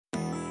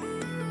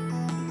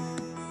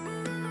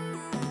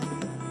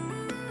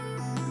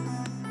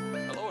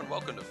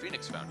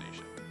Phoenix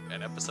Foundation,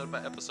 an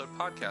episode-by-episode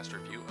podcast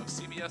review of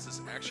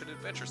CBS's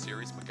action-adventure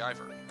series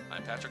MacGyver.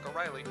 I'm Patrick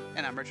O'Reilly.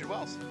 And I'm Richard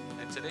Wells.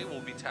 And today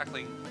we'll be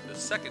tackling the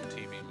second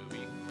TV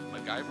movie,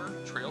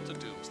 MacGyver Trail to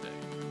Doomsday.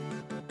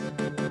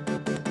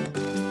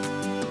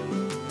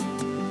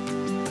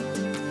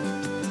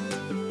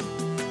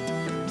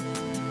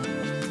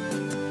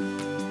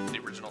 The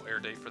original air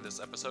date for this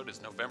episode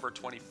is November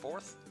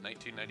 24th,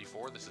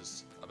 1994. This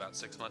is about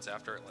 6 months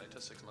after Atlanta,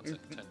 6 months and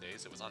 10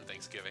 days. It was on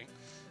Thanksgiving,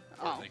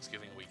 or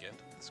Thanksgiving weekend.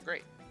 That's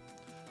great.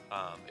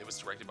 It was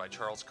directed by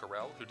Charles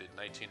Correll, who did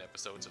 19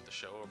 episodes of the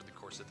show over the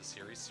course of the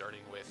series,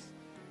 starting with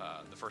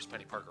the first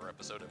Penny Parker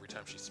episode, Every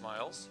Time She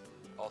Smiles,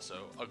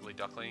 also Ugly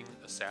Duckling,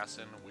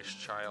 Assassin, Wish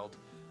Child,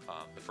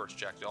 the first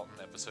Jack Dalton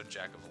episode,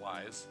 Jack of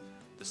Lies,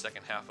 the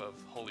second half of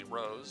Holy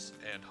Rose,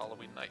 and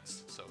Halloween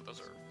Nights. So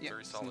those are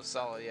very solid.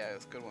 Solid, yeah,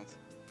 it's good ones.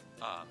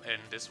 And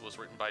this was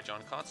written by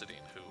John Considine,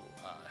 who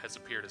has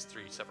appeared as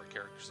 3 separate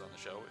characters on the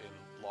show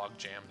in Log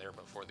Jam, There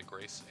Before the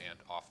Grace, and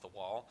Off the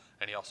Wall.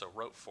 And he also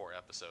wrote 4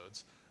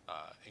 episodes,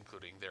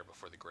 including There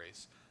Before the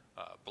Grace,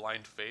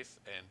 Blind Faith,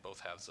 and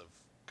both halves of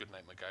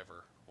Goodnight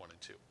MacGyver 1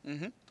 and 2.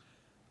 Mm-hmm.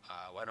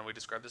 Why don't we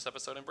describe this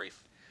episode in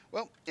brief?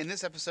 Well, in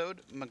this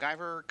episode,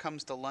 MacGyver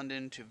comes to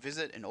London to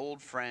visit an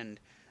old friend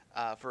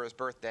for his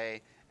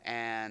birthday,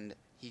 and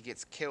he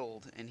gets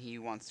killed, and he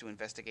wants to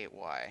investigate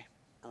why.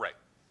 Right.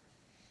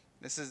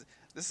 This is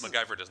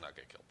MacGyver does not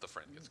get killed. The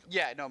friend gets killed.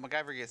 Yeah, no,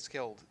 MacGyver gets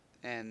killed,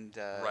 and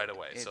right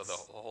away. So the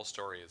whole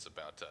story is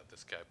about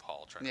this guy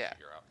Paul trying to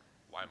figure out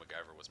why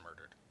MacGyver was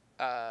murdered.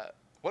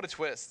 What a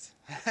twist!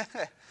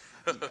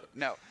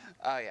 No,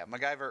 yeah,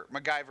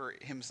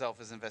 MacGyver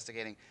himself is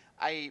investigating.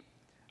 I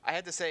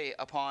had to say,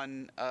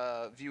 upon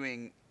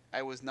viewing,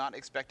 I was not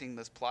expecting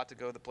this plot to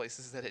go the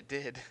places that it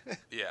did.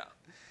 Yeah.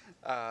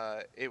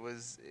 I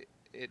was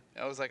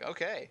like,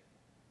 okay,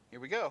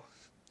 here we go.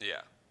 Yeah.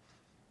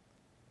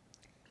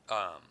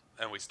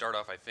 And we start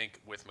off, I think,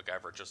 with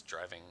MacGyver just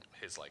driving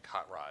his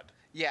hot rod.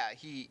 Yeah,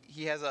 he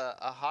has a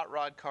hot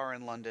rod car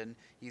in London.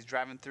 He's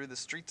driving through the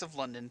streets of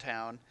London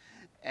town,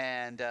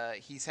 and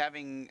he's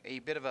having a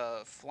bit of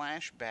a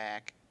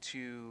flashback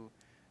to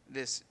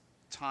this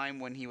time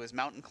when he was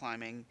mountain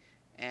climbing,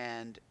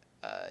 and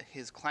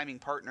his climbing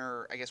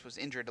partner, I guess, was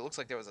injured. It looks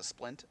like there was a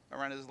splint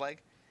around his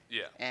leg.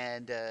 Yeah.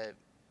 And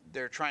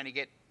they're trying to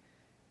get...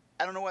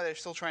 I don't know why they're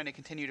still trying to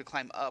continue to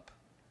climb up.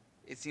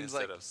 It seems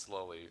instead of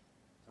slowly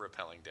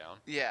rappelling down.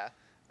 Yeah.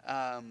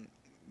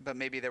 But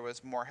maybe there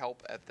was more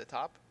help at the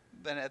top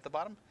than at the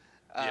bottom.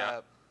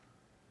 Yeah.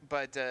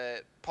 But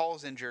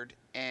Paul's injured,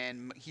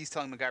 and he's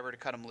telling MacGyver to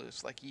cut him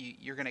loose. Like,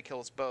 you're going to kill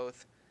us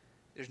both.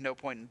 There's no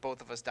point in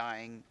both of us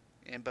dying.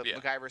 But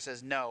MacGyver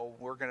says, no,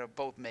 we're going to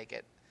both make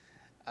it.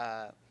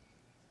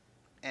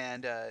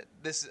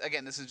 This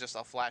is just a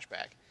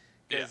flashback.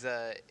 Because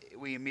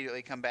we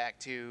immediately come back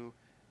to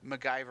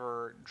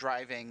MacGyver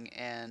driving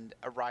and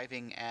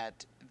arriving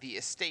at the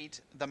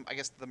estate,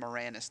 the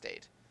Moran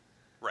estate.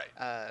 Right.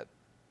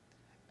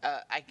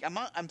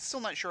 I'm still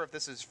not sure if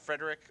this is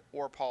Frederick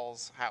or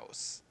Paul's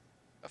house,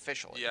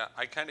 officially. Yeah,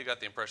 I kind of got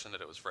the impression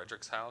that it was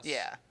Frederick's house.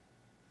 Yeah.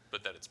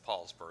 But that it's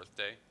Paul's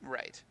birthday.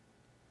 Right.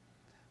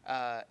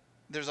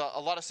 There's a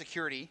lot of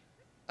security,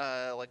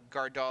 like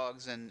guard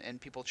dogs and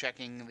people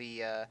checking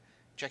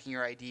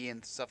your ID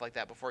and stuff like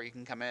that before you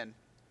can come in.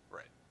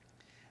 Right.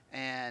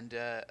 And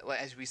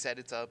as we said,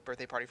 it's a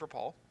birthday party for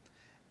Paul.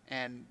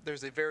 And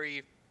there's a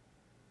very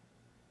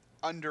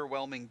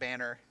underwhelming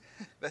banner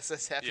that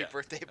says Happy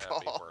Birthday,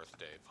 Paul. Happy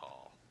Birthday,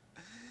 Paul.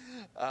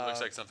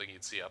 Looks like something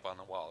you'd see up on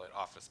the wall at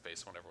Office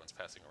Space when everyone's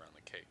passing around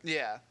the cake.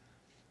 Yeah.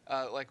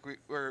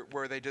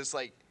 Where they just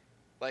like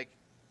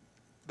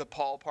the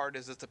Paul part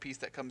is just a piece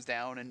that comes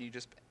down and you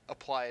just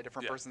apply a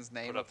different person's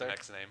name put up there. The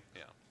next name,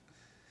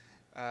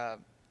 yeah.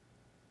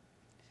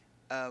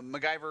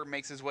 MacGyver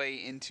makes his way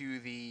into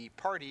the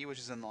party, which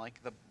is in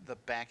the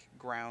back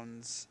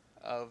grounds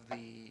of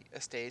the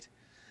estate.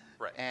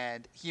 Right.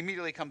 And he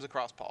immediately comes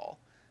across Paul.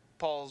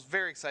 Paul's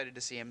very excited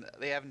to see him.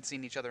 They haven't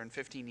seen each other in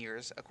 15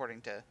 years,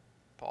 according to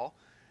Paul.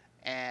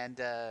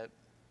 And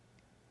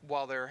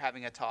while they're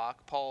having a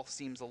talk, Paul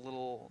seems a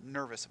little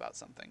nervous about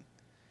something.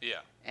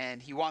 Yeah.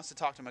 And he wants to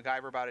talk to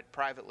MacGyver about it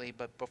privately,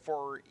 but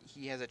before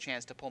he has a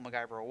chance to pull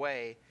MacGyver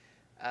away,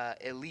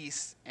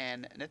 Elise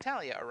and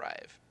Natalia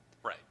arrive.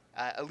 Right.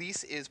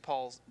 Elise is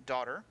Paul's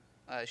daughter.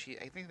 I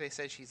think they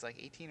said she's like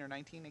 18 or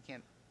 19. I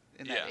can't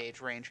in that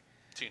age range.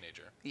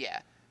 Teenager.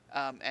 Yeah.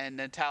 And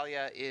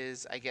Natalia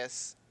is, I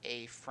guess,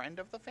 a friend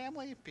of the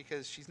family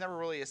because she's never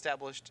really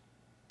established.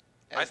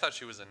 I thought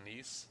she was a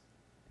niece,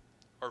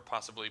 or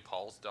possibly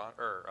Paul's daughter,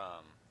 or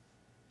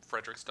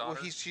Frederick's daughter.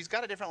 Well, she's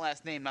got a different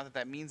last name. Not that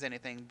that means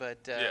anything,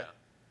 but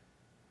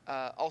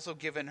also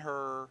given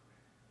her.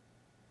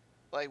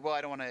 I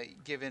don't want to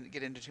get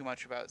into too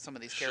much about some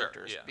of these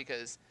characters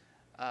because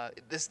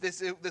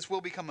this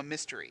will become a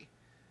mystery.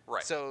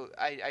 Right. So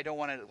I don't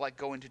want to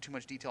go into too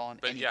much detail on.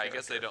 But any I character.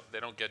 guess they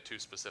don't get too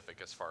specific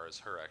as far as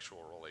her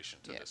actual relation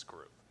to this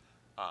group.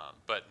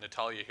 But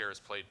Natalia here is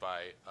played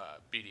by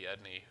Beatty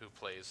Edney, who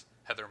plays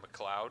Heather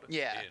McLeod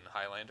in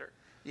Highlander.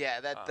 Yeah,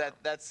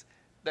 that's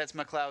that's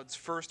McLeod's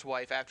first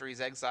wife after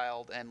he's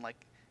exiled, and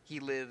like he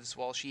lives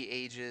while she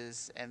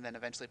ages, and then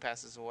eventually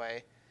passes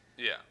away.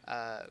 Yeah.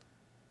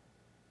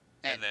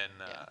 And then,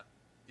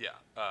 yeah.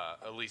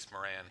 Elise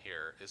Moran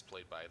here is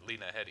played by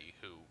Lena Headey,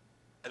 who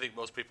I think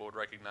most people would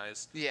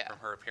recognize from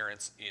her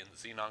appearance in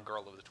Xenon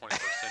Girl of the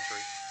 21st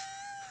Century.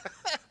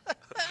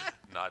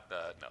 No,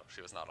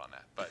 she was not on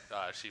that. But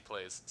she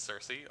plays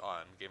Cersei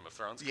on Game of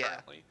Thrones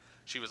currently.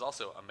 She was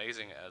also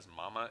amazing as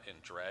Mama in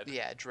Dredd.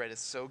 Yeah, Dredd is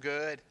so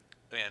good.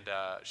 And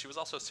she was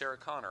also Sarah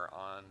Connor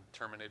on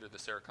Terminator: The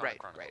Sarah Connor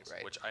Chronicles,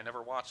 which I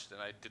never watched,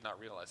 and I did not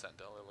realize that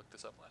until I looked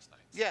this up last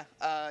night.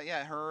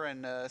 Yeah, her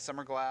and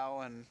Summer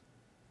Glau, and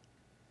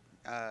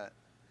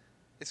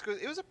it's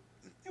good. It was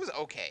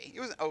okay. It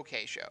was an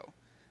okay show.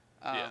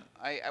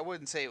 I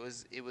wouldn't say it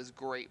was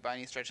great by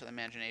any stretch of the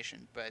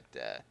imagination, but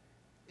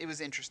it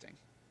was interesting.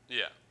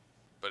 Yeah,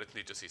 but it's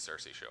neat to see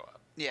Cersei show up.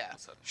 Yeah,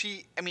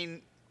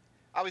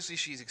 obviously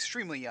she's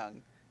extremely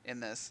young in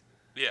this.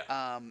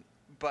 Yeah.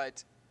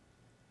 But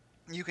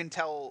you can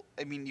tell.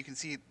 I mean, you can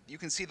see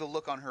the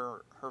look on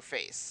her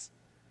face,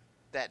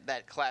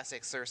 that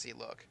classic Cersei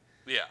look.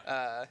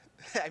 Yeah.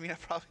 I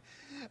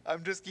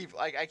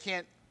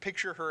can't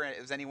picture her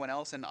as anyone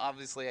else, and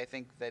obviously I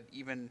think that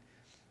even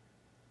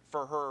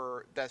for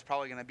her, that's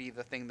probably going to be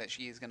the thing that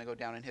she is going to go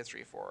down in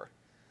history for,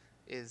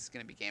 is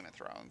going to be Game of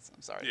Thrones.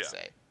 I'm sorry to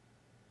say.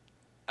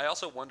 I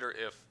also wonder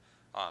if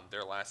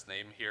their last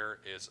name here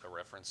is a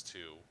reference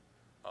to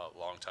a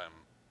longtime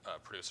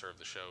producer of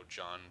the show,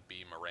 John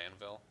B.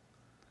 Moranville.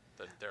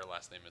 That their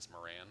last name is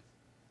Moran.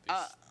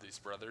 These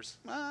brothers.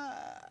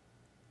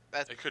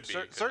 It could be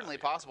certainly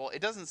possible.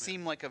 It doesn't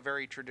seem like a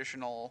very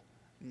traditional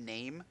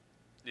name.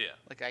 Yeah.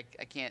 Like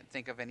I can't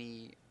think of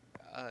any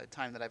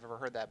time that I've ever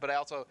heard that. But I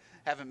also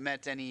haven't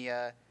met any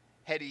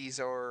Heddies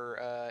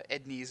or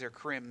Edneys or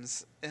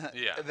Crims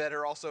that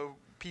are also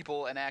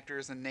people and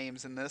actors and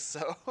names in this.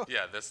 So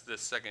yeah, this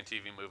second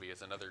TV movie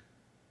is another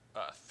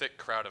thick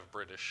crowd of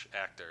British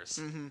actors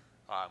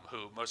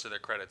who most of their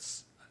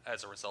credits,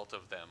 as a result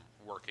of them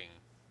working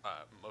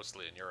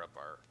mostly in Europe,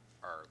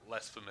 are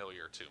less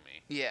familiar to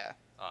me. Yeah.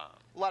 A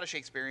lot of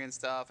Shakespearean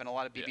stuff and a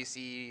lot of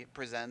BBC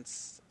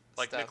Presents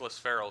like stuff. Nicholas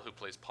Farrell, who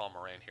plays Paul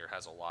Moran here,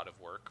 has a lot of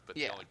work, but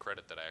the Yeah. only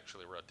credit that I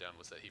actually wrote down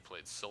was that he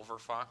played Silver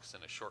Fox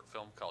in a short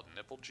film called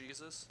Nipple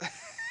Jesus.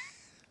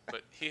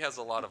 But he has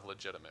a lot of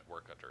legitimate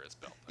work under his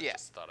belt. I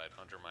just thought I'd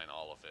undermine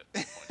all of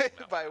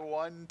it by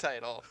one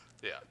title.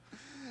 Yeah.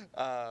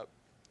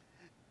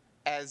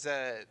 As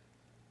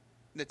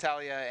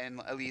Natalia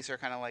and Elise are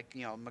kind of like,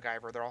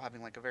 MacGyver, they're all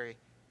having like a very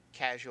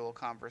casual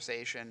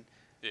conversation.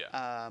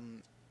 Yeah.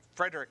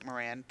 Frederick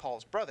Moran,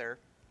 Paul's brother,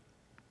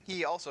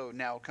 he also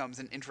now comes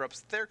and interrupts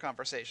their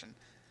conversation.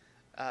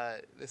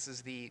 This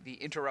is the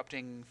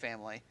interrupting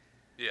family.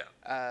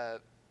 Yeah.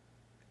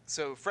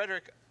 So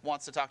Frederick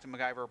wants to talk to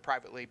MacGyver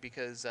privately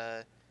because,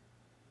 I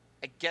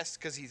guess,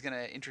 because he's going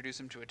to introduce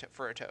him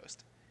for a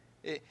toast.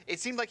 It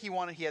seemed like he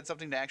had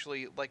something to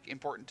actually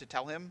important to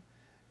tell him,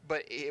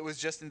 but it was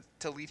just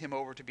to lead him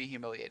over to be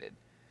humiliated.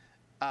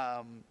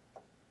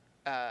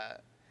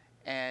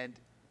 And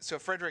so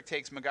Frederick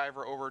takes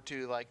MacGyver over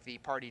to the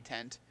party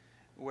tent,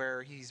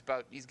 where he's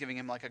giving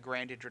him a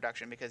grand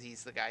introduction because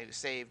he's the guy who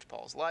saved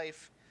Paul's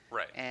life.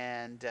 Right.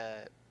 And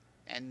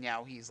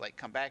now he's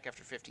come back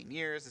after 15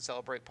 years to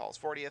celebrate Paul's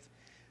 40th.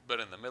 But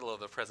in the middle of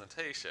the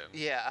presentation,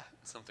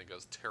 something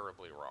goes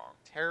terribly wrong.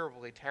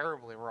 Terribly,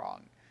 terribly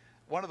wrong.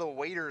 One of the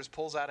waiters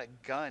pulls out a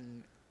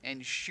gun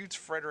and shoots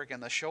Frederick in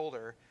the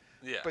shoulder.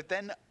 Yeah. But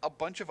then a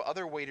bunch of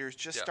other waiters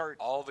just start...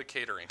 all the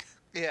catering.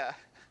 Yeah.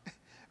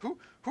 Who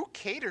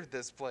catered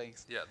this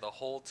place? Yeah, the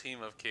whole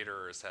team of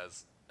caterers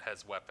has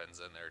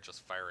weapons, and they're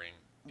just firing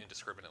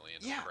indiscriminately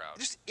into the crowd.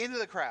 Just into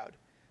the crowd.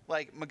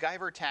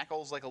 MacGyver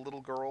tackles a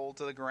little girl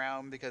to the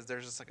ground because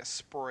there's just a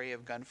spray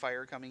of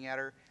gunfire coming at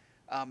her.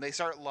 They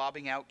start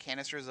lobbing out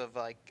canisters of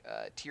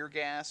tear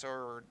gas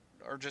or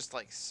just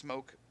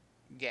smoke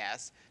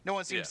gas. No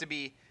one seems to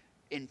be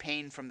in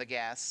pain from the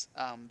gas.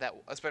 That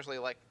especially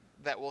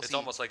that we'll see. It's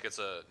almost like it's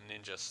a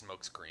ninja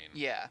smoke screen.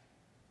 Yeah.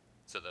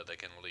 So that they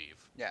can leave.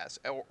 Yes,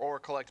 or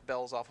collect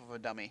bells off of a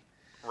dummy.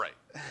 Right.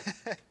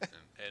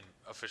 and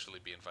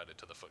officially be invited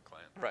to the Foot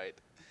Clan. Right.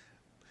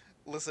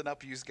 Listen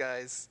up, you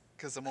guys,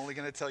 because I'm only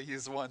going to tell you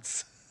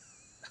once.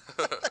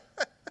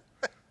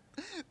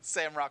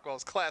 Sam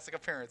Rockwell's classic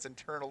appearance in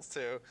Turtles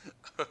 2.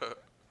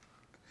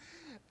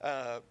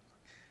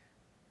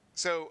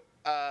 So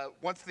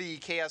once the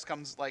chaos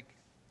calms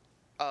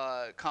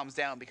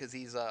down, because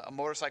a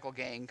motorcycle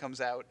gang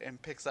comes out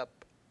and picks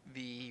up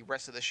the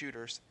rest of the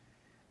shooters.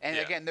 And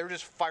again, they're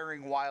just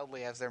firing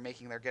wildly as they're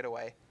making their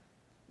getaway.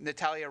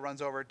 Natalia runs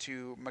over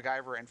to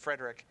MacGyver and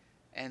Frederick.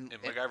 And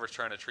MacGyver's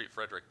trying to treat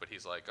Frederick, but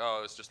he's like,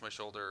 "Oh, it's just my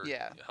shoulder.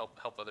 Yeah.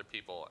 Help other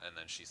people." And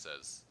then she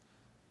says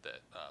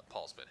that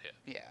Paul's been hit.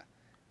 Yeah.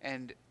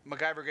 And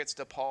MacGyver gets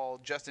to Paul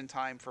just in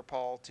time for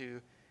Paul to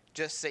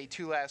just say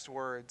two last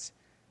words: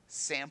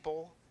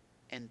 sample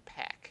and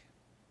pack.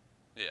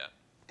 Yeah.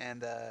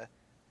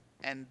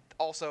 And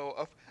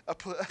also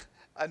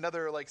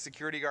another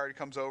security guard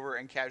comes over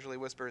and casually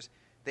whispers,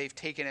 they've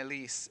taken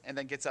Elise, and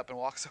then gets up and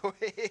walks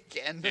away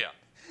again. Yeah.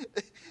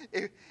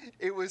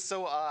 It was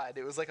so odd.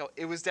 It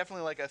was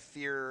definitely like a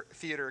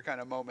theater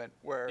kind of moment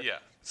where Yeah.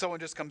 someone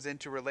just comes in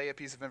to relay a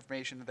piece of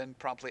information and then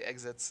promptly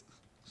exits.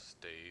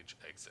 Stage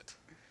exit.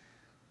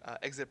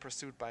 Exit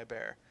pursued by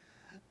bear.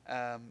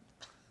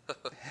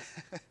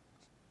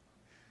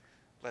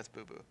 Let's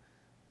boo boo.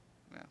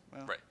 Yeah,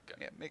 well, Right.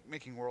 Okay. yeah,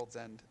 making World's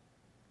End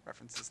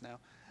references now.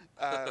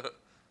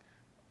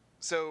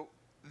 So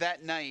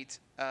that night,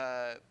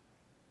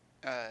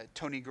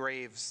 Tony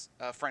Graves,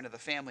 a friend of the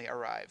family,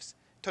 arrives.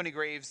 Tony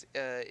Graves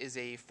is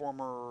a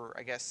former,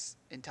 I guess,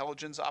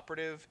 intelligence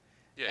operative.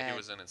 Yeah, he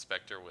was an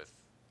inspector with.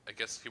 I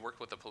guess he worked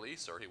with the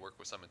police, or he worked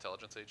with some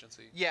intelligence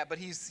agency. Yeah, but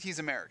he's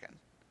American.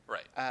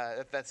 Right.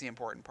 That's the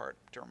important part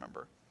to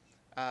remember.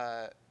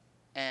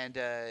 And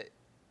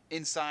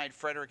inside,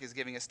 Frederick is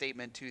giving a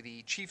statement to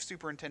the Chief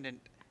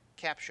Superintendent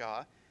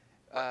Capshaw,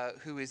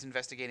 who is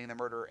investigating the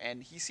murder,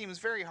 and he seems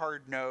very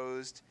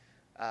hard-nosed,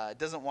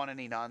 doesn't want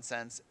any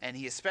nonsense, and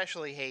he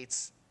especially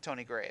hates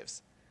Tony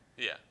Graves.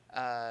 Yeah.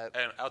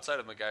 And outside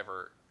of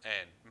MacGyver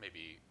and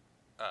maybe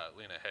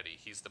Lena Headey,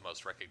 he's the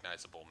most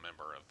recognizable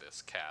member of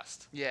this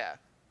cast. Yeah.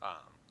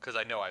 Because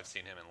I know I've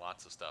seen him in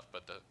lots of stuff,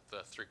 but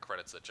the three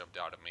credits that jumped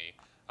out at me,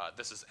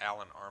 this is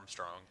Alan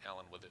Armstrong,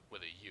 Alan with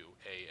a U,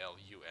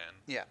 A-L-U-N.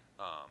 Yeah.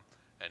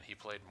 And he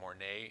played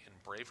Mornay in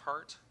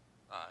Braveheart.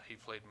 He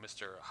played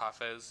Mr.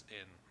 Hafez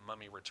in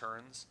Mummy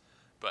Returns.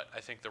 But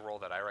I think the role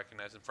that I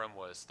recognize him from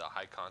was the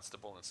High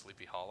Constable in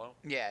Sleepy Hollow.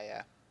 Yeah,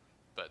 yeah.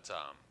 But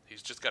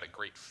he's just got a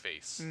great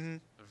face, Mm-hmm.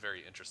 a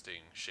very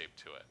interesting shape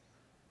to it.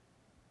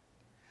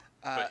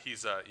 But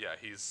he's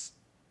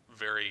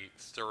very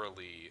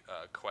thoroughly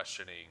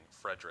questioning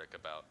Frederick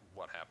about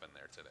what happened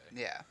there today.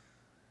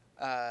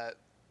 Yeah.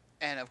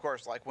 And of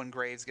course, like when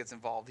Graves gets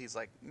involved, he's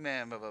like,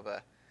 man, blah, blah,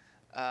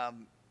 blah.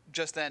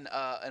 Just then,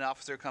 an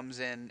officer comes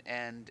in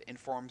and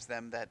informs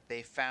them that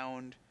they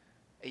found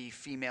a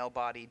female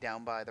body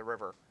down by the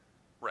river.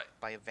 Right.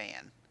 By a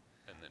van.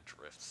 And then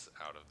drifts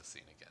out of the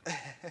scene again.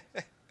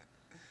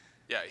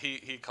 Yeah,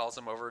 he calls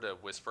him over to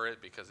whisper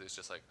it because he's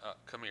just like,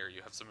 come here,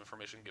 you have some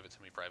information, give it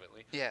to me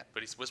privately. Yeah.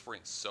 But he's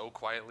whispering so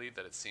quietly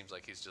that it seems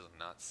like he's just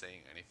not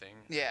saying anything.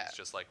 Yeah. He's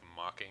just like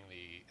mocking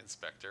the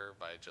inspector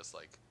by just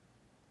like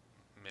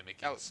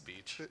mimicking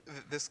speech.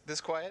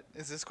 This quiet?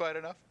 Is this quiet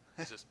enough?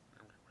 It's just...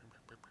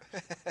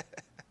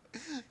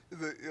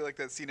 Like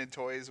that scene in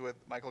Toys with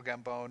Michael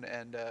Gambon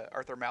and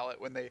Arthur Mallet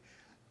when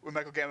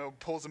Michael Gambon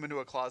pulls him into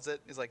a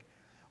closet. He's like,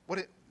 what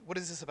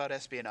is this about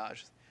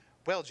espionage?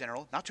 Well,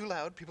 General, not too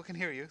loud. People can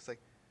hear you. It's like,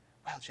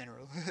 well,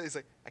 General. He's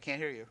like, I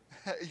can't hear you.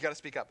 You got to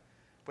speak up.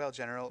 Well,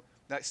 General,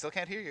 no, I still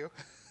can't hear you.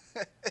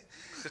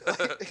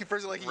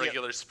 First, like,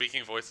 regular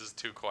speaking voice is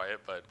too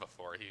quiet, but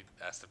before he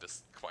asked him to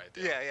quiet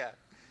down.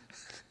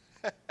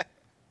 Yeah.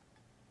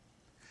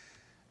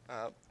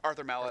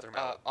 Arthur Mallet.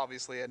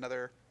 Obviously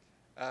another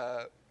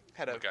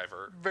had a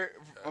MacGyver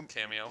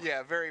cameo.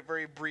 Yeah, very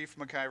very brief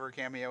MacGyver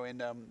cameo in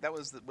that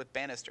was with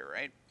Bannister,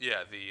 right?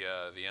 Yeah,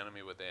 the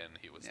Enemy Within.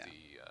 He was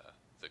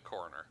the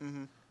coroner.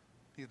 Mm-hmm.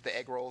 The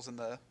egg rolls in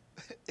the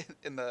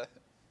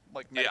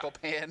like medical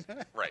pan.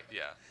 Right.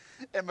 Yeah.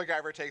 And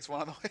MacGyver takes one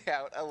on the way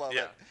out. I love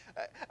it.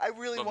 I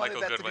really but wanted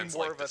Michael that Goodwin's to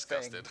be more like of a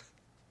disgusted. thing.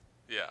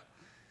 Yeah,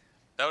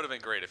 that would have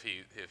been great if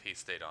he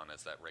stayed on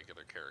as that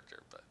regular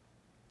character, but.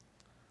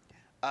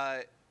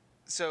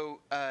 So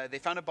they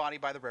found a body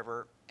by the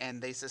river,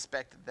 and they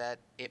suspect that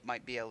it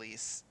might be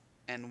Elise.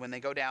 And when they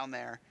go down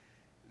there,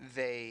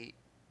 they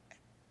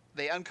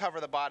uncover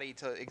the body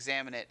to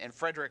examine it, and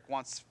Frederick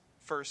wants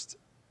first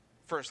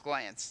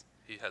glance.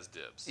 He has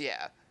dibs.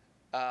 Yeah.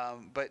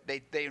 But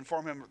they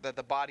inform him that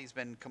the body's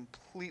been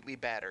completely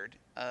battered.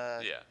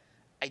 Yeah.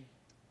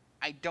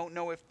 I don't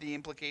know if the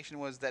implication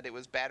was that it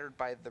was battered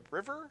by the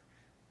river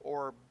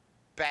or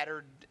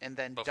battered and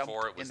then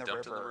dumped in the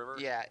river.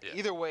 Yeah.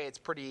 Either way, it's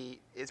pretty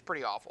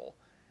awful.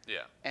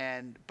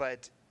 Yeah.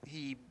 But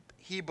he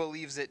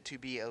believes it to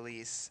be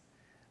Elise,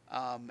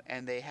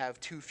 and they have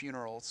two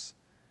funerals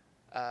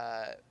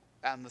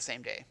on the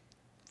same day.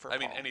 I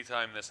mean,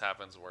 anytime this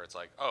happens where it's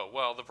like, oh,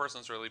 well, the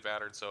person's really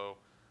battered, so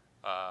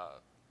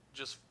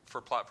just for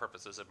plot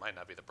purposes, it might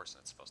not be the person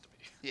it's supposed to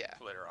be. Yeah.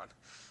 Later on.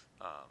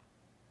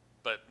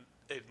 But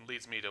it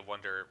leads me to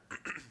wonder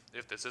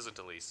if this isn't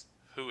Elise,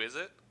 who is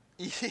it?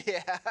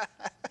 Yeah.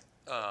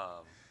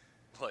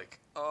 Like,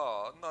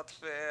 oh, not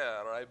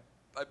fair. I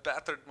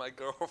battered my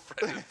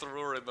girlfriend and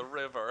threw her in the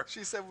river.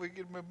 She said we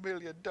give him $1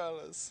 million.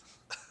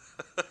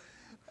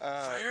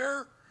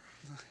 Fair?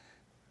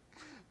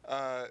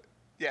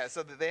 Yeah,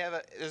 so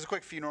there's a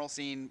quick funeral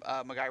scene.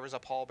 MacGyver's a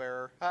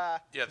pallbearer.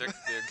 Yeah, they're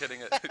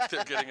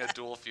getting a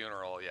dual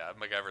funeral. Yeah,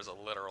 MacGyver's a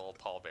literal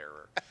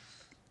pallbearer.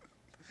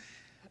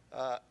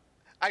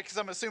 Because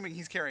I'm assuming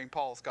he's carrying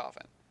Paul's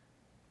coffin.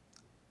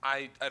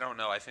 I don't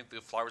know. I think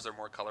the flowers are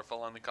more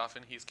colorful on the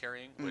coffin he's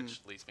carrying, which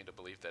leads me to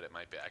believe that it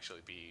might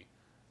actually be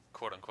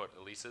quote unquote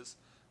Elise's.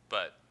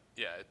 But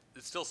yeah,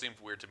 it still seemed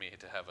weird to me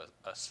to have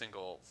a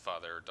single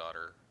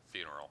father-daughter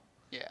funeral.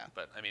 Yeah.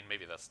 But I mean,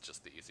 maybe that's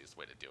just the easiest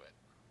way to do it.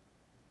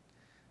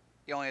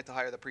 You only have to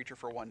hire the preacher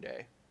for one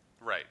day.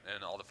 Right,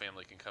 and all the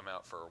family can come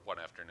out for one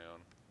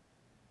afternoon.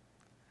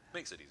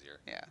 Makes it easier.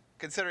 Yeah,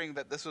 considering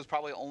that this was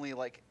probably only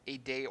like a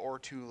day or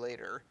two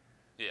later.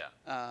 Yeah.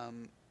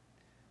 Um,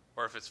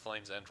 Or if it's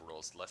Flames End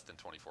rules, less than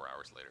 24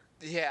 hours later.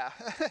 yeah.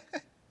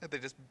 They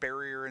just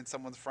bury her in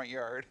someone's front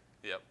yard.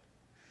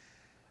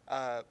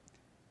 Yep.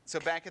 So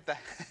back at the...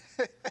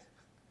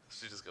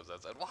 She just goes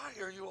outside. Why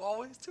are you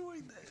always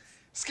doing this?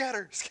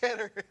 Scatter!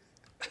 Scatter!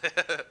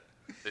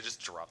 They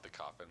just drop the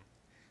coffin.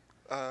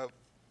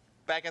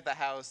 Back at the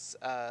house,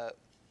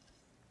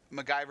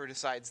 MacGyver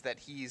decides that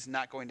he's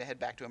not going to head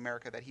back to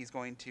America, that he's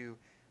going to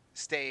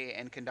stay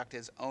and conduct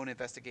his own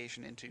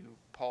investigation into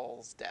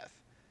Paul's death.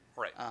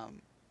 Right.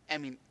 I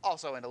mean,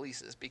 also into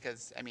Lisa's,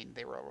 because, I mean,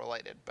 they were all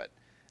related. But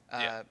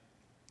Yeah.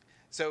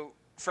 So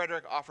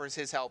Frederick offers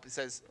his help. He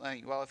says,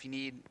 well, if you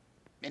need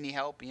any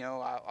help,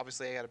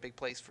 obviously I got a big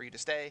place for you to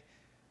stay.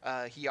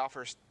 He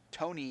offers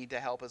Tony to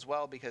help as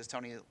well, because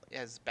Tony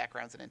has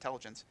backgrounds in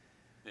intelligence.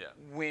 Yeah.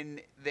 When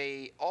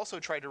they also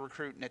try to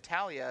recruit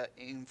Natalia,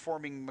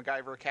 informing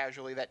MacGyver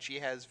casually that she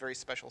has very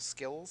special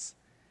skills.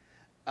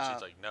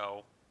 She's like,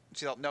 no.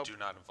 She's like, nope. Do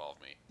not involve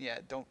me. Yeah,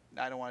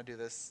 I don't want to do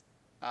this.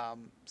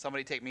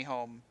 Somebody take me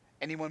home.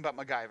 Anyone but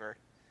MacGyver.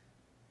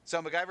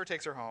 So MacGyver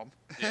takes her home.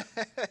 Yeah.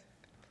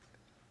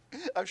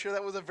 I'm sure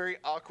that was a very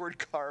awkward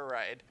car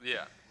ride.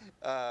 Yeah.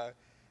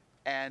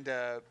 And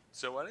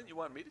So why didn't you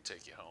want me to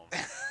take you home?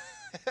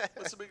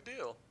 What's the big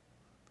deal?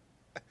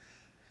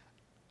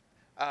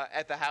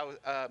 at the house,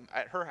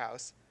 at her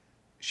house,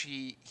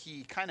 he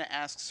kind of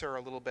asks her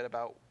a little bit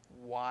about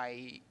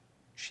why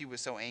she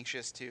was so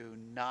anxious to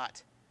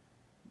not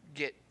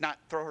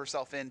throw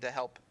herself in to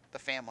help the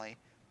family,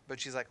 but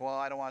she's like, well,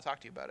 I don't want to talk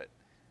to you about it.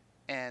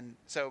 And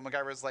so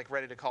MacGyver's like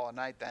ready to call a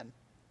night then,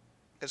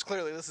 because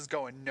clearly this is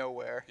going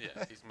nowhere.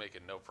 Yeah, he's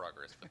making no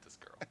progress with this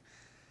girl.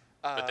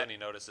 But then he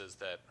notices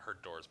that her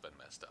door's been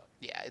messed up.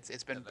 Yeah, it's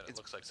been. And then it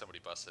looks like somebody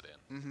busted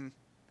in. Mm-hmm.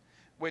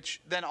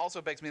 Which then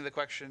also begs me the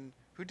question: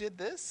 who did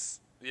this?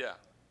 Yeah.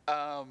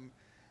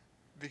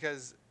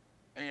 Because,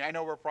 I mean, I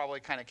know we're probably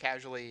kind of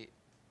casually,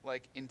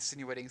 like,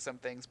 insinuating some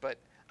things, but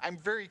I'm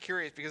very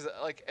curious because,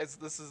 like, as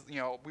this is,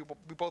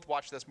 we both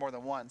watched this more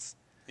than once.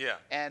 Yeah.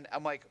 And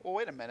I'm like, well,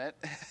 wait a minute,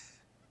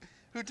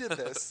 who did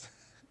this?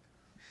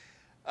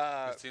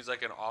 It seems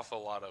like an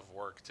awful lot of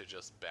work to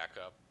just back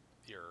up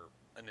your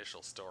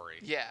initial story.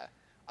 Yeah,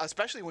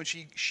 especially when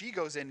she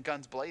goes in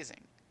guns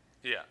blazing.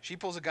 Yeah. She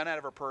pulls a gun out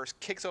of her purse,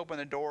 kicks open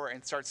the door,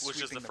 and starts Which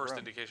sweeping is the first room.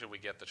 indication we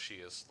get that she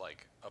is,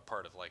 like, a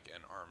part of, like,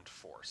 an armed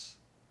force.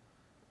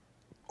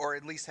 Or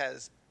at least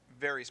has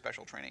very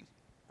special training.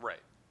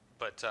 Right.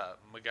 But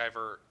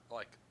MacGyver,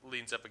 like,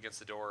 leans up against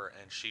the door,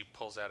 and she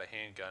pulls out a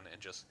handgun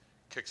and just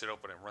kicks it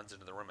open and runs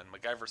into the room. And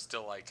MacGyver's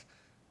still, like,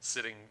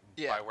 sitting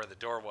by where the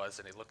door was,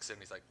 and he looks in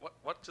and he's like,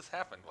 what just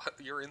happened? What?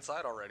 You're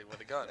inside already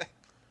with a gun.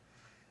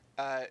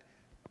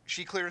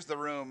 She clears the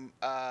room.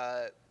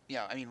 I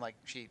mean, like,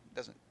 she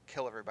doesn't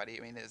kill everybody.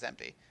 I mean, it is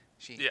empty.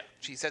 She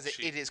says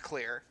it is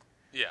clear.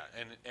 Yeah,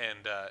 and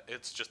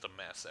it's just a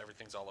mess.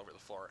 Everything's all over the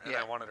floor. And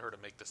I wanted her to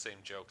make the same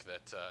joke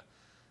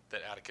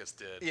that Atticus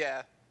did.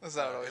 Yeah, that's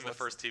how it always in the looks.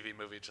 first TV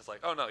movie. Just like,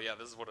 oh no, yeah,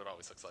 this is what it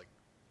always looks like.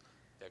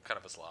 Yeah, kind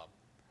of a slob.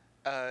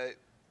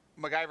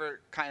 MacGyver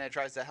kind of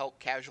tries to help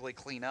casually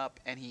clean up,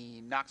 and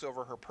he knocks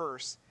over her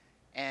purse,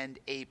 and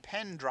a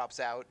pen drops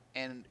out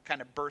and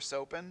kind of bursts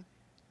open,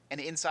 and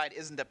inside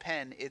isn't a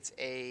pen, it's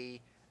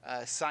a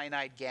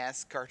cyanide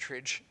gas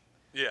cartridge.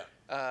 Yeah.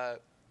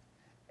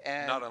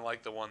 And not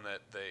unlike the one that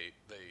they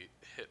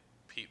hit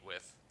Pete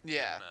with.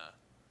 Yeah.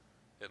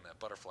 In that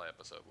Butterfly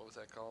episode. What was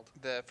that called?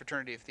 The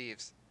Fraternity of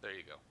Thieves. There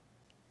you go.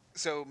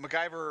 So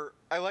MacGyver,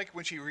 I like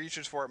when she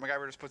reaches for it,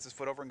 MacGyver just puts his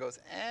foot over and goes,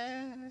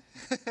 eh.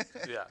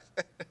 Yeah.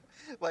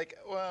 Like,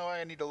 well,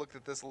 I need to look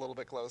at this a little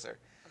bit closer.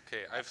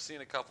 Okay, I've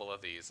seen a couple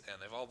of these,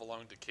 and they've all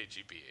belonged to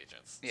KGB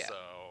agents. Yeah. So,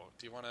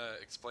 do you want to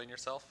explain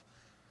yourself?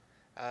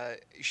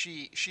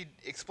 She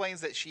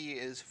explains that she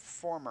is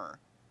former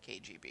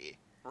KGB.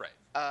 Right.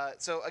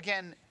 So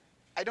again,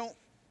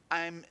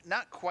 I'm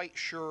not quite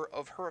sure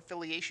of her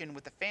affiliation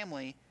with the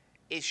family.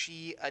 Is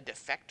she a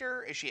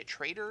defector? Is she a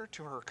traitor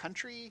to her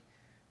country?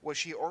 Was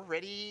she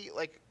already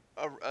like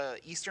a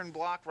Eastern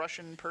Bloc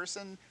Russian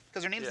person?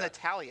 Because her name's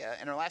Natalia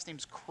and her last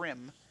name's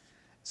Krim.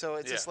 So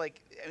it's just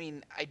like, I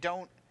mean, I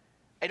don't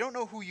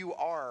know who you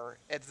are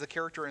as the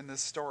character in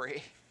this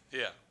story.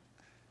 Yeah.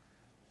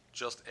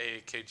 Just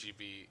a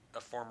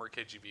former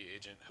KGB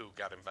agent who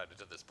got invited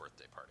to this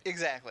birthday party.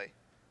 Exactly.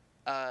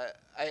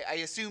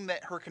 I assume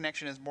that her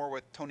connection is more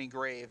with Tony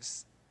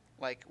Graves,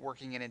 like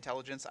working in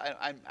intelligence.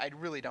 I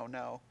really don't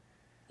know.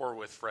 Or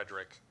with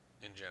Frederick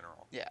in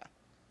general. Yeah.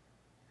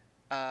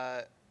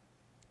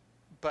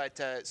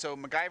 So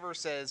MacGyver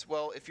says,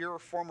 well, if you're a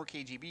former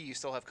KGB, you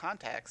still have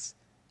contacts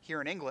here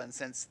in England,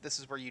 since this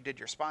is where you did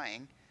your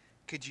spying.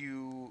 Could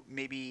you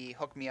maybe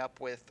hook me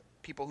up with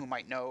people who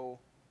might know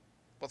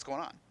what's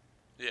going on?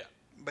 Yeah.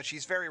 But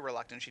she's very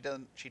reluctant. She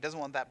doesn't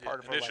want that part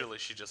of her life. Initially,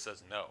 she just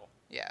says no.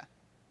 Yeah.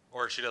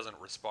 Or she doesn't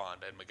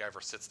respond, and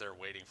MacGyver sits there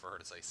waiting for her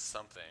to say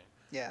something.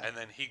 Yeah. And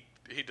then he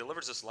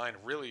delivers this line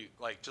really,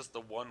 like, just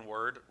the one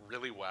word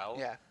really well.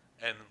 Yeah.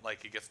 And,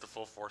 like, he gets the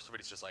full force of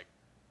it. He's just like,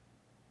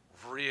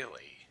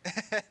 really?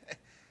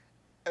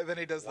 And then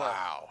he does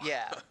Wow.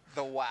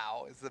 the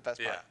wow is the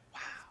best part.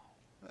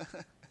 Yeah.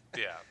 Wow.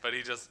 Yeah, but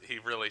he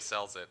really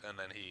sells it, and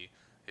then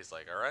he's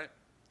like, all right,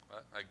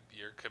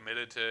 you're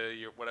committed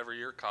to whatever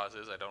your cause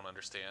is. I don't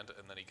understand.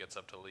 And then he gets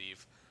up to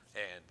leave,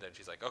 and then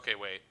she's like, okay,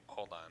 wait,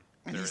 hold on.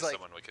 And There's he's like-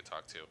 someone we could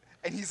talk to.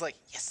 And he's like,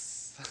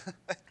 yes.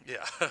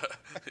 Yeah,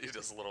 he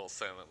does a little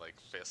silent like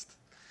fist.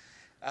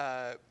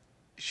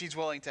 She's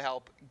willing to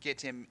help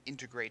get him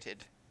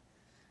integrated.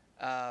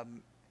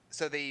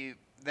 So the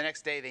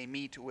next day they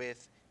meet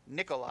with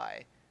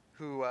Nikolai,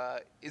 who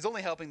is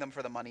only helping them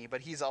for the money,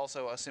 but he's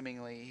also,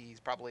 assumingly,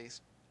 he's probably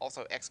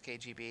also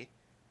ex-KGB.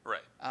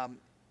 Right. And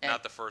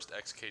Not the first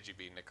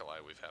ex-KGB Nikolai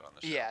we've had on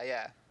the show.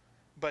 Yeah.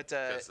 But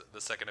Because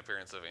the second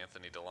appearance of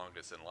Anthony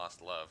DeLongis in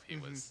Lost Love, he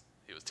was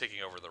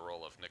taking over the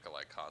role of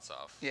Nikolai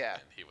Kossoff. Yeah.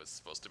 And he was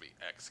supposed to be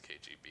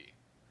ex-KGB.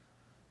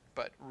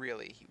 but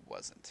really he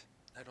wasn't.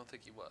 I don't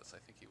think he was. I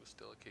think he was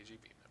still a KGB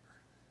member.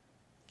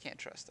 Can't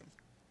trust him.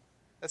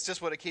 That's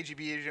just what a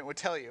KGB agent would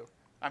tell you.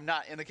 I'm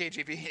not in the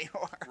KGB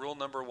anymore. Rule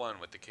number 1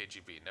 with the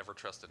KGB: never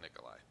trust a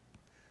Nikolai.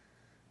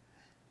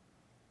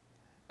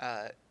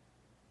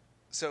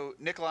 So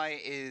Nikolai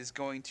is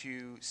going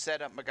to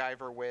set up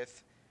MacGyver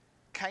with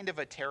kind of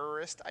a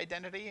terrorist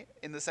identity,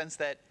 in the sense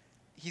that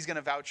he's going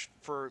to vouch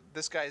for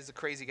this guy is a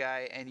crazy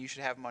guy and you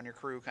should have him on your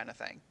crew, kind of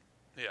thing.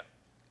 Yeah.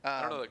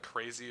 I don't know that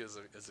crazy is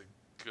a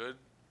good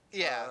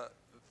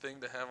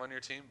thing to have on your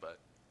team, but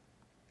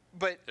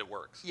it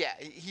works. Yeah,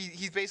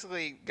 he's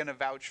basically going to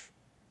vouch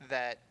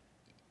that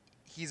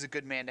he's a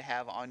good man to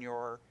have on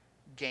your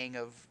gang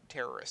of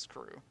terrorist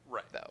crew.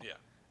 Right. Though. Yeah.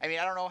 I mean,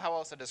 I don't know how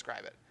else to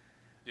describe it.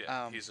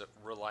 Yeah. He's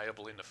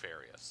reliably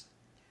nefarious.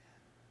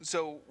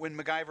 So when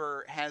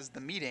MacGyver has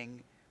the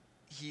meeting,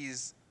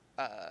 he's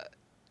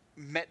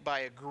met by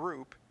a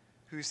group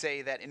who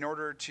say that in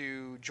order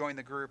to join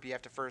the group, you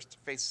have to first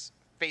face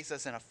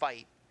us in a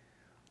fight.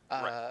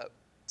 Right.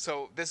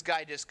 So this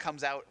guy just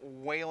comes out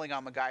wailing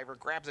on MacGyver,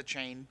 grabs a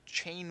chain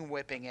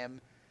whipping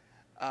him.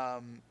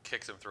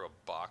 Kicks him through a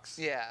box.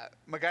 Yeah,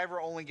 MacGyver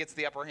only gets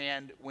the upper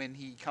hand when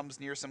he comes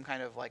near some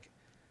kind of like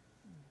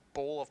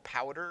bowl of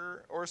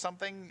powder or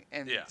something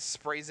and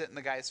sprays it in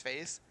the guy's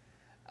face,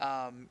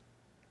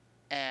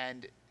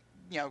 and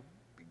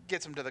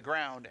gets him to the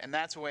ground. And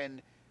that's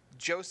when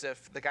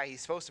Joseph, the guy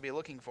he's supposed to be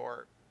looking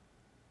for,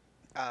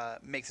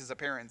 makes his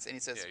appearance, and he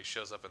says, Yeah, he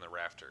shows up in the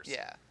rafters.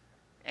 Yeah,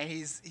 and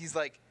he's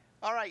like,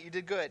 all right, you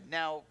did good.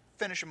 Now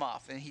finish him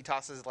off. And he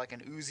tosses like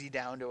an Uzi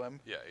down to him.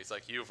 Yeah, he's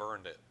like, you've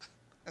earned it.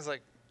 I was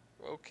like,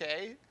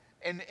 okay.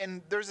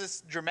 And there's this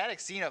dramatic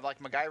scene of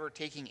like MacGyver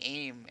taking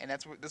aim, and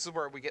this is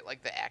where we get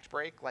like the act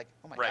break. Like,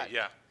 oh my god. Right.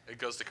 Yeah. It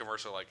goes to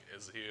commercial. Like,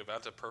 is he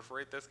about to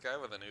perforate this guy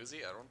with an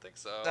Uzi? I don't think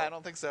so. I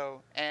don't think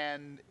so.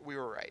 And we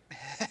were right.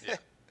 Yeah.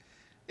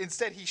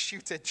 Instead, he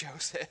shoots at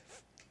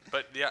Joseph.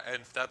 But yeah,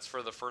 and that's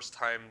for the first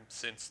time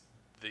since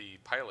the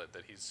pilot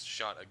that he's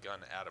shot a gun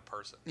at a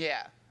person.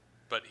 Yeah.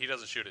 But he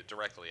doesn't shoot it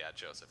directly at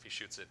Joseph. He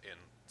shoots it in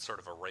sort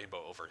of a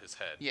rainbow over his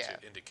head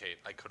to indicate,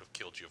 I could have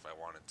killed you if I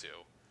wanted to.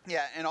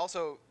 Yeah, and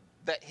also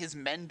that his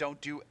men don't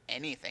do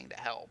anything to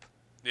help.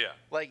 Yeah.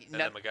 Like, and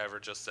then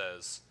MacGyver just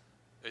says,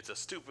 it's a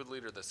stupid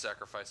leader that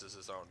sacrifices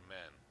his own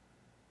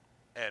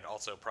men. And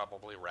also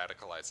probably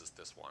radicalizes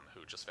this one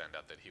who just found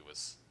out that he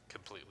was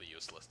completely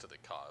useless to the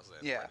cause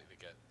and ready to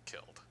get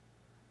killed.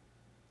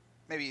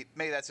 Maybe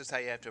that's just how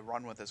you have to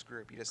run with this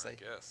group. You just I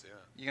guess, yeah.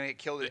 You're going to get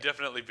killed. They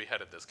definitely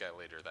beheaded this guy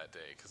later that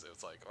day because it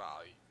was like, wow,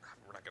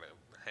 we're not going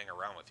to hang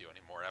around with you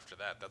anymore after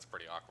that. That's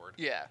pretty awkward.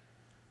 Yeah.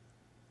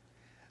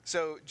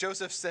 So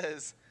Joseph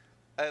says,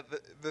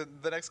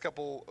 the next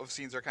couple of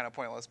scenes are kind of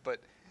pointless, but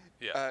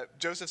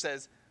Joseph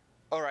says,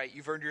 all right,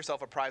 you've earned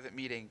yourself a private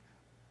meeting.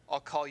 I'll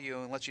call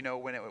you and let you know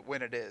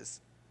when it is.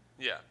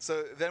 Yeah.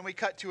 So then we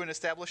cut to an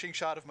establishing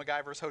shot of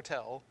MacGyver's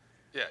hotel.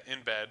 Yeah,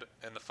 in bed,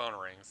 and the phone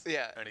rings.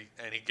 Yeah. And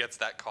he gets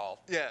that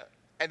call. Yeah.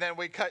 And then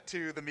we cut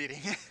to the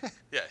meeting.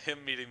 Yeah,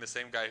 him meeting the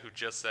same guy who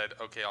just said,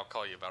 okay, I'll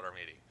call you about our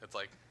meeting. It's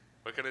like,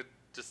 we could have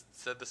just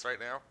said this right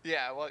now?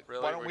 Yeah, well,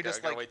 really? Why don't we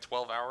just gotta wait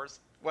 12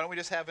 hours? Why don't we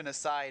just have an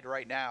aside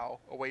right now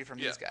away from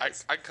these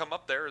guys? I come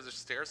up there. Is there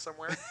stairs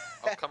somewhere?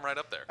 I'll come right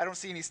up there. I don't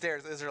see any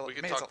stairs. Is there? We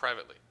can talk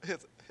privately.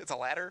 It's a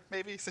ladder,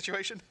 maybe,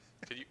 situation.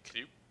 Can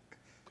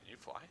you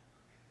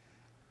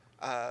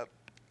fly?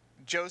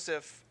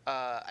 Joseph,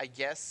 I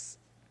guess,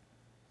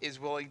 is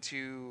willing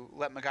to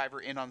let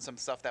MacGyver in on some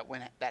stuff that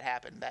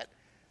happened. That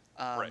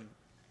Right.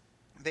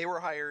 They were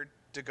hired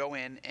to go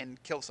in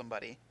and kill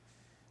somebody.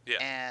 Yeah.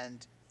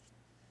 And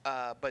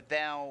but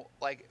now,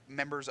 like,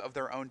 members of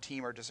their own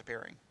team are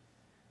disappearing.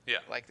 Yeah.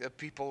 Like, the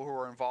people who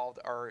are involved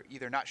are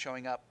either not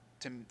showing up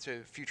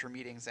to future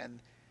meetings,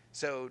 and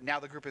so now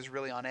the group is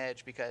really on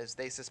edge because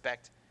they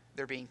suspect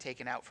they're being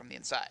taken out from the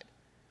inside.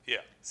 Yeah.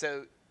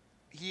 So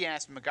he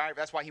asked MacGyver.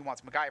 That's why he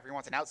wants MacGyver. He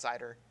wants an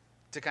outsider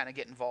to kind of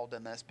get involved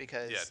in this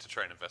because to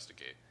try and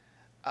investigate.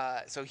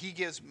 So he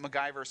gives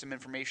MacGyver some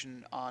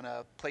information on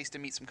a place to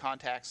meet some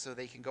contacts so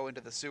they can go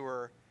into the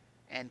sewer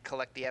and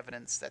collect the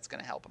evidence that's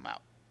going to help him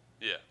out.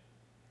 Yeah.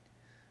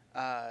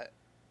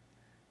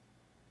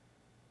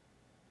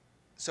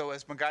 So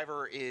as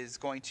MacGyver is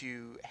going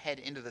to head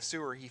into the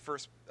sewer, he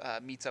first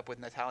meets up with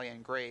Natalia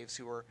and Graves,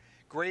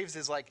 Graves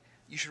is like,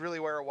 you should really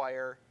wear a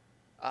wire.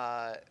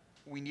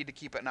 We need to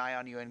keep an eye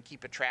on you and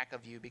keep a track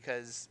of you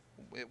because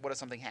what if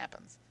something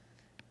happens?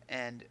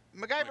 And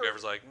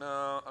MacGyver's like,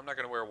 no, I'm not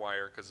going to wear a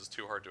wire because it's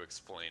too hard to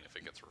explain if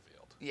it gets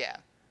revealed. Yeah.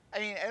 I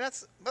mean, and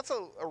that's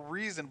a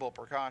reasonable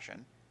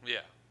precaution.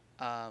 Yeah.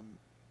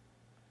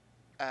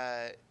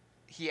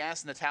 He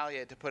asked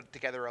Natalia to put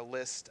together a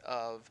list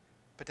of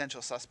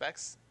potential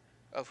suspects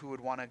of who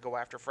would want to go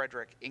after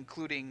Frederick,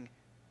 including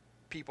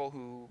people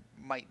who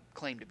might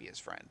claim to be his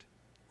friend.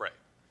 Right.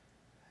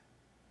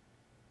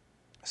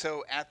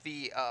 So at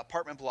the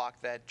apartment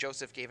block that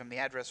Joseph gave him the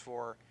address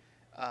for,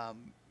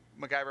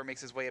 MacGyver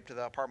makes his way up to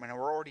the apartment, and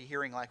we're already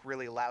hearing like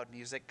really loud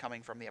music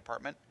coming from the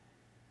apartment.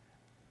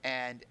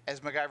 And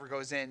as MacGyver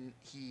goes in,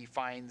 he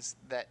finds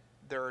that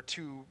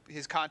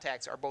his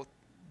contacts are both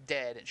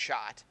dead and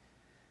shot,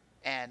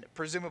 and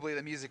presumably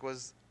the music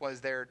was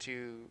there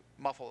to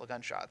muffle the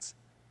gunshots.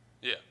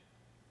 Yeah.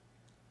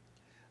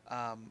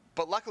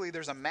 But luckily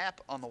there's a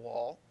map on the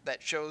wall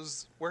that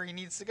shows where he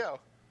needs to go.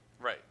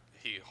 Right.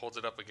 He holds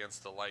it up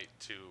against the light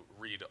to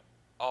read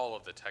all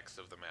of the text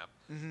of the map,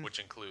 which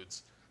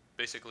includes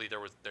basically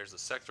there's a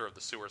sector of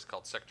the sewers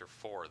called Sector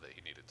 4 that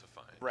he needed to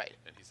find. Right.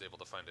 And he's able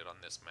to find it on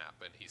this map,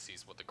 and he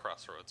sees what the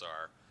crossroads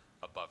are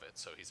above it,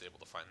 so he's able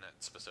to find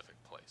that specific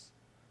place.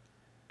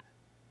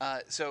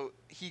 So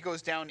he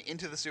goes down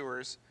into the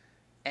sewers,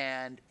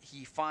 and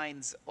he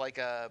finds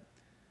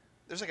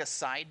there's like a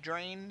side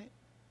drain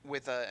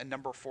with a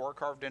number 4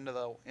 carved into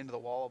the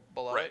wall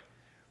below Right. it.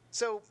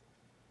 So,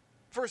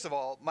 first of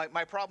all,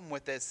 my problem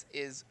with this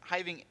is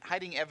hiding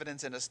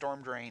evidence in a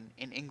storm drain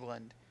in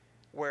England,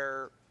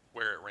 where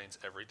it rains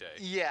every day.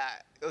 yeah,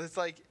 it's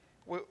like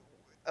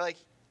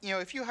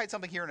if you hide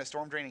something here in a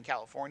storm drain in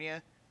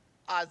California,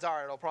 odds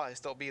are it'll probably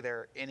still be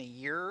there in a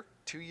year,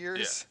 2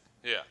 years.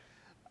 Yeah.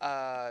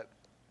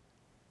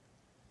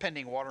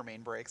 Pending water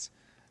main breaks.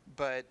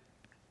 But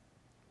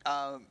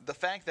the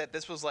fact that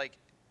this was like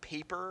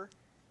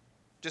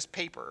just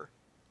paper.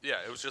 Yeah,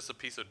 it was just a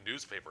piece of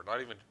newspaper, not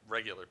even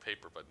regular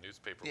paper, but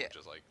newspaper, Yeah. which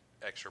is like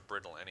extra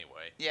brittle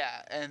anyway.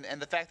 Yeah, and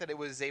the fact that it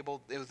was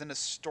in a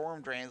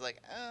storm drain is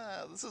like,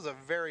 this is a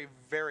very,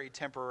 very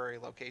temporary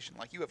location.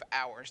 Like, you have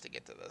hours to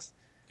get to this.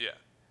 Yeah.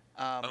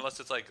 Unless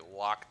it's like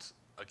locked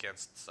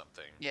against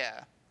something.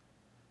 Yeah.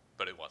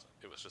 But it wasn't.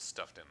 It was just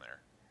stuffed in there.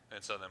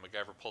 And so then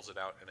MacGyver pulls it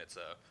out, and it's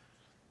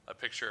a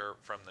picture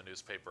from the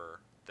newspaper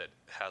that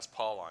has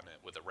Paul on it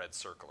with a red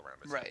circle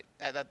around his Right.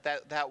 head.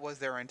 That was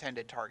their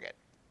intended target.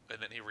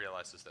 And then he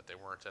realizes that they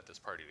weren't at this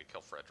party to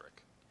kill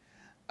Frederick.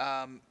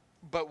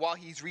 But while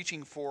he's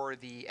reaching for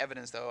the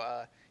evidence,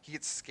 though, he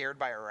gets scared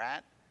by a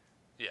rat.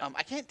 Yeah.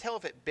 I can't tell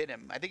if it bit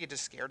him. I think it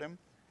just scared him.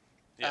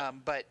 Yeah.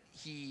 But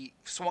he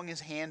swung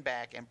his hand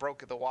back and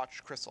broke the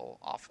watch crystal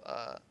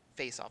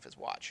face off his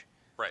watch.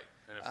 Right.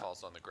 And it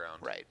falls on the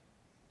ground. Right.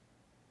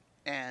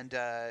 And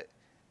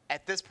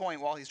at this point,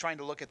 while he's trying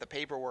to look at the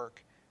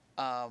paperwork,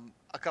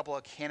 a couple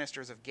of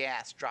canisters of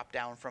gas drop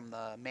down from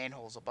the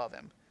manholes above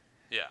him.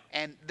 Yeah.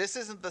 And this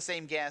isn't the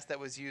same gas that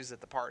was used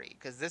at the party,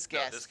 because this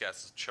gas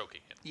is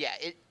choking him. Yeah,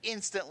 it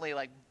instantly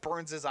like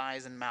burns his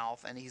eyes and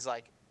mouth, and he's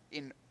like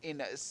in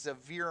a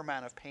severe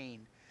amount of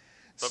pain.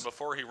 But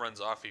before he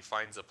runs off, he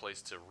finds a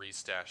place to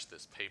restash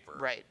this paper.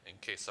 Right. In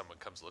case someone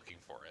comes looking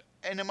for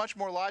it. In a much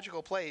more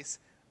logical place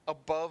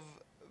above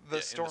the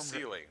storm in the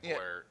ceiling,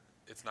 where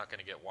it's not going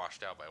to get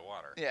washed out by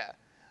water. Yeah.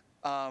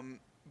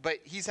 But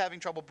he's having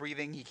trouble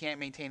breathing. He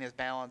can't maintain his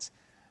balance.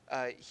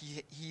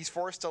 He's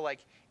forced to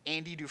like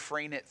Andy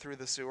Dufresne it through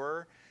the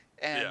sewer,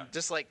 and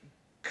just like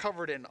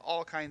covered in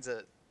all kinds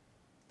of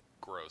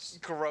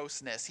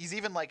grossness. He's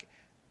even like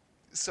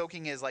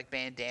soaking his like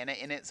bandana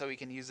in it so he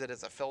can use it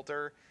as a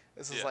filter.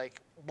 This is like,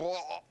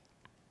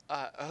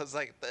 I was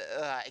like,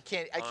 I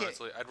can't.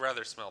 Honestly, I'd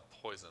rather smell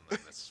poison than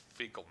this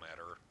fecal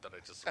matter that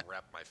I just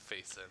wrap my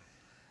face in.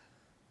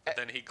 But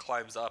then he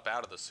climbs up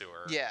out of the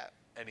sewer. Yeah.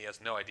 And he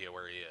has no idea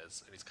where he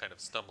is, and he's kind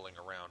of stumbling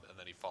around, and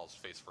then he falls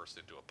face first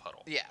into a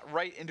puddle. Yeah,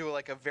 right into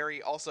like a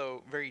very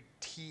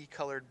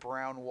tea-colored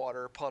brown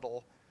water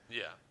puddle.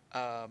 Yeah.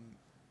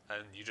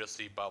 And you just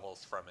see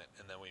bubbles from it,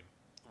 and then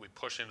we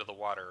push into the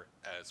water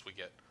as we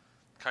get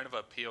kind of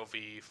a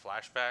POV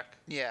flashback.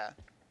 Yeah,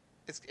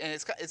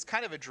 it's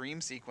kind of a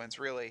dream sequence,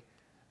 really.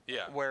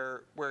 Yeah.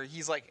 Where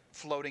he's like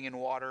floating in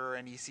water,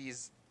 and he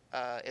sees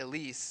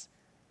Elise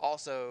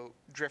also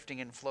drifting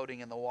and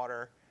floating in the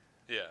water.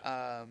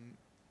 Yeah.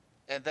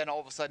 And then all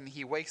of a sudden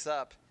he wakes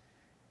up,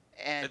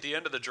 and at the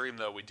end of the dream,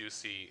 though, we do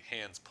see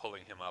hands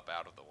pulling him up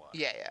out of the water.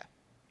 Yeah.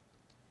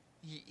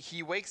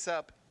 He wakes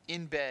up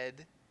in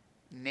bed,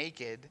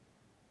 naked,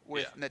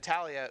 with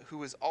Natalia,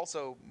 who is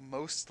also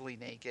mostly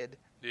naked.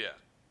 Yeah.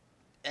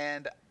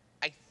 And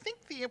I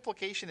think the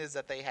implication is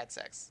that they had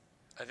sex.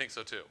 I think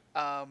so too.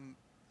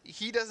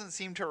 he doesn't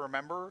seem to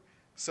remember,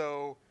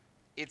 so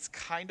it's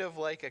kind of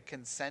like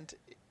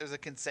there's a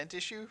consent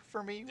issue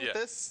for me with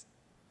this.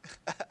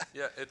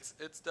 Yeah,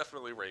 it's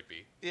definitely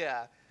rapey.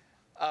 Yeah.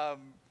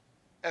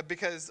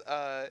 Because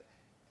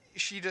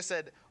she just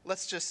said,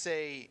 let's just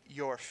say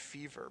your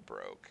fever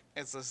broke.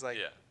 It's just like,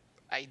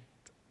 I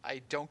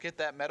don't get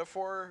that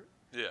metaphor.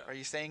 Yeah. Are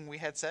you saying we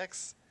had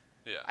sex?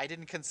 Yeah. I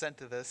didn't consent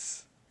to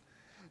this.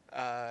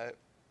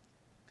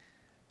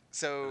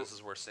 So this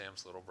is where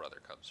Sam's little brother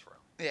comes from.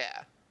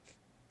 Yeah.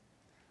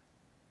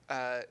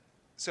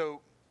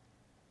 So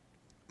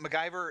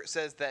MacGyver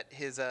says that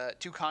his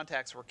 2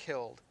 contacts were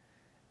killed.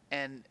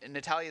 And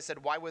Natalia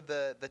said, why would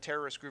the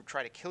terrorist group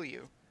try to kill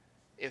you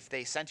if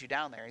they sent you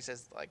down there? He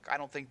says, like, I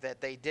don't think that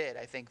they did.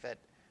 I think that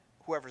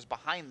whoever's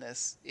behind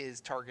this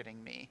is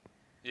targeting me.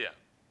 Yeah.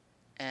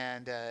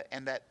 And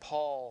that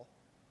Paul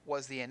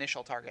was the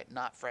initial target,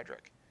 not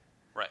Frederick.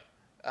 Right.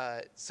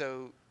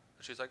 So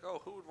she's like,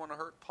 oh, who would want to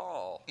hurt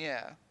Paul?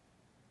 Yeah.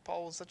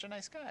 Paul was such a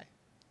nice guy.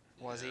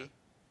 Was he?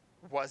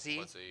 Was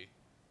he?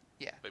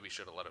 Yeah. Maybe we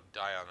should have let him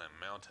die on that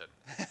mountain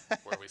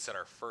where we set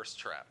our first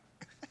trap.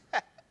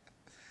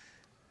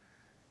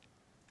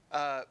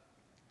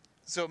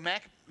 So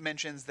Mac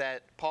mentions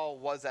that Paul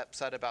was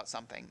upset about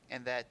something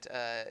and that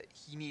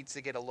he needs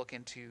to get a look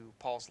into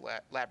Paul's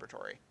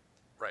laboratory.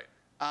 Right.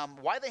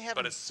 Why they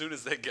haven't... But as soon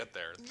as they get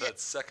there, the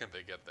second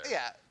they get there...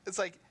 Yeah. It's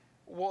like,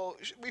 well,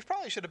 we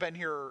probably should have been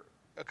here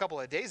a couple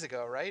of days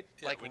ago, right?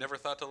 Yeah, like, we never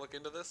thought to look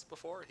into this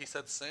before. He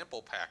said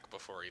sample pack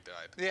before he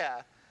died.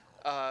 Yeah.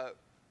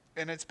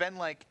 And it's been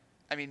like,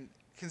 I mean,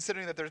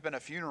 considering that there's been a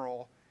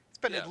funeral, it's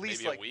been at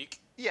least maybe a week?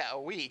 Yeah,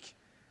 a week.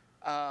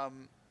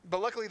 But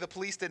luckily the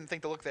police didn't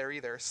think to look there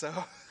either, so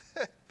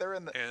they're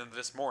in the... And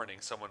this morning,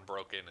 someone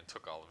broke in and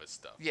took all of his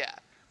stuff. Yeah.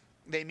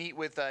 They meet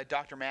with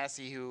Dr.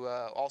 Massey, who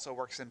also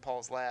works in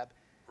Paul's lab.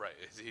 Right.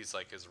 He's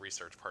like his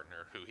research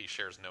partner, who he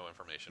shares no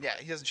information Yeah,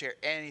 with. he doesn't share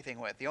anything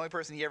with. The only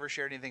person he ever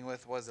shared anything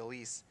with was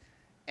Elise.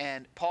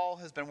 And Paul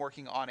has been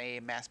working on a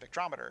mass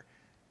spectrometer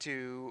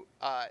to...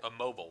 a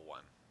mobile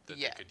one that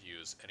they could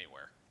use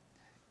anywhere.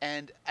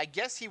 And I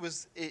guess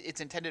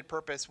its intended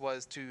purpose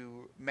was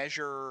to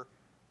measure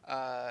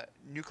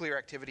nuclear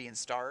activity in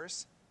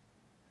stars.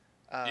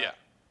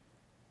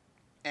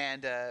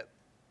 And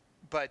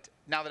but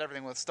now that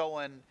everything was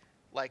stolen,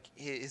 like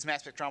his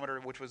mass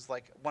spectrometer, which was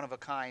like one of a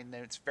kind,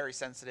 and it's very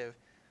sensitive,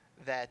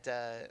 that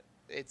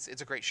it's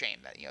a great shame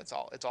that it's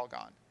all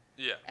gone.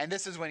 Yeah. And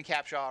this is when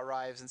Capshaw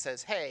arrives and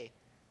says, "Hey,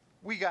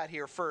 we got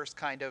here first,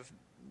 kind of.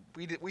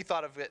 We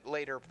thought of it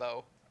later,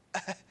 though,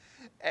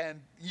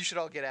 and you should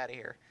all get out of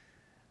here."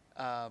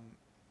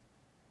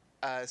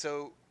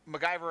 So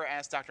MacGyver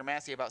asked Dr.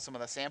 Massey about some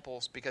of the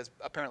samples because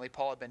apparently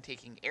Paul had been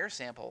taking air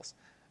samples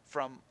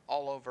from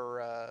all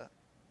over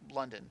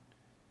London.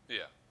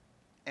 Yeah.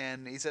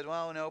 And he said,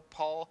 "Well, no,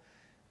 Paul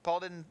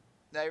didn't.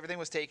 Everything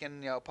was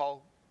taken.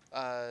 Paul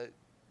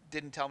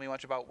didn't tell me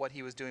much about what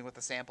he was doing with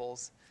the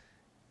samples."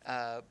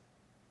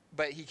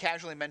 But he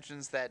casually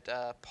mentions that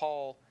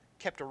Paul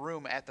kept a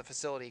room at the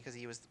facility because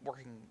he was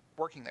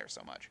working there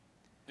so much.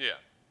 Yeah.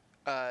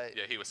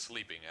 Yeah, he was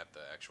sleeping at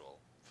the actual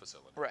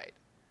facility. Right.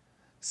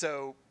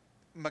 So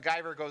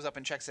MacGyver goes up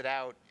and checks it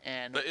out,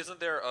 and... But isn't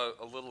there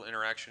a little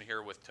interaction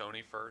here with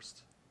Tony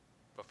first,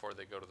 before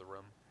they go to the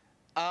room?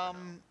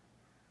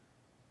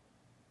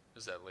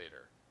 Is that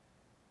later?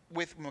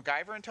 With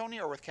MacGyver and Tony,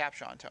 or with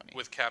Capshaw and Tony?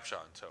 With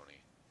Capshaw and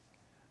Tony.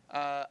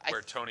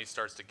 Where Tony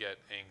starts to get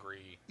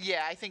angry.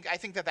 Yeah, I think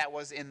that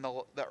was in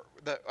the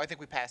I think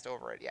we passed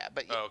over it. Yeah,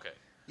 but oh, okay.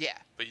 Yeah.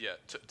 But yeah,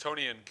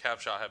 Tony and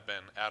Capshaw have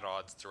been at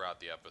odds throughout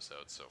the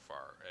episode so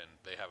far, and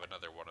they have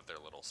another one of their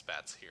little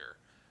spats here.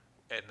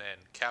 And then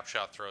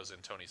Capshaw throws in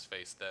Tony's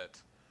face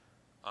that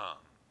I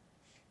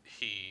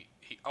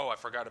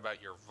forgot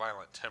about your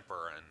violent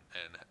temper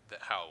and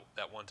how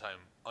that one time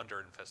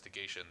under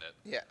investigation that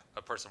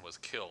a person was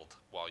killed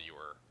while you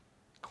were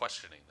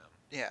questioning them.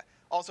 Yeah.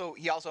 Also,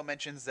 he also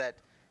mentions that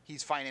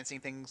he's financing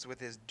things with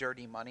his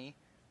dirty money.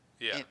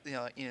 Yeah.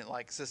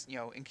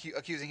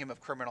 Accusing him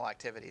of criminal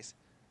activities.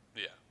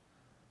 Yeah.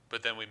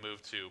 But then we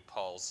move to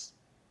Paul's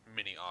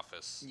mini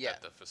office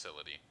at the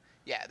facility.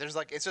 Yeah,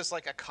 it's just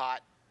like a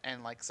cot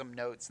and like some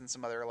notes and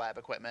some other lab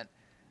equipment.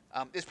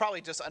 It's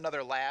probably just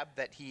another lab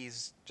that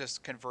he's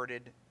just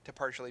converted to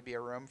partially be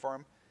a room for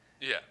him.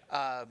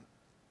 Yeah.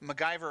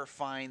 MacGyver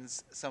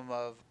finds some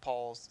of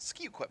Paul's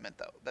ski equipment,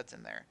 though, that's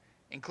in there,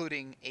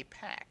 including a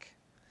pack.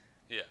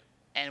 Yeah.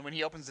 And when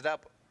he opens it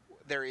up,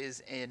 there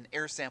is an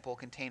air sample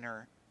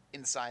container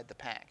inside the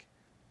pack.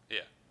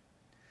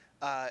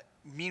 Yeah.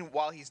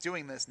 Meanwhile, he's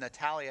doing this,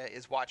 Natalia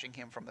is watching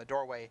him from the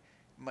doorway.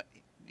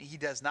 He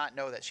does not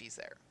know that she's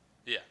there.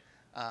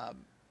 Yeah.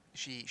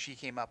 She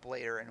came up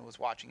later and was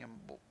watching him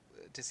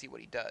to see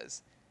what he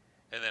does.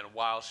 And then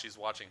while she's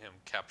watching him,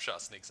 Capshaw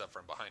sneaks up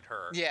from behind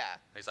her. Yeah.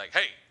 He's like,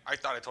 "Hey, I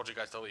thought I told you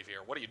guys to leave here.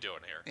 What are you doing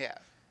here?" Yeah.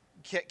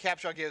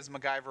 Capshaw gives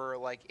MacGyver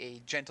like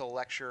a gentle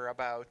lecture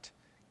about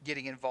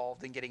getting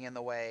involved and getting in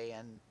the way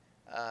and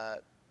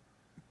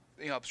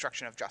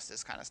obstruction of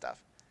justice kind of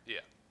stuff.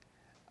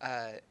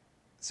 Yeah.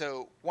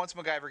 So once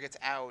MacGyver gets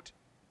out,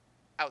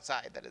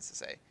 outside, that is to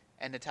say.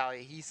 And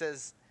Natalia, he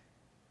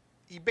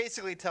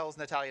basically tells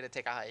Natalia to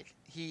take a hike.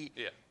 He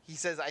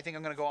says, I think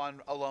I'm going to go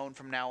on alone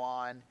from now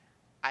on.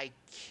 I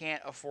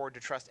can't afford to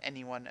trust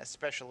anyone,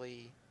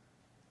 especially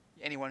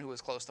anyone who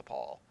is close to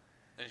Paul.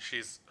 And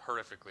she's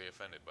horrifically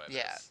offended by this.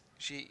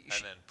 Yeah.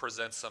 And then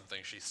presents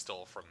something she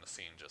stole from the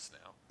scene just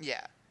now.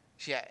 Yeah.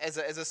 As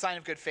a sign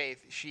of good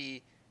faith,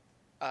 she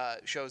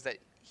shows that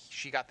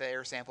she got the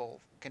air sample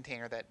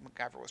container that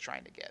MacGyver was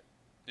trying to get.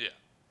 Yeah.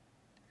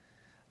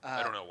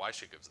 I don't know why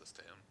she gives this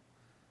to him.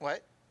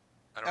 What?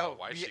 I don't know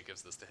why she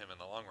gives this to him in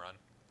the long run.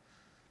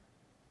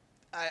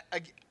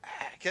 I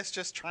guess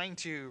just trying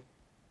to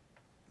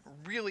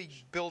really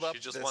build up.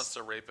 She just wants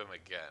to rape him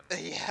again.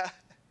 Yeah.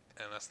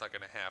 And that's not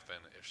going to happen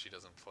if she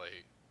doesn't play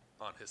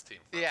on his team.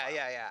 Yeah.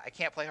 I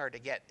can't play hard to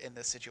get in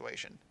this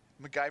situation.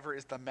 MacGyver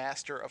is the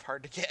master of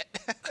hard to get.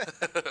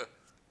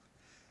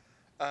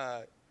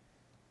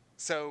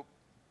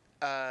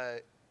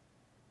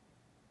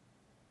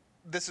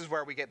 This is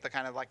where we get the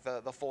kind of like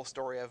the full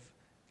story of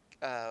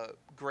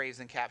Graves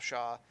and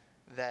Capshaw.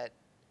 That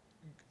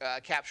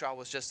Capshaw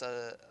was just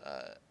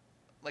a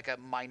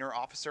minor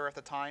officer at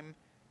the time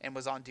and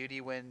was on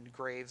duty when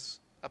Graves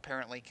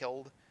apparently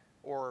killed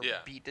or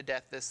beat to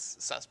death this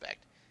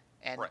suspect.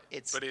 And right.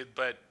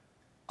 But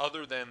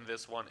other than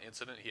this one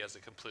incident, he has a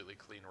completely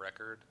clean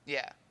record.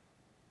 Yeah.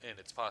 And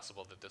it's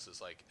possible that this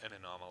is like an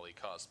anomaly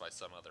caused by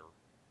some other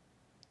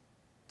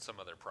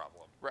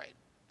problem. Right.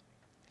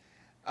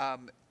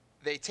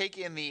 They take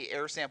in the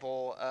air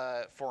sample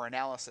for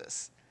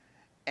analysis,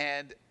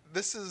 and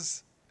this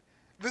is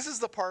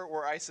the part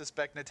where I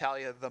suspect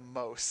Natalia the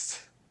most.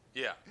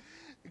 Yeah.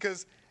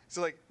 Because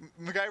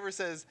MacGyver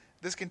says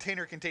this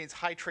container contains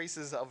high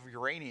traces of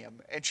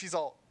uranium, and she's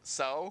all,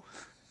 so?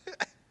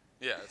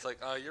 Yeah, it's like,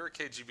 you're a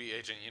KGB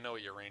agent, you know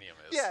what uranium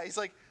is. Yeah, he's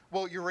like,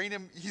 well,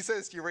 he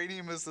says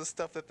uranium is the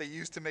stuff that they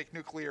use to make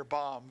nuclear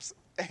bombs.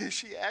 And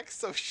she acts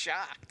so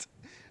shocked.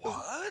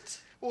 What?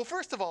 Well,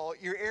 first of all,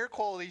 your air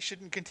quality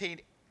shouldn't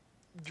contain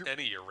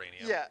any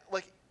uranium. Yeah,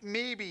 like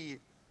maybe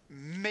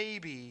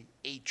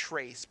a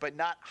trace, but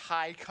not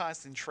high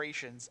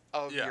concentrations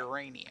of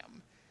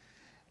uranium.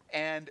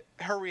 And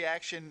her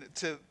reaction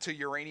to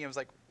uranium is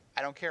like,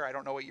 I don't care. I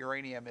don't know what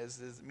uranium is.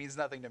 It means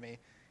nothing to me.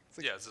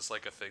 Like, is this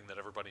like a thing that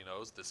everybody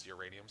knows, this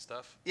uranium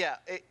stuff? Yeah.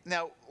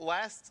 Now,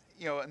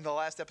 in the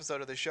last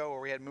episode of the show where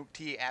we had Mook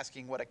T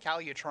asking what a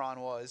calutron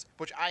was,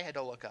 which I had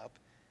to look up.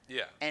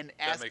 Yeah, and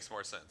that makes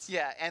more sense.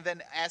 Yeah, and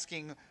then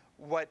asking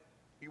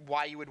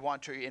why you would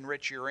want to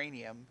enrich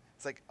uranium.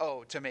 It's like,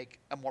 to make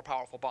a more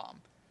powerful bomb.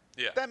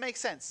 Yeah. That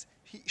makes sense.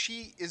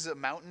 She is a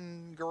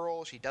mountain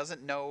girl. She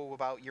doesn't know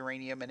about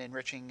uranium and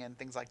enriching and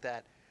things like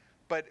that.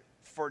 But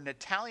for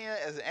Natalia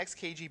as an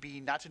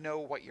ex-KGB not to know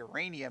what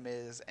uranium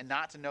is and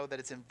not to know that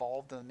it's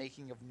involved in the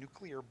making of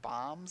nuclear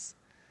bombs.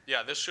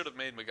 Yeah, this should have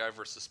made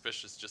MacGyver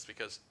suspicious just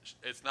because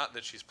it's not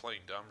that she's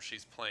playing dumb.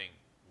 She's playing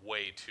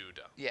way too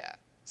dumb. Yeah.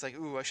 It's like,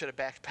 ooh, I should have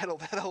backpedaled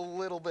that a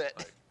little bit.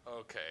 Like,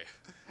 okay.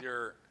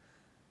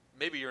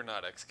 Maybe you're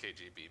not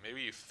ex-KGB.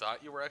 Maybe you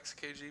thought you were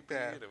ex-KGB.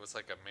 Yeah. And it was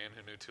like a man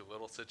who knew too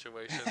little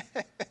situation.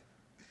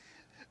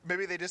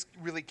 Maybe they just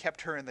really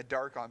kept her in the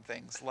dark on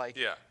things like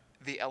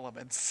the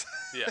elements.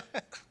 Yeah.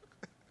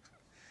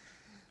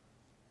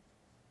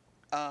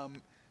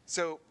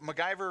 So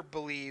MacGyver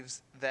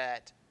believes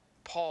that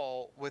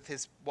Paul,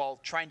 while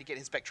trying to get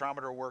his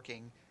spectrometer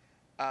working,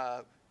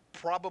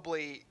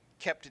 probably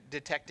kept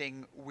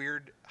detecting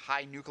weird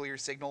high nuclear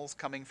signals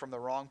coming from the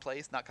wrong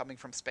place, not coming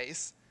from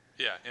space.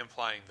 Yeah,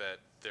 implying that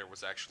there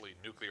was actually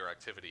nuclear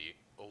activity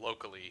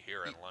locally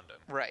here in London.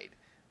 Right.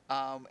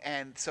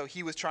 And so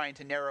he was trying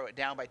to narrow it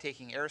down by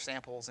taking air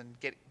samples and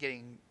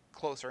getting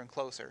closer and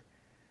closer.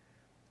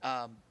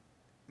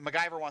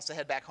 MacGyver wants to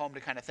head back home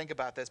to kind of think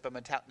about this, but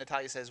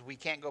Natalia says, we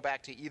can't go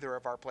back to either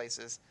of our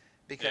places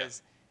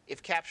because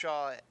if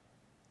Capshaw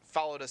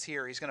followed us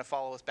here, he's going to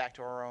follow us back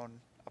to our own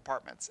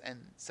apartments. And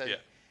so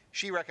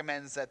she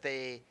recommends that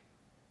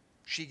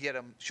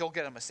she'll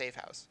get him a safe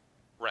house.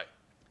 Right.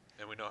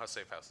 And we know how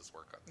safe houses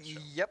work on this show.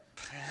 Yep.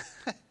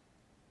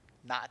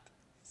 Not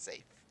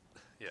safe.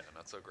 Yeah,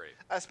 not so great.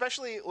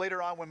 Especially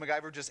later on when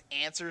MacGyver just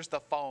answers the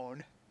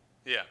phone.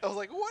 Yeah. I was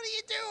like, what are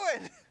you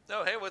doing?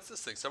 No, hey, what's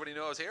this thing? Somebody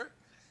knew I was here?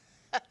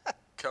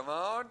 Come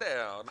on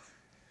down.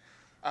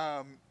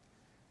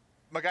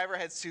 MacGyver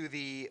heads to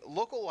the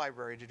local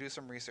library to do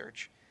some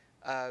research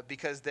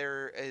because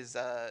there is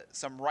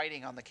some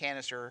writing on the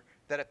canister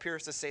that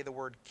appears to say the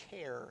word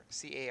care,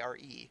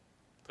 C-A-R-E.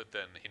 But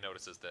then he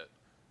notices that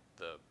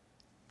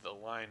the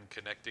line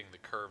connecting the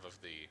curve of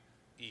the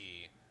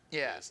E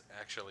is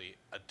actually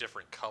a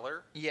different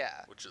color.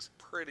 Yeah. Which is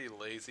pretty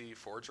lazy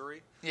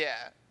forgery.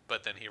 Yeah.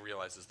 But then he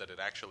realizes that it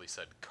actually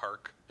said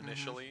Kark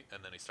initially,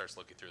 and then he starts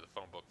looking through the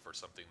phone book for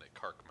something that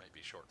Kark might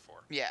be short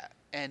for. Yeah,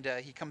 and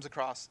he comes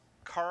across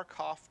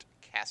Karkoft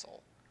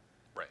Castle.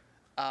 Right.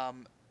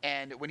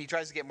 And when he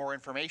tries to get more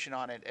information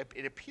on it,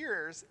 it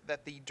appears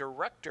that the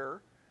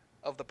director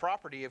of the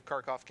property of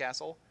Karkoft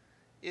Castle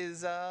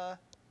is our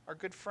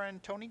good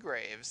friend Tony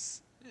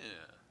Graves. Yeah.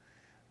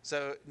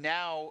 So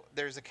now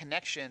there's a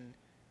connection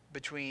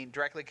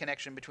directly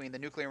connection between the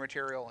nuclear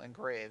material and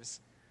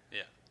Graves.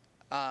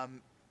 Yeah.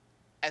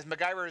 As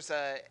MacGyver's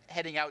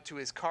heading out to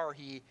his car,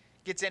 he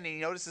gets in and he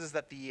notices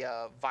that the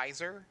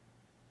visor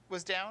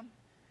was down.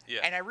 Yeah.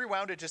 And I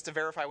rewound it just to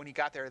verify when he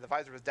got there, the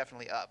visor was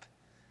definitely up.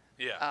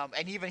 Yeah.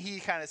 And even he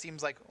kind of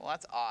seems like, well,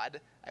 that's odd.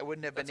 I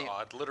wouldn't have been. That's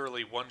odd.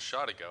 Literally one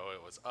shot ago,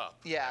 it was up.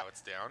 Yeah. Now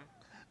it's down.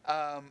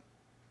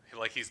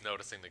 Like he's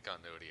noticing the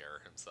continuity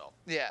error himself.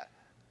 Yeah.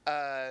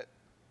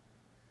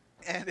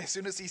 And as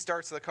soon as he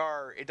starts the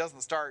car, it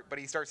doesn't start, but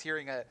he starts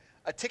hearing a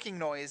ticking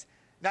noise.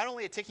 Not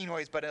only a ticking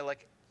noise, but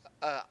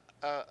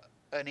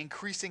an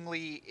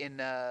increasingly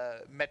in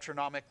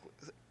metronomic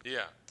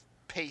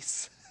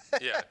pace.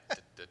 Yeah.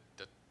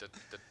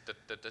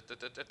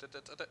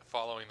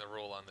 Following the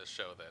rule on this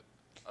show that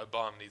a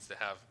bomb needs to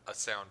have a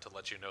sound to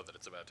let you know that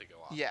it's about to go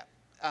off. Yeah.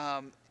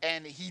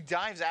 And he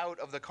dives out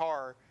of the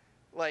car,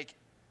 like...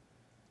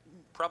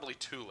 Probably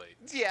too late.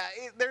 Yeah,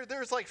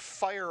 there's like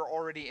fire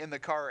already in the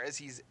car as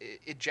he's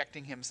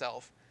ejecting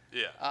himself.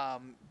 Yeah.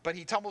 But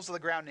he tumbles to the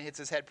ground and hits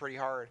his head pretty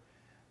hard.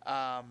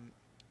 And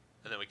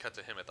then we cut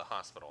to him at the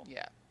hospital.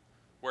 Yeah.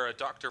 Where a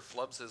doctor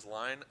flubs his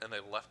line and they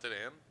left it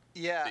in.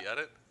 Yeah. The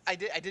edit. I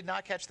did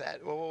not catch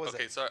that. What was it?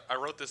 Okay, so I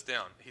wrote this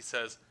down. He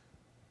says,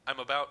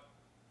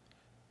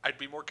 I'd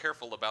be more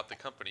careful about the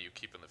company you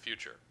keep in the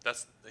future.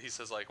 He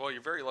says, like, well,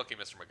 you're very lucky,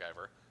 Mr.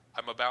 MacGyver.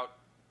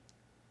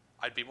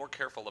 I'd be more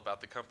careful about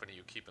the company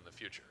you keep in the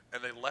future.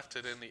 And they left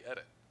it in the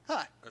edit.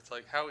 Huh. It's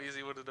like, how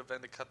easy would it have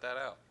been to cut that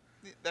out?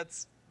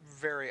 That's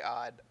very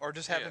odd. Or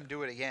just have him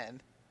do it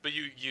again. But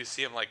you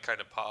see him, like,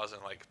 kind of pause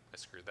and, like, I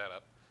screwed that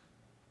up.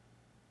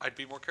 I'd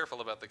be more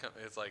careful about the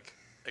company. It's like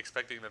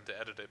expecting them to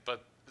edit it.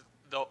 But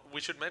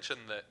we should mention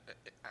that,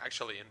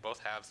 actually, in both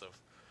halves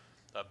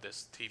of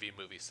this TV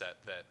movie set,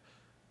 that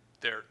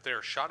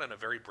they're shot in a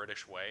very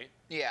British way.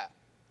 Yeah.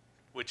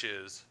 Which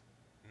is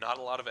not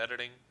a lot of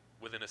editing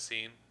within a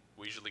scene.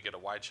 We usually get a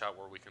wide shot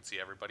where we can see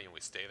everybody and we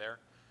stay there.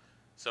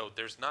 So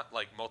there's not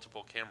like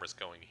multiple cameras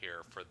going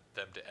here for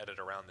them to edit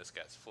around this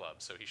guy's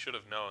flub. So he should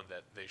have known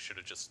that they should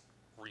have just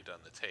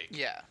redone the take.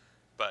 Yeah.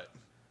 But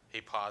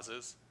he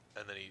pauses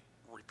and then he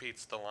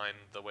repeats the line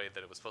the way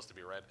that it was supposed to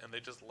be read, and they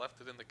just left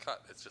it in the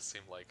cut. It just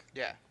seemed like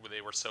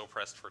they were so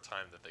pressed for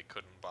time that they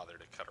couldn't bother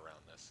to cut around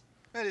this.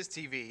 It is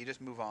TV. You just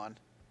move on.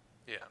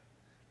 Yeah.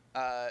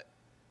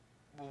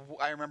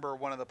 I remember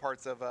one of the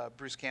parts of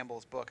Bruce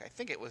Campbell's book, I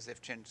think it was If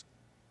Chins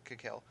Could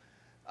Kill,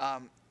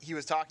 he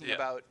was talking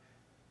about,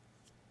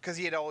 because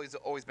he had always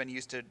been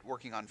used to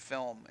working on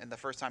film, and the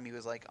first time he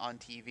was like on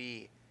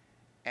TV,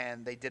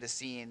 and they did a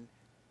scene,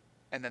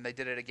 and then they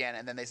did it again,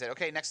 and then they said,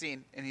 okay, next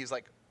scene, and he was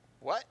like,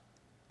 what?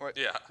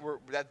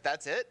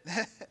 That's it?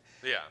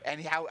 Yeah.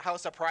 And how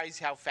surprised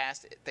how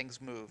fast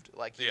things moved.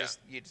 Like, you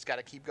just got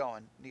to keep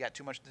going. You got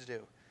too much to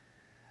do.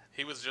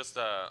 He was just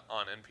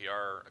on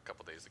NPR a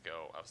couple days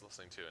ago. I was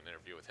listening to an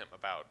interview with him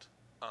about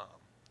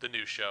the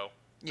new show,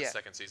 the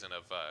second season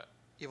of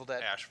Evil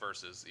Dead. Ash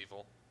versus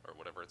Evil, or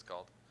whatever it's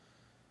called.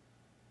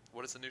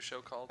 What is the new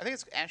show called? I think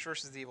it's Ash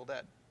versus the Evil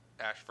Dead.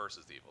 Ash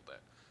versus the Evil Dead.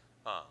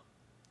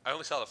 I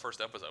only saw the first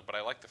episode, but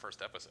I liked the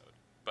first episode.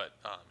 But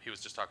he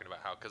was just talking about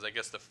how, because I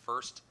guess the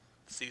first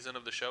season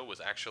of the show was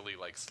actually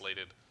like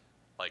slated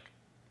like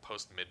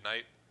post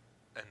midnight,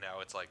 and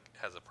now it's like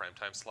has a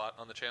primetime slot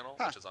on the channel,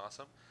 which is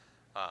awesome.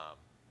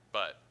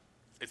 But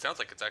it sounds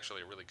like it's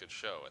actually a really good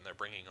show, and they're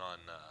bringing on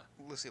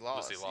Lucy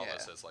Lawless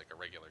as like a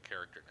regular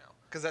character now.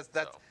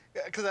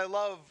 Because I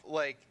love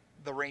like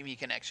the Raimi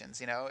connections.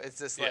 You know, it's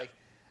just like,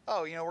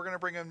 oh, you know, we're gonna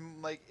bring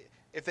in like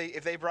if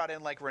they brought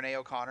in like Renee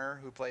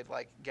O'Connor, who played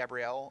like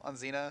Gabrielle on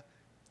Xena.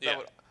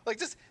 Would, like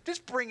just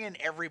bring in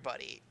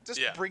everybody.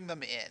 Just bring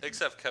them in.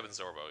 Except Kevin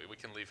Sorbo. We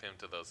can leave him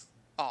to those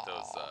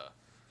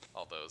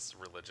all those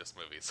religious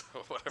movies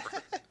or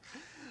whatever.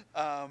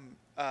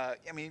 I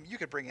mean, you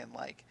could bring in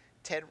like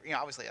Ted. You know,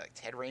 obviously like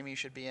Ted Raimi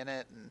should be in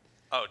it. And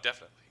oh,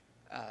 definitely.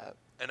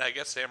 And I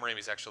guess Sam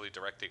Raimi's actually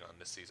directing on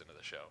this season of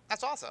the show.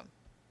 That's awesome.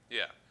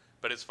 Yeah,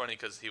 but it's funny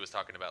because he was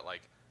talking about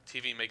like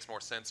TV makes more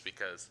sense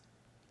because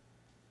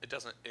it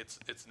doesn't.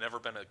 It's never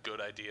been a good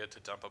idea to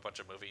dump a bunch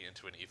of money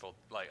into an Evil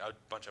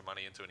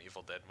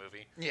Dead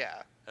movie.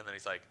 Yeah. And then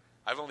he's like,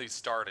 I've only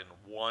starred in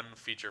one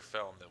feature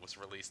film that was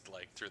released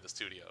like through the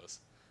studios,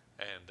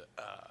 and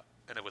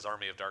it was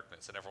Army of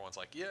Darkness, and everyone's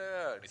like,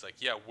 yeah, and he's like,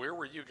 yeah, where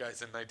were you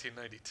guys in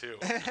 1992?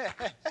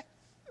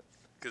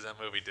 Because that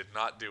movie did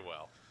not do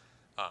well.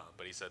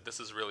 But he said this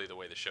is really the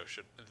way they should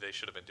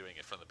have been doing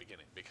it from the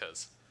beginning,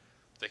 because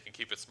they can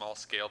keep it small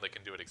scale, they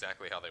can do it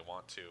exactly how they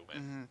want to,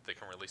 and they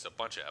can release a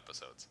bunch of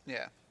episodes.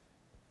 Yeah.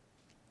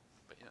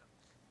 But yeah,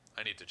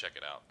 I need to check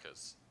it out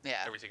because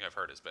everything I've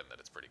heard has been that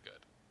it's pretty good.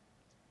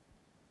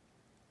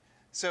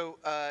 So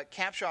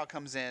Capshaw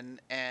comes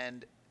in,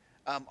 and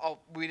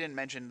we didn't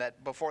mention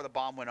that before the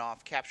bomb went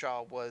off,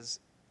 Capshaw was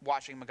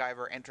watching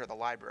MacGyver enter the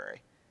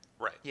library.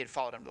 Right. He had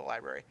followed him to the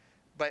library.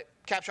 But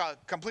Capshaw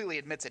completely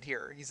admits it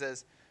here. He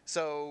says,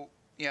 so,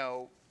 you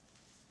know,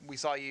 we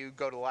saw you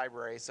go to the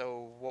library,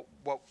 so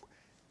what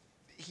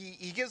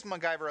he gives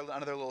MacGyver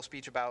another little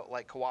speech about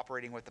like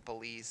cooperating with the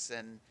police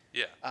and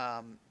Yeah.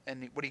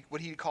 and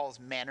what he calls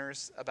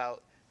manners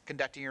about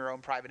conducting your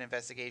own private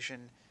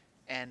investigation,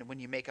 and when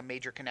you make a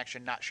major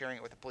connection, not sharing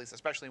it with the police,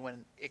 especially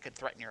when it could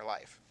threaten your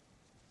life.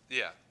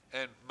 Yeah.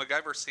 And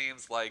MacGyver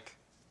seems like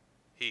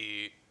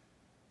he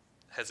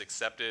has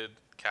accepted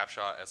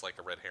Capshaw as like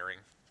a red herring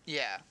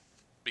Yeah,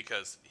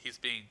 because he's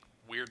being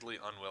weirdly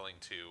unwilling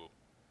to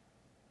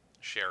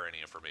share any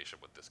information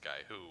with this guy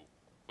who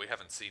we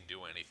haven't seen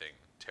do anything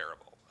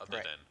terrible other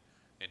Right. than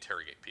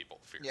interrogate people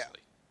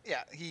fiercely.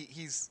 yeah,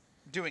 he's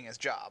doing his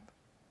job,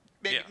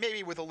 maybe Yeah.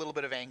 maybe with a little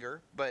bit of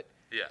anger, but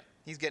Yeah.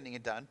 he's getting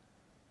it done.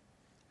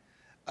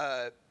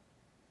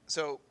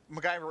 So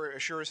MacGyver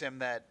assures him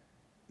that,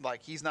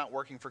 like, he's not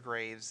working for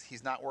Graves,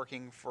 he's not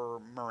working for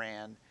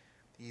Moran,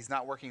 he's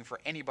not working for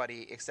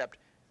anybody except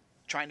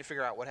trying to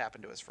figure out what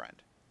happened to his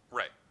friend.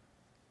 Right.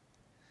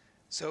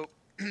 So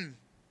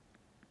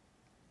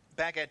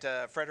back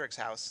at Frederick's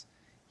house,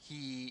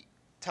 he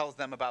tells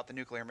them about the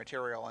nuclear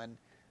material and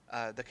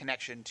the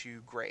connection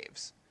to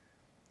Graves.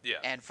 Yeah.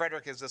 And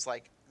Frederick is just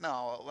like,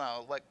 no,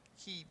 like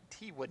he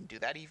wouldn't do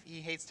that.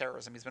 He hates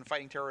terrorism. He's been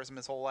fighting terrorism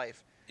his whole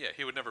life. Yeah,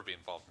 he would never be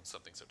involved in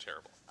something so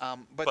terrible. But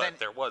But then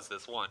there was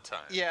this one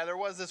time. yeah, there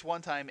was this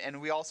one time,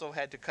 and we also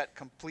had to cut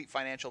complete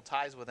financial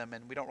ties with him,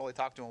 and we don't really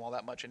talk to him all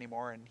that much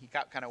anymore, and he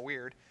got kind of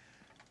weird,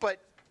 but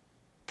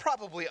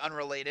probably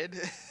unrelated.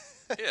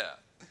 Yeah.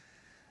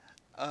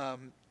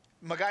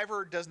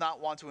 MacGyver does not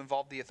want to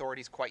involve the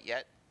authorities quite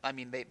yet. I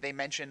mean, they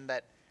mentioned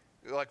that,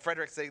 like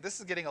Frederick said, this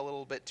is getting a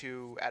little bit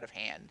too out of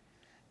hand.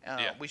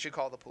 Yeah. We should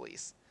call the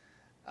police.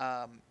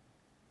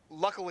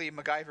 Luckily,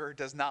 MacGyver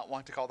does not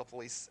want to call the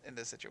police in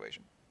this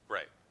situation.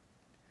 Right.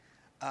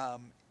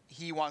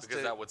 He wants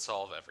Because to. that would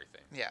solve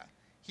everything. Yeah,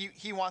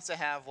 he wants to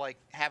have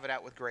it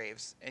out with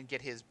Graves and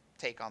get his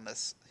take on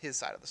his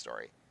side of the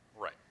story.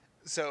 Right.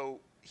 So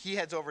he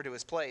heads over to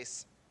his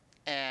place,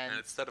 And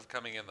instead of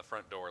coming in the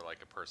front door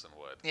like a person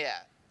would. yeah,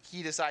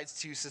 he decides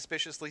to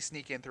suspiciously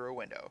sneak in through a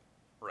window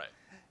Right.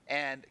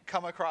 and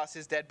come across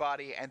his dead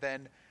body, and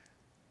then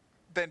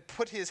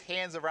put his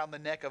hands around the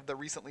neck of the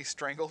recently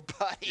strangled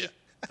body. Yeah.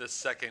 The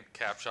second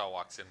Capshaw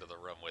walks into the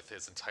room with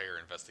his entire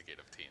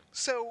investigative team.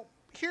 So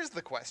here's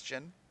the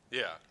question: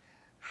 Yeah.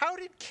 how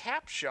did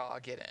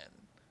Capshaw get in?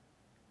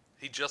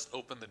 He just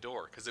opened the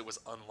door because it was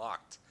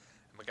unlocked.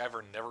 And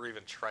MacGyver never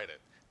even tried it.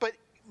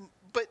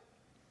 But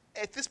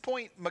at this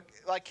point,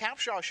 like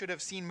Capshaw should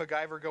have seen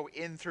MacGyver go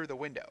in through the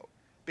window,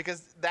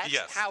 because that's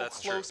Yes, how that's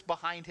close true.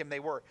 behind him they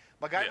were.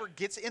 MacGyver Yeah.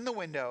 gets in the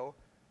window,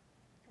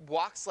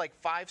 walks like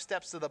 5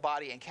 steps to the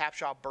body, and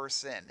Capshaw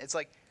bursts in. It's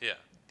like Yeah.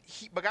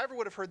 MacGyver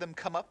would have heard them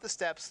come up the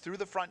steps, through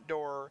the front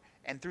door,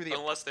 and through the.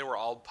 Unless they were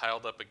all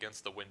piled up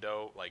against the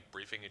window, like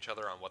briefing each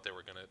other on what they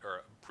were going to,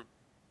 or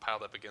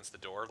piled up against the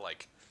door,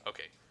 like,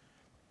 okay,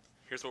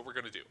 here's what we're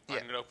going to do. Yeah.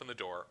 I'm going to open the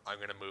door. I'm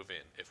going to move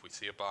in. If we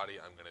see a body,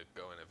 I'm going to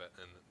go in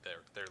and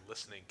they're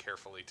listening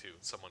carefully to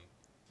someone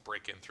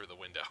break in through the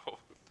window.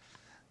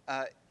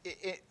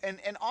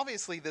 And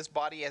obviously this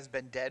body has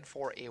been dead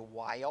for a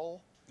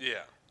while.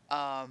 Yeah.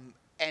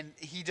 And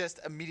he just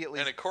immediately.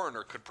 And a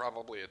coroner could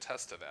probably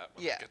attest to that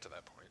when Yeah. we get to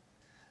that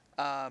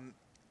point.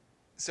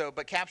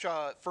 But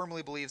Capshaw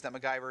firmly believes that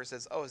MacGyver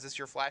says, "Oh, is this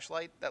your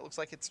flashlight? That looks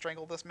like it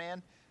strangled this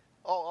man."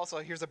 Oh, also,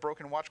 here's a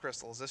broken watch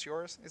crystal. Is this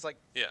yours? He's like,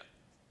 Yeah.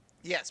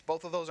 "Yes,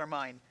 both of those are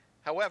mine.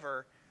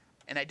 However,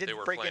 and I They didn't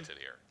were break in." planted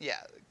here.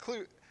 Yeah,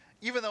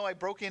 even though I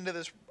broke into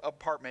this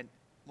apartment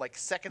like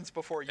seconds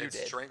before you And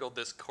did. strangled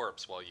this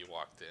corpse while you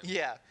walked in.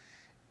 Yeah,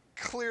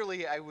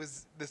 clearly I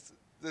was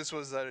this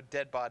was a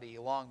dead body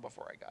long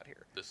before I got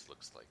here. This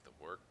looks like the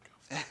work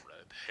of the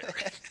red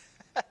herring.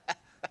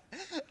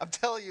 I'm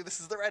telling you, this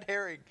is the red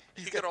herring.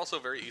 He could also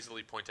very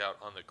easily point out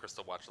on the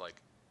crystal watch,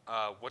 like,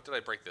 what did I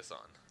break this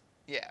on?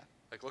 Yeah.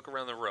 Like, look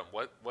around the room.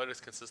 What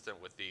is consistent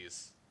with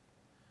these?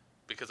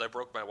 Because I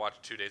broke my watch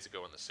 2 days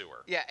ago in the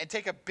sewer. Yeah, and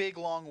take a big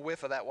long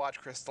whiff of that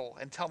watch crystal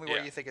and tell me where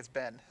Yeah. you think it's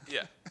been.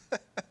 Yeah.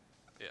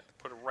 Yeah.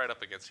 Put it right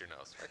up against your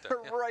nose. Right there.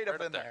 Yeah, right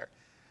up in there.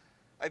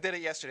 I did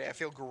it yesterday. I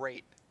feel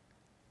great.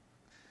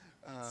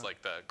 It's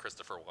like the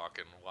Christopher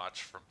Walken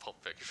watch from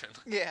Pulp Fiction.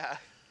 Yeah.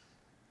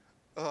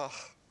 Ugh.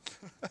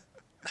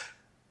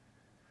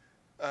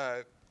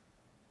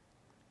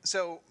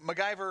 So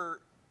MacGyver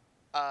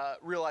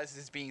realizes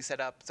it's being set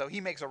up, so he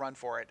makes a run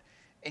for it,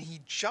 and he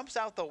jumps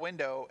out the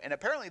window. And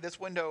apparently, this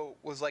window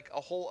was like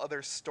a whole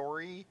other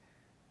story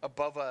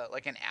above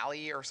an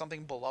alley or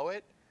something below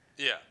it,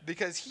 Yeah.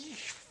 because he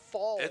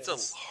falls. It's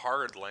a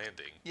hard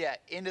landing. Yeah,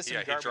 into some Yeah,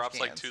 he garbage drops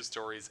like cans. 2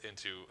 stories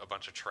into a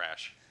bunch of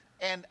trash.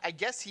 And I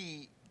guess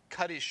he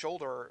cut his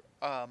shoulder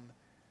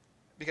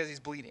because he's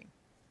bleeding.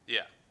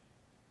 Yeah.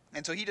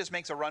 And so he just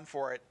makes a run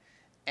for it.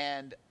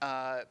 And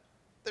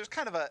there's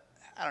kind of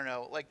I don't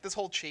know, like this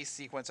whole chase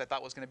sequence I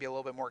thought was going to be a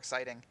little bit more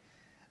exciting.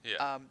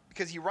 Yeah.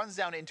 Because he runs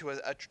down into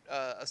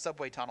a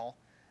subway tunnel,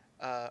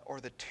 or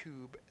the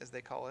tube, as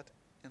they call it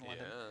in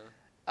London.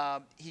 Yeah.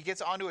 He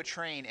gets onto a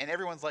train, and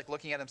everyone's like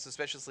looking at him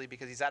suspiciously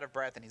because he's out of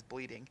breath and he's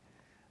bleeding.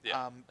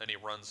 Yeah. And he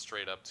runs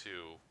straight up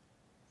to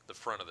the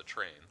front of the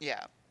train.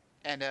 Yeah.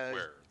 And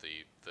where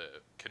the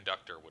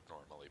conductor would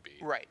normally be.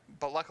 right,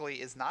 but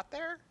luckily is not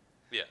there.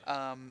 Yeah.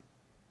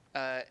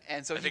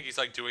 And so I think he's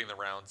like doing the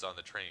rounds on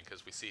the train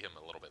because we see him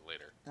a little bit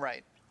later.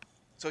 right.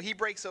 So he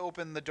breaks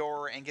open the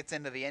door and gets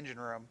into the engine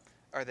room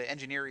or the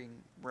engineering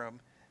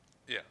room.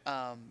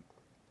 Yeah.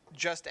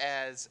 Just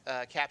as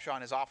Capshaw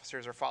and his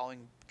officers are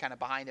following kind of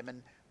behind him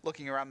and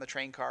looking around the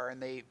train car,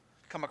 and they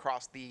come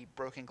across the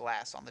broken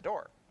glass on the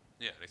door.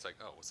 Yeah, and he's like,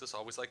 "Oh, was this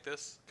always like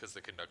this?" Because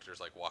the conductor's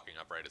like walking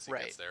up right as he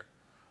Right. gets there,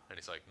 and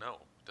he's like, "No,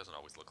 it doesn't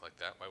always look like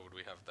that. Why would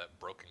we have that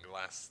broken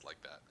glass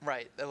like that?"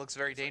 Right, that looks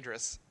very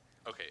dangerous.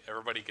 Okay,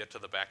 everybody get to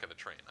the back of the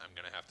train. I'm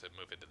gonna have to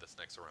move into this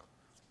next room.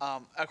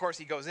 Of course,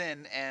 he goes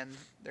in, and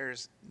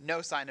there's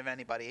no sign of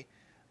anybody.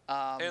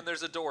 And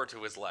there's a door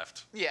to his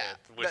left. Yeah,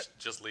 which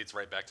just leads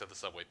right back to the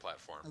subway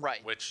platform.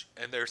 Right.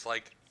 And there's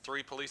like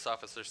 3 police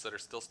officers that are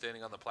still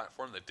standing on the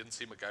platform that didn't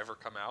see MacGyver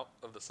come out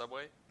of the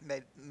subway.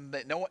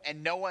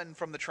 No one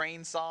from the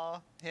train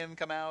saw him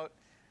come out.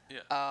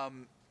 Yeah.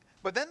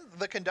 But then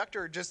the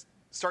conductor just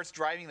starts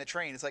driving the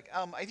train. It's like,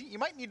 I think you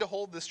might need to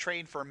hold this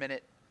train for a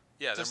minute.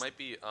 Yeah, Just- there might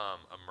be a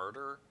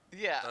murder.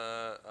 Yeah.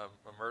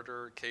 A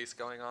murder case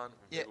going on.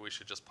 Yeah. Maybe we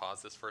should just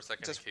pause this for a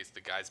second Just- in case the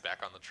guy's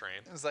back on the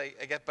train. It's like,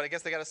 I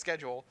guess they got a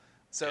schedule.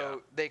 So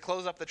Yeah. they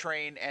close up the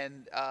train,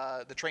 and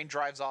the train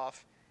drives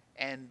off.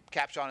 And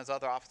Capshaw and his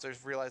other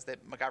officers realize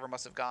that MacGyver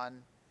must have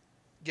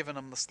given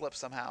them the slip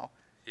somehow.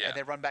 Yeah. And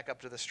they run back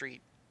up to the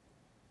street.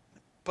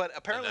 But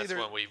apparently And that's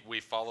they're when we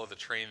follow the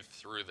train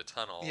through the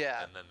tunnel.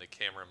 Yeah. And then the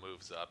camera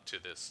moves up to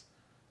this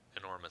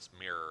enormous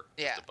mirror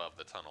Yeah. just above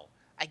the tunnel.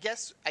 I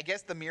guess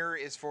the mirror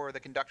is for the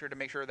conductor to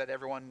make sure that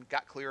everyone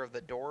got clear of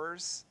the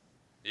doors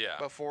Yeah.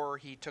 before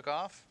he took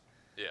off.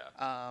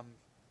 Yeah.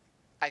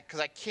 Because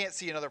I can't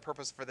see another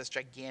purpose for this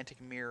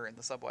gigantic mirror in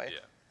the subway.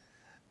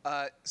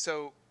 Yeah.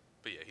 So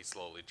But yeah, he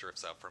slowly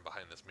drifts out from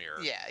behind this mirror.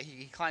 yeah,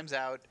 he climbs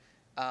out.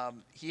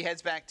 He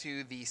heads back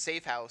to the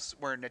safe house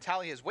where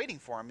Natalia is waiting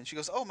for him, and she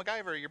goes, "Oh,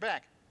 MacGyver, you're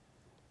back!"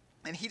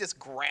 And he just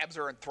grabs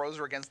her and throws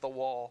her against the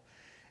wall.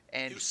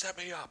 And You set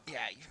me up.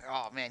 yeah,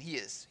 oh man, he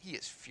is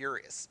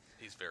furious.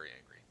 He's very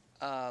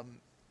angry.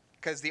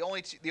 Because the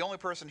only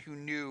person who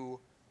knew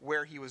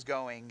where he was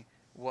going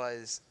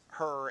was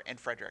her and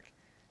Frederick,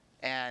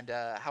 and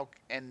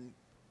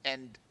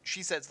and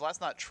she says, well, "That's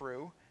not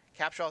true.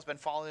 Capshaw's been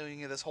following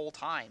you this whole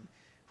time.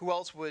 Who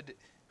else would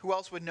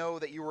know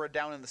that you were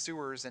down in the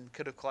sewers and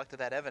could have collected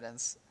that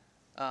evidence?"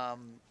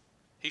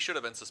 He should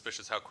have been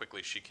suspicious how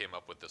quickly she came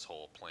up with this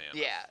whole plan.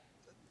 Yeah,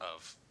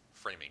 Of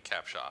framing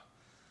Capshaw.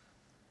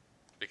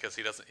 Because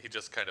he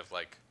just kind of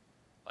like,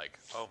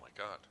 oh my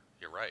god,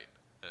 you're right.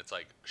 And it's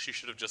like, she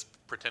should have just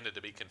pretended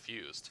to be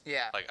confused.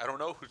 Yeah. Like, I don't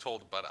know who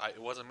told, but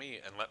it wasn't me,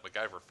 and let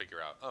MacGyver figure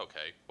out,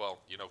 okay, well,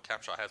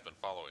 Capshaw has been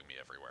following me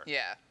everywhere.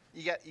 yeah.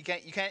 You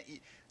can't.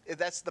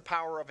 That's the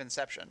power of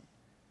Inception.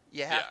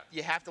 You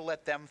have to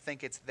let them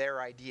think it's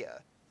their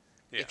idea.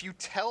 Yeah. If you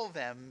tell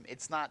them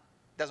it's not,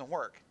 doesn't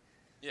work.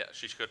 Yeah,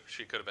 she could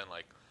have been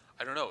like,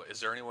 I don't know, is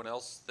there anyone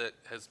else that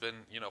has been,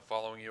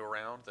 following you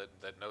around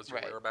that knows your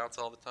Right. whereabouts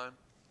all the time?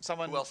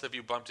 Someone Who else have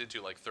you bumped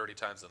into like 30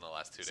 times in the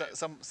last 2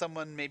 days?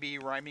 someone maybe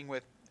rhyming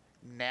with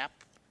nap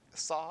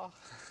saw.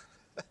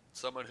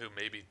 Someone who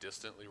may be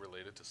distantly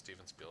related to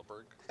Steven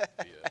Spielberg.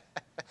 via-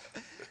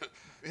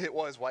 It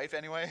was his wife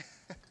anyway.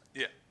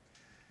 yeah.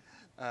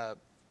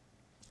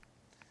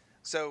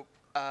 So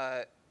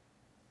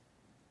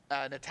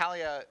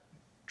Natalia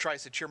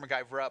tries to cheer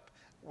MacGyver up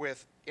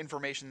with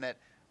information that,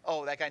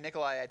 oh, that guy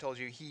Nikolai I told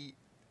you,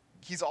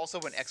 he's also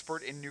an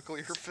expert in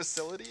nuclear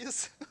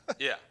facilities.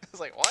 Yeah. I was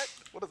like, what?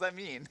 What does that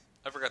mean?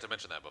 I forgot to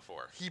mention that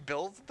before. He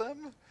builds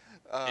them?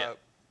 Yeah.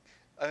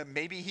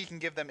 Maybe he can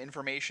give them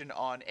information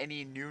on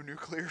any new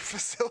nuclear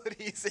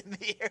facilities in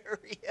the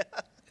area.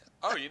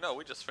 Oh,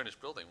 we just finished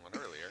building one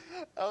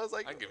earlier. I was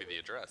like, I can give you the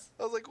address.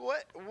 I was like,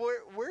 what?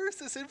 Where is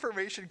this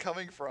information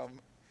coming from?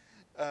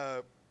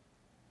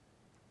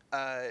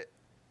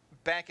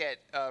 Back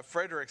at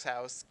Frederick's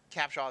house,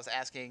 Capshaw is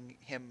asking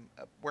him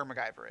where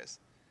MacGyver is.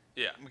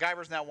 Yeah.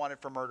 MacGyver's now wanted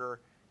for murder.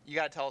 You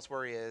got to tell us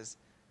where he is.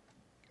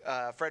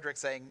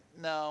 Frederick's saying,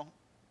 no,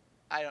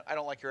 I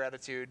don't like your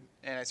attitude,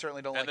 and I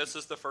certainly don't And like. this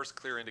is the first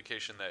clear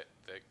indication that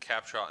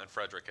Capshaw and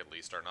Frederick at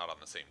least are not on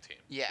the same team.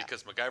 Yeah.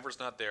 Because MacGyver's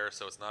not there,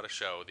 so it's not a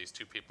show. These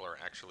two people are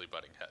actually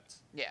butting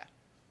heads. Yeah.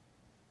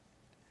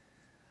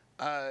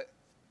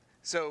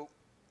 So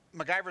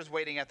MacGyver's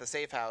waiting at the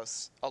safe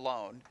house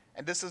alone,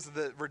 and this is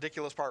the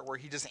ridiculous part where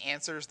he just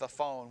answers the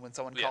phone when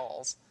someone Yeah.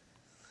 calls.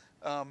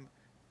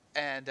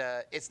 And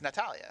it's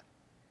Natalia.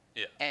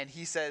 Yeah. And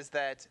he says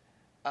that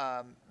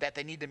that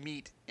they need to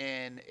meet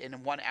in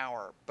 1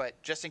 hour,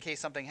 but just in case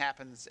something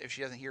happens, if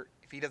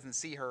he doesn't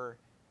see her,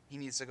 he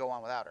needs to go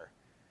on without her.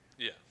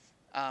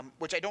 Yeah.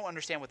 Which I don't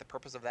understand what the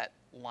purpose of that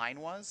line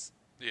was.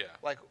 Yeah.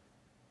 Like,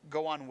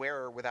 go on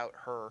where without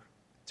her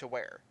to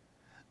where?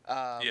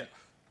 Yeah.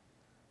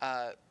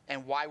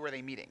 And why were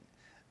they meeting?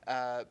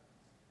 Yeah,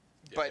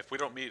 But if we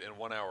don't meet in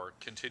 1 hour,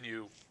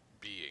 continue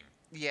being.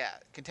 yeah,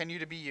 continue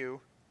to be you.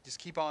 Just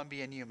keep on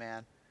being you,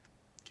 man.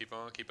 Keep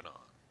on keeping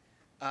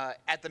on.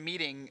 At the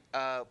meeting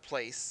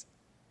place,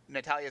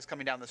 Natalia's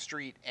coming down the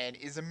street and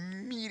is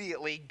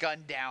immediately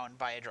gunned down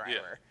by a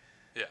driver.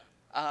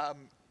 Yeah.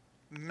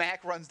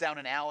 Mac runs down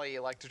an alley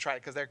like to try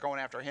because they're going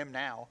after him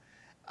now.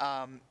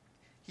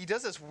 He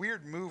does this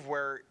weird move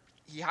where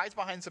he hides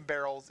behind some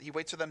barrels. He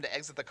waits for them to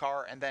exit the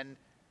car and then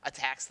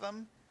attacks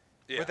them,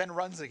 but then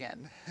runs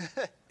again.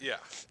 Yeah.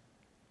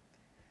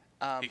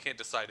 He can't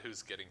decide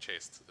who's getting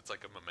chased. It's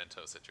like a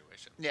Memento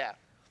situation. Yeah.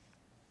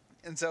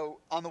 And so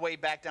on the way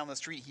back down the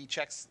street, he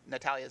checks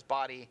Natalia's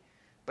body,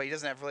 but he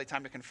doesn't have really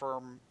time to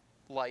confirm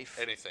life.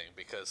 Anything,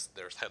 because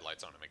there's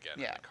headlights on him again,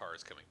 Yeah. and the car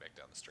is coming back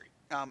down the street.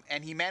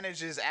 And he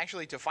manages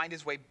actually to find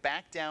his way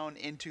back down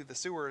into the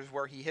sewers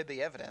where he hid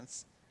the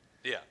evidence,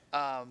 Yeah.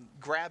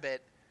 grab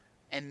it,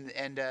 and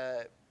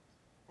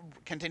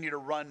continue to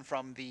run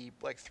from the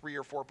like 3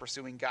 or 4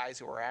 pursuing guys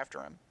who are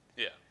after him.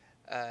 Yeah.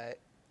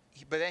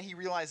 But then he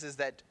realizes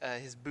that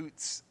his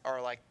boots are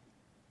like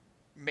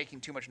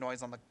making too much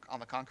noise on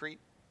the concrete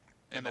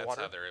And the that's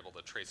water. how they're able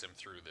to trace him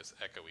through this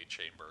echoey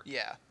chamber.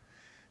 Yeah.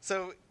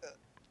 So,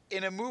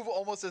 in a move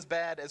almost as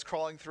bad as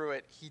crawling through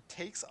it, he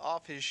takes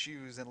off his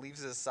shoes and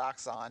leaves his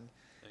socks on.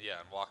 Yeah,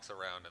 and walks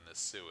around in this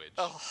sewage.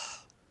 Oh,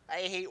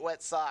 I hate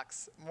wet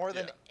socks. More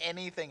than Yeah.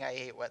 anything, I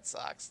hate wet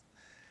socks.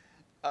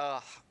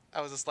 I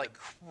was just like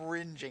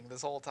cringing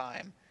this whole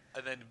time.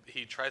 And then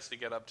he tries to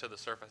get up to the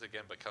surface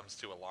again, but comes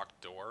to a locked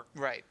door.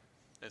 Right.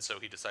 And so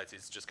he decides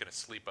he's just going to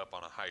sleep up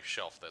on a high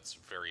shelf that's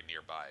very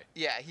nearby.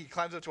 Yeah, he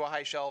climbs up to a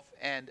high shelf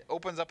and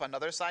opens up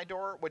another side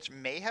door, which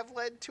may have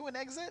led to an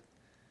exit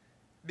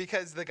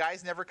because the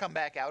guys never come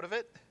back out of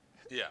it.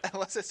 Yeah.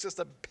 Unless it's just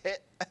a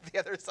pit at the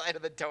other side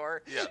of the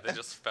door. Yeah, they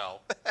just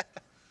fell.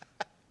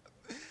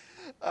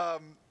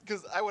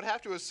 Because I would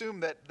have to assume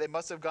that they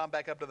must have gone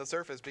back up to the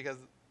surface because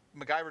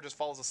MacGyver just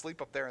falls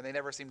asleep up there and they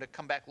never seem to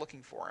come back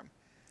looking for him.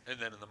 And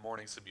then in the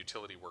morning, some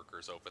utility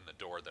workers open the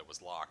door that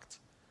was locked.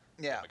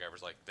 Yeah. And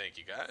MacGyver's like, "Thank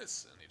you,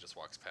 guys," and he just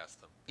walks past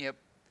them. Yep.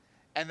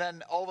 And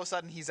then all of a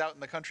sudden he's out in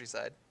the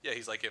countryside. Yeah,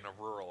 he's like in a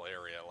rural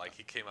area. Like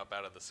he came up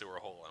out of the sewer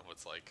hole and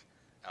was like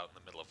out in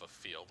the middle of a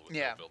field with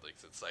Yeah. no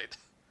buildings in sight.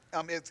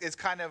 It's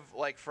kind of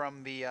like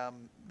from the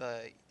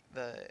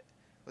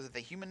was it the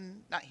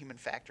human, not human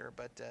factor,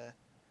 but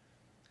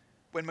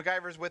when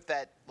MacGyver's with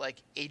that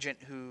like agent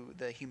who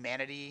the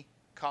humanity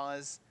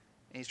cause,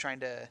 and he's trying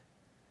to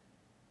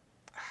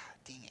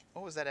dang it,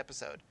 what was that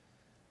episode?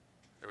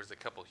 There was a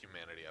couple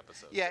Humanity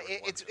episodes. Yeah, There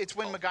was one it's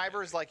when called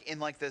MacGyver's Humanity. like in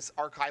like this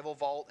archival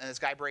vault, and this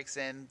guy breaks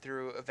in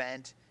through a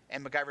vent,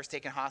 and MacGyver's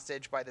taken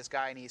hostage by this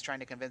guy, and he's trying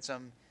to convince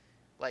him,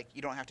 like,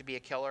 you don't have to be a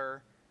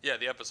killer. Yeah,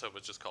 the episode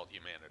was just called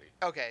Humanity.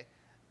 Okay,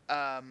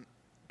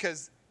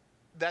 because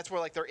that's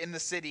where like they're in the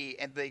city,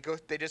 and they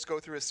just go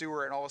through a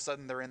sewer, and all of a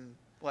sudden they're in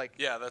like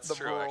Yeah, that's the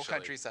true. rural Actually.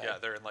 countryside. Yeah,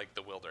 they're in like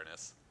the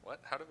wilderness. What?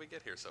 How did we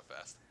get here so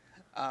fast?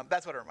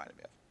 That's what it reminded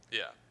me of.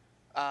 Yeah.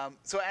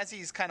 So as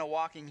he's kind of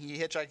walking, he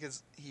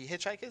hitchhikes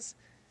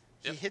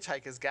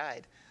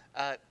guide.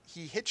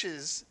 He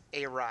hitches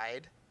a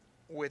ride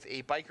with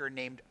a biker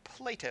named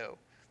Plato,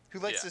 who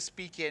likes Yeah. to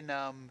speak in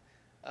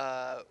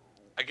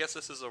I guess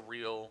this is a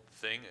real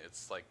thing.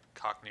 It's like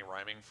Cockney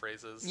rhyming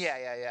phrases.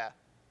 yeah.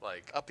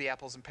 Like Up the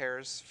apples and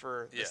pears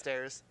for the Yeah.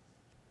 stairs.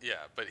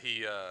 yeah, but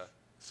he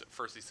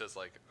first he says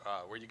like,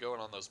 "Where you going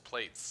on those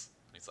plates?"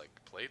 And he's like,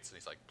 "Plates?" And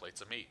he's like,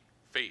 "Plates of meat,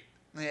 feet."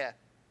 Yeah.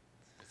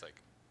 He's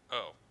like,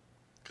 "Oh,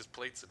 because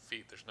plates and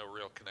feet, there's no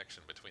real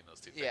connection between those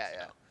two things." Yeah, you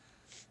yeah.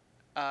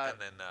 know? And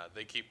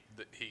then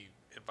he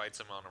invites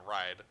him on a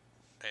ride,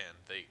 and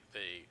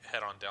they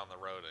head on down the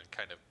road and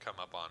kind of come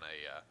up on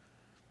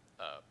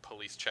a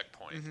police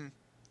checkpoint, Mm-hmm.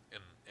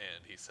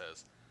 and he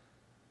says,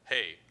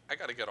 "Hey, I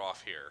got to get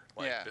off here.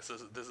 Like Yeah. this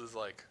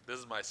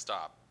is my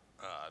stop.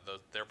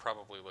 They're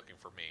probably looking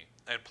for me."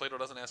 And Plato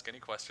doesn't ask any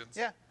questions.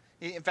 Yeah.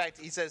 In fact,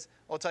 he says,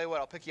 "I'll tell you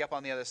what. I'll pick you up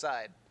on the other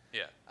side."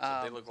 Yeah.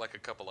 So they Um, look like a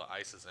couple of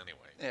ices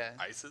anyway. Yeah.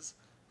 Ices,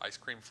 ice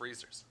cream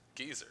freezers,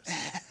 geezers.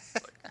 It's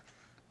like,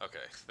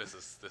 okay, this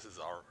is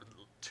our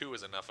 2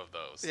 is enough of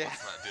those. Yeah.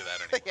 Let's not do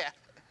that anymore.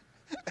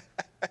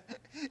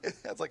 Yeah.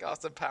 That's like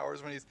Austin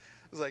Powers when he's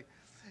like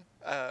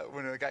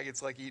when a guy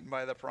gets like eaten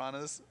by the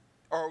piranhas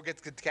or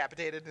gets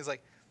decapitated. He's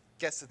like,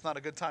 "Guess it's not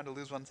a good time to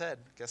lose one's head.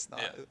 Guess not."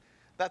 Yeah.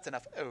 That's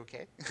enough.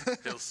 Okay.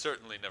 He'll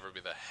certainly never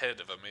be the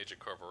head of a major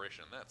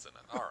corporation. That's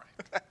enough. All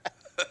right.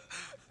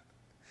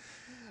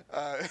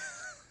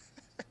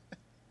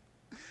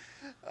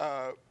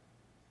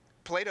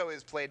 Plato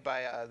is played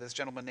by this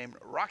gentleman named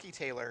Rocky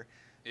Taylor,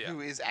 Yeah.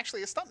 who is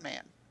actually a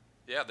stuntman.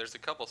 Yeah, there's a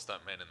couple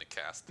stuntmen in the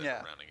cast that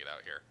Yeah. are rounding it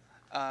out here.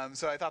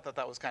 So I thought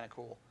that was kind of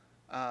cool.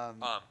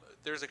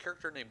 There's a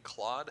character named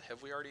Claude.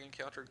 Have we already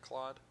encountered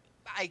Claude?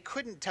 I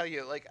couldn't tell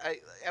you. Like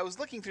I was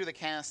looking through the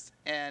cast,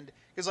 and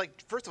because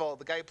like first of all,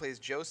 the guy who plays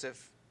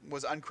Joseph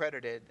was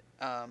uncredited.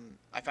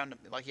 I found him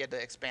like he had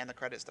to expand the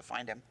credits to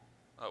find him.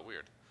 Oh,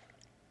 weird.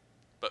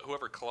 But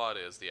whoever Claude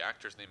is, the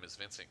actor's name is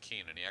Vincent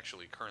Keane, and he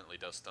actually currently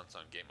does stunts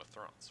on Game of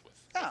Thrones with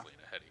Oh.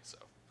 Lena Headey. So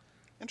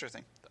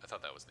Interesting. I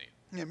thought that was neat.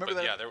 Yeah, remember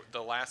but that? yeah,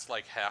 the last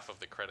like half of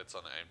the credits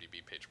on the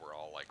IMDb page were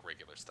all like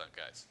regular stunt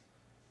guys.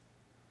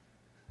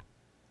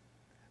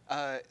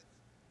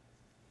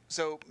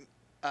 So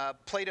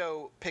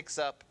Plato picks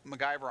up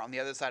MacGyver on the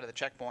other side of the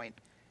checkpoint,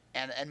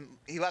 and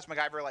he lets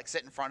MacGyver like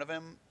sit in front of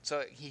him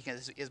so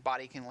his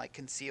body can like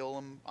conceal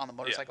him on the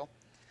motorcycle.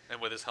 Yeah.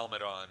 And with his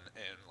helmet on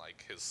and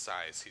like his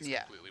size, he's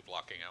completely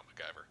blocking out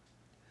MacGyver.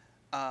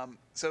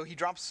 So he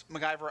drops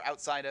MacGyver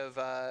outside of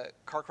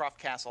Carcroft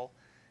Castle,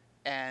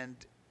 and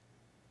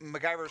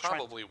MacGyver's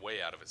probably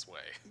way out of his way.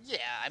 Yeah,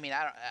 I mean,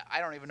 I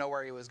don't even know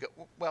where he was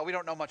Well, we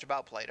don't know much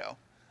about Plato.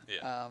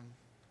 Yeah.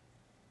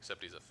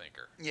 Except he's a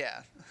thinker.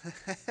 Yeah.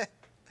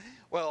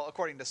 Well,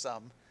 according to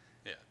some.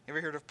 Yeah.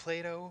 Ever heard of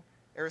Plato,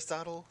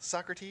 Aristotle,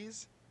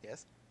 Socrates?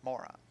 Yes.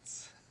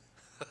 Morons.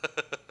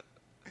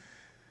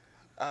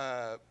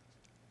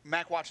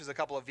 Mac watches a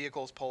couple of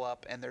vehicles pull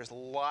up, and there's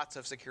lots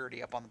of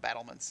security up on the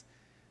battlements.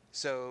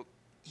 So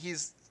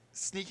he's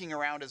sneaking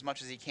around as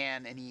much as he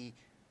can, and he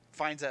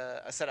finds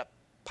a set of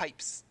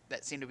pipes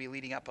that seem to be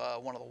leading up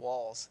one of the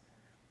walls.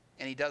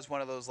 And he does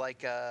one of those,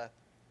 like,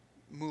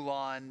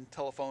 Mulan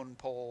telephone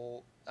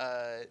pole,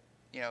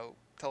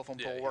 telephone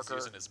pole worker.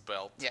 He's using his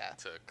belt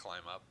to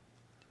climb up.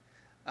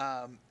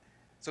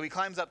 So he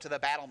climbs up to the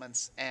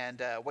battlements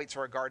and waits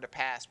for a guard to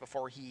pass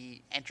before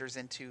he enters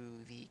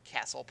into the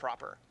castle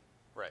proper.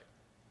 Right.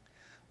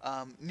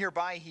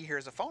 Nearby, he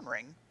hears a phone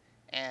ring,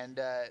 and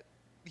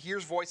he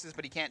hears voices,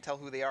 but he can't tell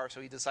who they are,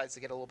 so he decides to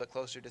get a little bit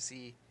closer to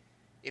see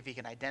if he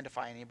can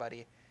identify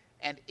anybody.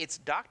 And it's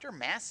Dr.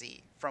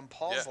 Massey from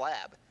Paul's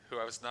lab. Who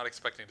I was not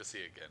expecting to see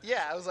again.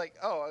 Yeah, I was like,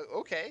 oh,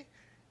 okay.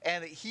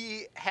 And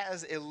he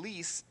has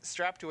Elise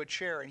strapped to a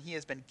chair, and he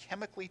has been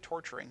chemically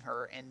torturing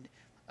her and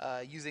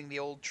using the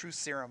old truth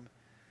serum.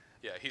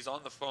 Yeah, he's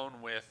on the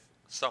phone with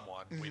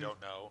someone we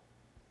don't know,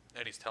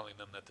 and he's telling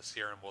them that the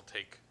serum will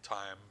take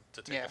time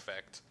to take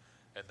effect,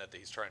 and that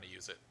he's trying to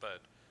use it.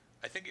 But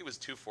I think he was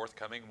too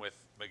forthcoming with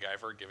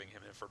MacGyver giving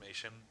him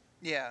information.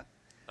 Yeah.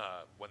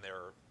 When they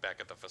were back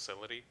at the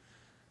facility.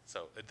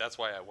 So that's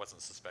why I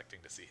wasn't suspecting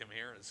to see him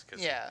here, is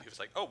because he was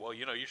like, oh, well,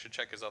 you should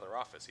check his other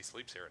office. He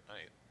sleeps here at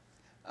night.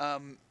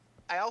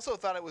 I also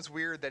thought it was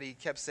weird that he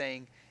kept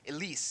saying,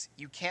 Elise,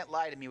 you can't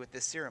lie to me with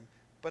this serum.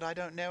 But I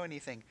don't know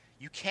anything.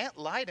 You can't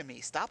lie to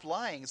me. Stop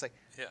lying. It's like,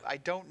 I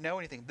don't know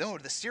anything. No,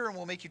 the serum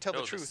will make you tell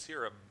the truth. The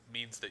serum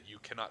means that you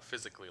cannot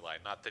physically lie,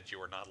 not that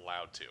you are not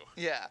allowed to.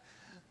 Yeah.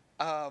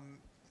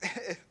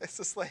 It's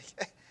just like...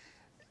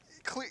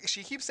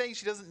 She keeps saying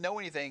she doesn't know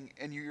anything,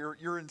 and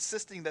you're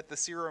insisting that the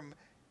serum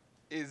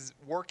is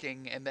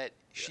working and that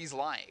she's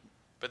lying.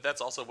 But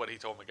that's also what he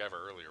told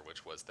MacGyver earlier,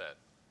 which was that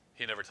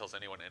he never tells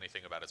anyone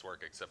anything about his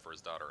work except for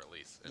his daughter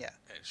Elise. And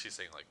she's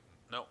saying like,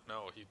 no,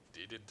 he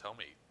didn't tell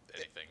me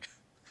anything.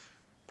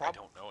 I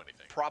don't know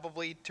anything.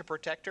 Probably to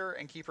protect her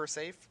and keep her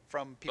safe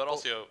from people. But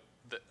also,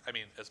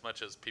 as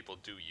much as people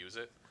do use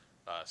it,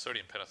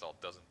 sodium pentothal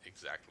doesn't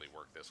exactly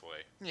work this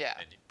way. Yeah.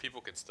 And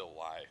people can still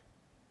lie.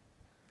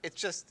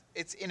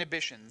 It's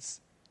inhibitions.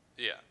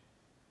 Yeah.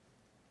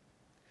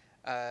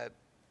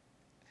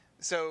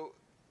 So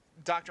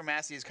Dr.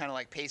 Massey is kind of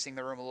like pacing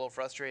the room a little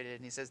frustrated,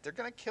 and he says, they're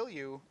going to kill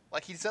you.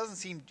 Like, he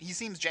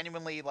seems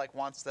genuinely like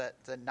wants to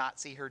not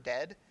see her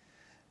dead.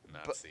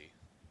 Nazi.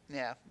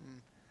 Yeah.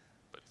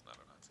 But he's not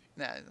a Nazi.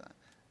 No, he's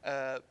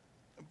not.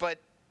 But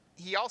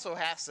he also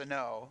has to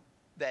know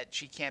that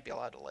she can't be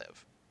allowed to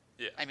live.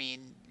 Yeah. I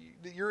mean,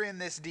 you're in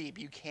this deep.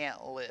 You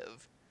can't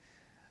live.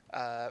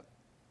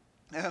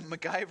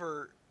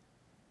 MacGyver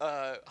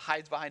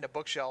hides behind a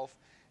bookshelf,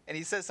 and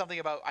he says something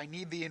about, I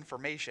need the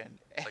information.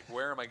 Like,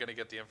 where am I going to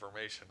get the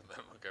information? And then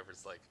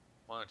MacGyver's like,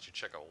 why don't you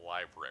check a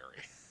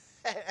library?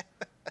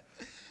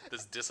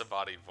 This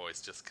disembodied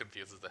voice just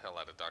confuses the hell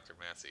out of Dr.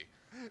 Massey.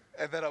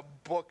 And then a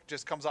book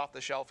just comes off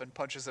the shelf and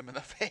punches him in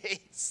the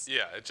face.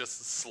 Yeah, it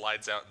just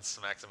slides out and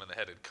smacks him in the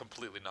head and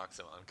completely knocks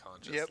him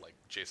unconscious, like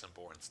Jason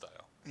Bourne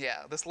style.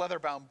 Yeah, this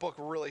leather-bound book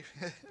really,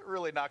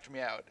 really knocked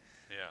me out.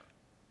 Yeah.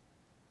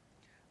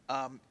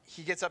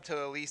 He gets up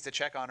to Elise to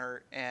check on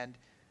her, and...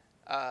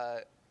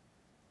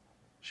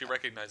 she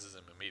recognizes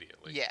him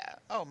immediately. Yeah.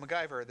 Oh,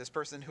 MacGyver, this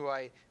person who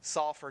I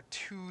saw for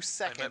 2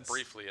 seconds. I met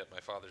briefly at my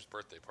father's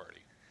birthday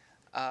party.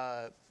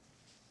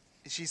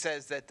 She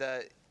says that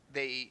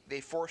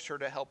they forced her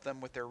to help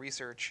them with their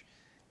research,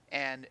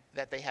 and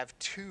that they have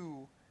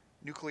 2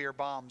 nuclear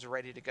bombs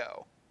ready to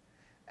go.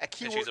 And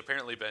she's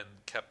apparently been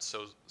kept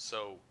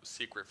so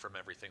secret from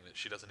everything that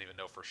she doesn't even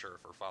know for sure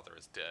if her father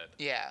is dead.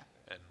 Yeah.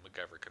 And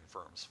MacGyver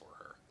confirms for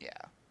her.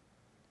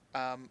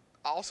 Yeah.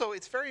 Also,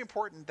 it's very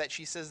important that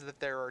she says that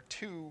there are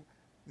 2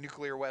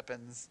 nuclear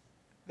weapons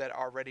that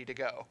are ready to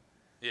go.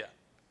 Yeah.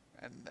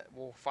 And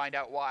we'll find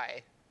out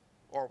why,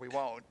 or we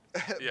won't.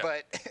 Yeah.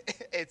 But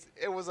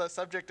it was a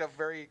subject of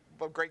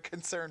great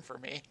concern for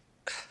me.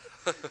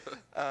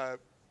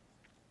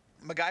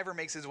 MacGyver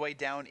makes his way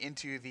down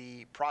into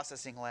the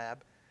processing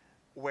lab,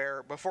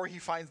 where before he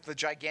finds the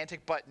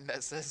gigantic button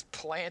that says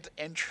plant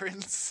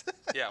entrance.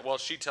 Yeah, well,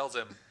 she tells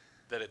him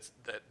that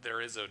there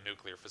is a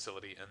nuclear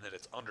facility and that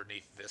it's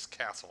underneath this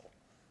castle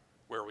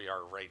where we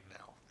are right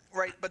now.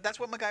 Right, but that's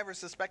what MacGyver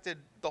suspected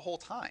the whole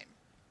time.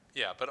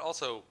 Yeah, but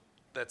also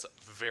that's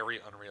very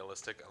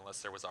unrealistic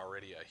unless there was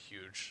already a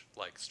huge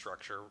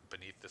structure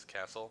beneath this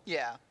castle.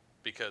 Yeah.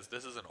 because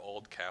this is an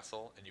old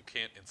castle, and you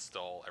can't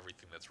install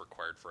everything that's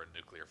required for a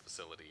nuclear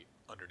facility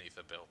underneath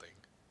a building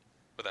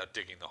without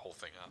digging the whole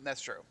thing up.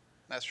 That's true.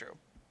 That's true.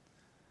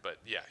 But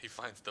yeah, he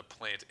finds the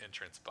plant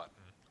entrance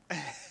button.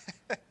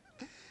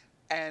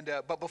 And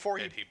but before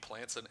and he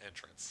plants an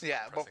entrance.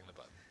 Yeah, pressing the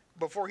button.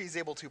 Before he's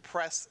able to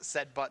press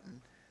said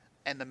button,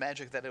 and the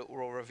magic that it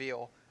will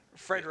reveal,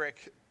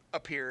 Frederick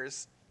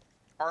appears,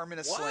 arm in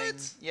a sling.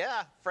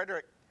 Yeah,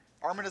 Frederick,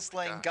 arm in a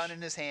sling, gun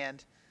in his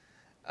hand,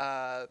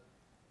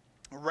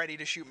 ready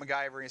to shoot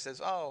MacGyver. He says,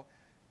 "Oh,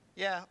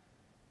 yeah,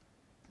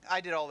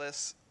 I did all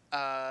this.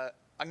 I'm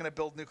going to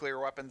build nuclear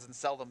weapons and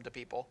sell them to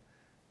people,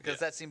 because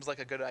that seems like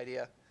a good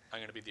idea. I'm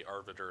going to be the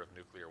arbiter of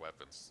nuclear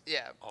weapons.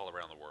 Yeah, all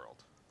around the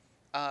world."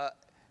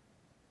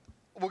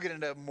 We'll get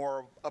into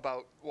more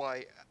about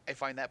why I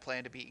find that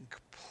plan to be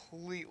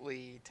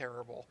completely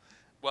terrible.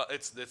 Well,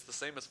 it's the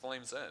same as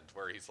Flame's End,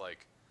 where he's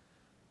like,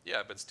 "Yeah,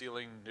 I've been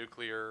stealing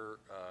nuclear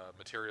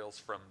materials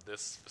from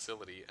this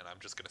facility, and I'm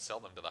just going to sell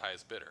them to the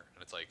highest bidder."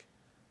 And it's like,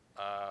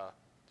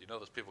 you know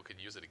those people can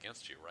use it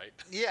against you, right?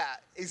 Yeah,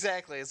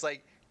 exactly. It's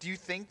like, do you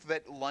think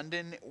that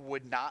London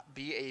would not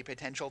be a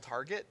potential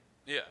target?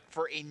 Yeah.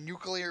 For a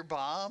nuclear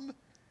bomb?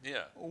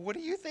 Yeah. What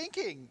are you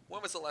thinking?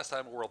 When was the last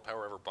time a world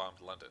power ever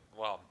bombed London?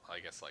 Well, I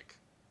guess like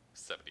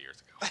 70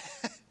 years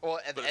ago.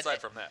 Well, but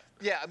aside from that.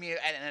 Yeah, I mean,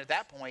 and at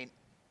that point,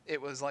 it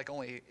was like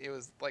only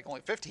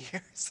 50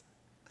 years.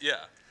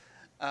 Yeah.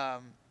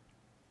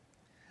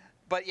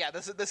 But yeah,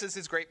 this is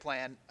his great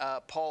plan.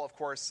 Paul, of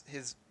course,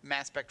 his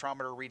mass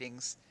spectrometer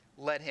readings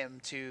led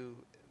him to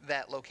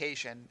that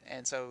location,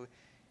 and so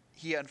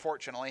he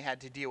unfortunately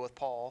had to deal with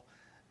Paul.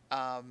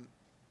 But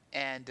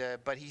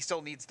he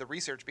still needs the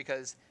research,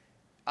 because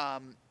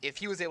if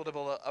he was able to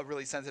build a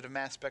really sensitive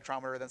mass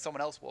spectrometer, then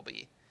someone else will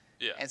be.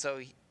 Yeah. And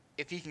so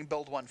if he can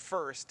build one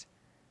first,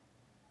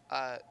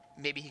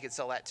 maybe he could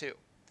sell that too.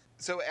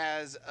 So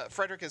as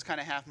Frederick is kind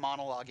of half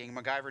monologuing,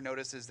 MacGyver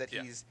notices that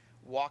he's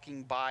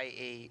walking by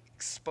a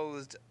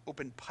exposed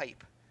open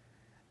pipe.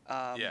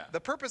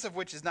 The purpose of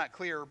which is not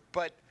clear,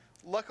 but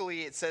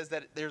luckily it says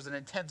that there's an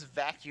intense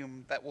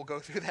vacuum that will go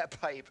through that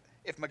pipe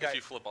if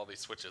you flip all these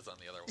switches on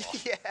the other wall.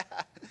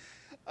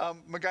 Yeah.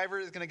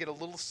 MacGyver is going to get a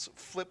little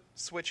flip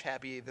switch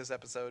happy this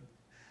episode.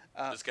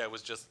 This guy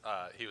was just,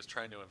 he was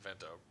trying to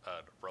invent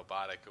a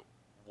robotic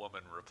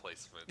woman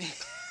replacement.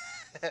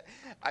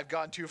 I've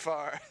gone too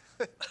far.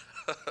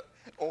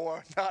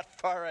 Or not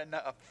far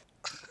enough.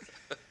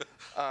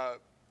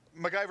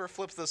 MacGyver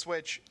flips the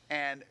switch,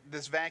 and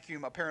this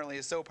vacuum apparently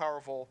is so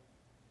powerful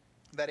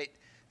that it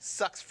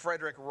sucks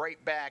Frederick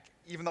right back,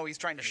 even though he's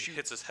trying to shoot. He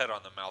hits his head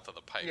on the mouth of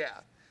the pipe.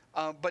 Yeah.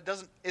 But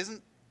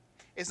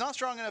it's not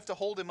strong enough to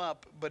hold him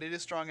up, but it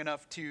is strong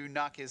enough to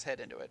knock his head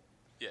into it.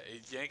 Yeah,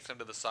 it yanks him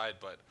to the side,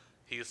 but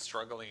he is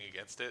struggling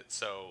against it,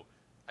 so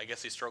I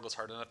guess he struggles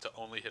hard enough to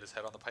only hit his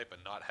head on the pipe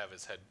and not have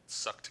his head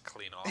sucked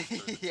clean off through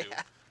the tube,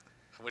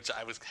 which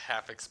I was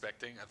half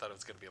expecting. I thought it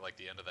was going to be like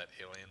the end of that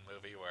Alien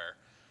movie where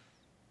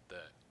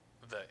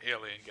the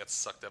alien gets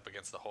sucked up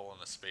against the hole in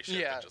the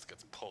spaceship and just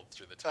gets pulled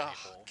through the tiny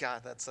hole.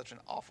 God, that's such an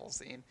awful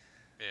scene.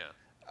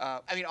 Yeah.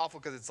 I mean, awful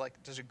because it's like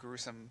such a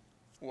gruesome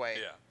way.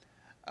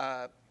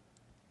 Yeah.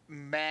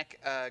 Mac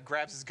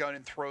grabs his gun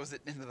and throws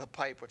it into the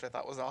pipe, which I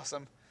thought was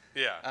awesome.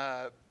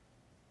 Yeah.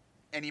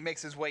 And he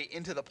makes his way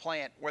into the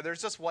plant, where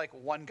there's just like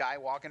one guy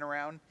walking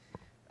around.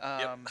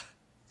 And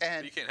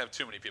you can't have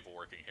too many people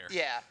working here.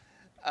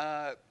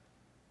 Yeah.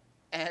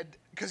 And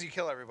because you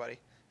kill everybody.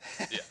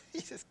 Yeah.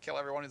 You just kill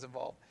everyone who's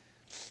involved.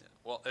 Yeah.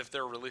 Well, if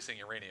they're releasing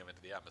uranium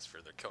into the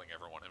atmosphere, they're killing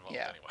everyone involved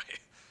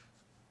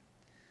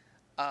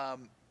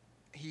anyway.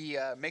 He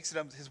makes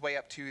his way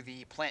up to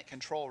the plant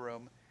control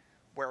room,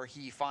 where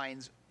he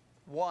finds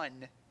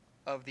one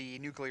of the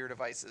nuclear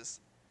devices.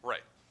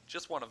 Right.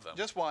 Just one of them.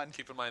 Just one.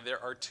 Keep in mind,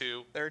 there are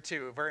two. There are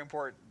two. Very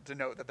important to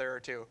note that there are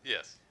two.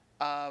 Yes.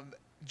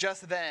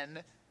 Just then,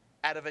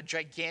 out of a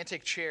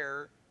gigantic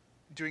chair,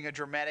 doing a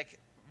dramatic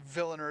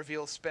villain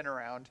reveal spin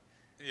around,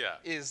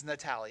 is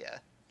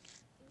Natalia.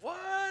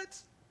 What?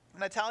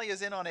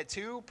 Natalia's in on it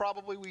too.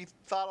 Probably we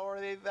thought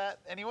already that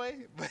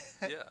anyway.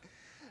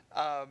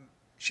 Yeah.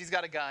 She's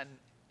got a gun,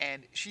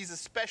 and she's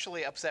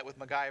especially upset with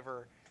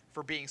MacGyver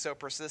for being so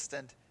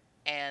persistent,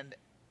 and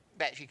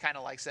that she kind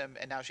of likes him,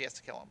 and now she has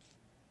to kill him.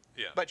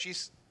 Yeah. But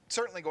she's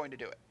certainly going to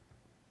do it.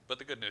 But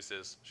the good news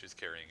is she's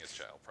carrying his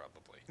child,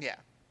 probably. Yeah.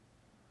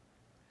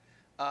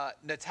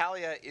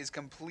 Natalia is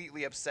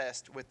completely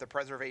obsessed with the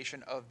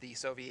preservation of the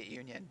Soviet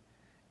Union.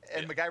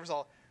 And MacGyver's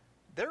all,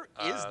 there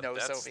is no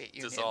Soviet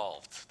Union.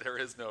 Dissolved. There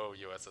is no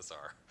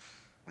USSR.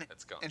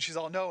 It's gone. And she's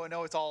all, no,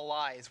 it's all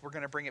lies. We're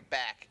going to bring it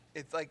back.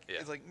 It's like,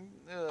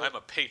 I'm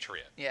a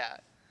patriot. Yeah.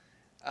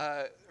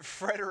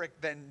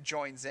 Frederick then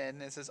joins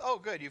in and says, oh,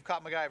 good, you've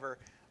caught MacGyver.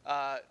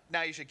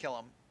 Now you should kill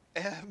him.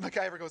 And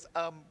MacGyver goes,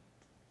 can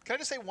I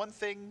just say one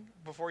thing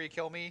before you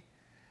kill me?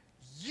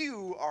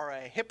 You are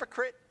a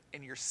hypocrite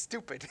and you're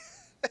stupid.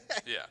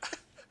 Yeah.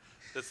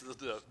 This is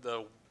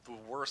the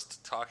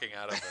worst talking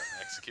out of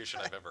an execution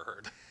I've ever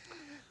heard.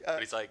 But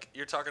he's like,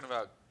 you're talking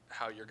about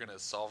how you're going to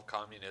solve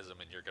communism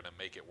and you're going to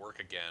make it work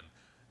again,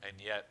 and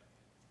yet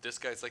this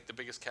guy's like the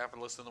biggest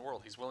capitalist in the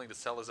world. He's willing to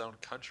sell his own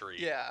country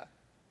Yeah.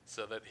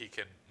 so that he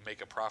can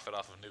make a profit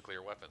off of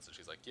nuclear weapons. And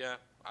she's like, yeah,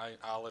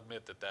 I'll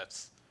admit that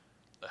that's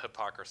a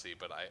hypocrisy,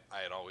 but I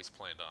had always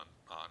planned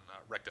on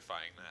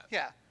rectifying that.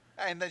 Yeah.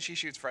 And then she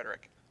shoots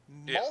Frederick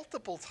Yeah.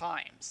 multiple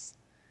times.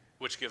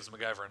 Which gives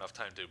MacGyver enough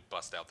time to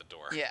bust out the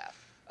door. Yeah.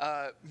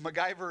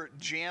 MacGyver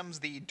jams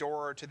the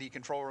door to the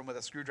control room with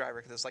a screwdriver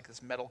because there's like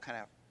this metal kind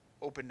of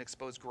open,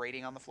 exposed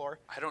grating on the floor.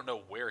 I don't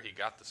know where he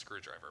got the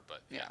screwdriver,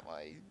 but Yeah, well,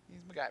 he's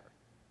MacGyver.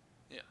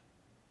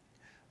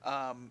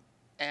 Yeah.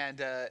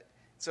 And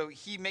so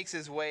he makes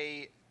his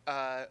way.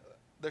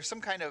 There's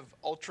some kind of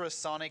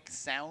ultrasonic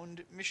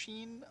sound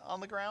machine on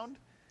the ground.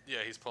 Yeah,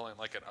 he's pulling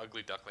like an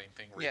ugly duckling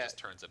thing where Yeah. he just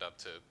turns it up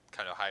to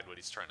kind of hide what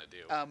he's trying to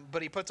do.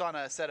 But he puts on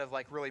a set of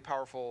like really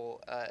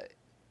powerful. I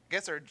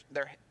guess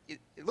they're. It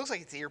looks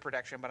like it's ear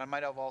protection, but it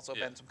might have also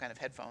Yeah. been some kind of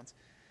headphones.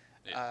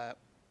 Yeah.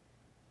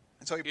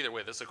 So he, Either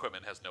way, this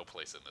equipment has no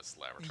place in this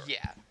laboratory.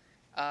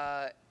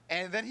 yeah,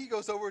 and then he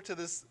goes over to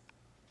this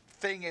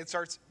thing and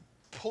starts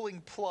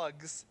pulling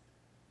plugs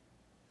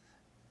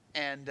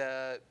and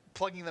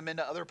plugging them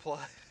into other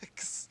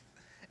plugs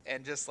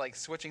and just like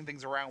switching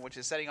things around, which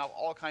is setting off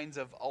all kinds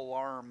of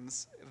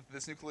alarms.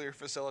 This nuclear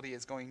facility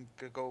is going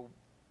to go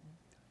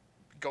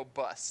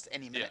bust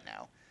any minute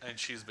now. And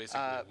she's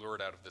basically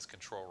lured out of this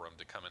control room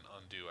to come and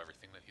undo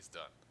everything that he's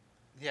done.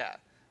 Yeah.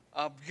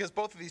 Because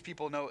both of these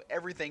people know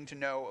everything to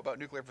know about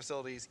nuclear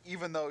facilities,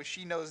 even though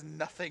she knows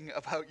nothing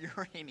about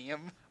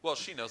uranium. Well,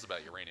 she knows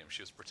about uranium.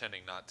 She was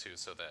pretending not to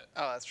so that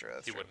Oh, that's true.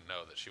 That's he true. wouldn't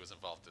know that she was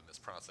involved in this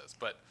process.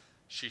 But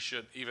she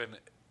should, even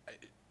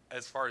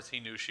as far as he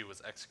knew she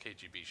was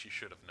ex-KGB, she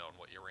should have known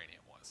what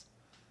uranium was.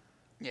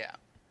 Yeah.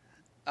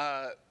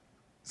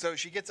 So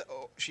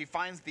she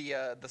finds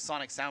the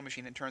sonic sound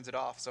machine and turns it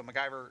off. So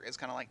MacGyver is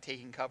kind of like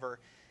taking cover,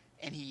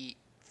 and he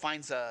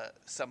finds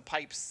some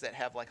pipes that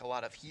have like a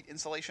lot of heat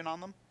insulation on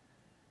them,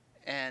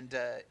 and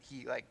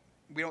he like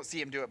we don't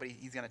see him do it, but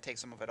he's gonna take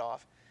some of it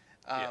off.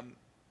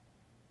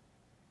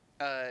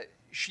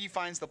 She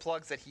finds the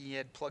plugs that he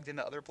had plugged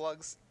into other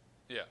plugs,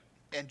 Yeah.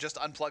 and just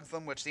unplugs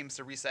them, which seems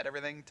to reset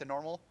everything to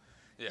normal.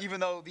 Yeah. Even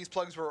though these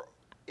plugs were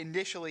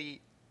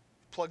initially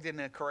plugged in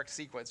a correct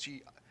sequence,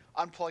 she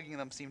unplugging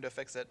them seemed to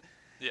fix it.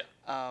 Yeah.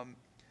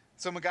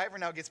 So MacGyver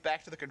now gets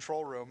back to the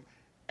control room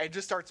and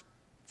just starts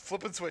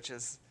flipping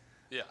switches.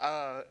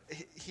 Yeah.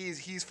 He's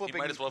He flipping.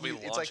 might as well be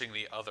it's like- launching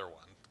the other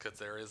one because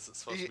there is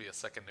supposed to be a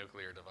second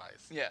nuclear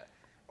device. yeah,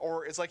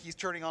 or it's like he's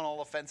turning on all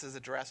the fences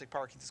at Jurassic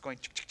Park. He's just going.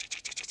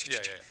 Yeah,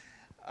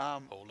 yeah.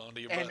 Hold on to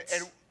your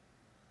butts.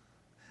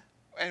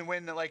 And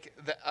when like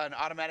an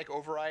automatic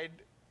override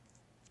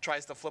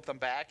tries to flip them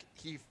back,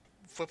 he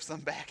flips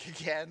them back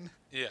again.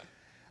 Yeah.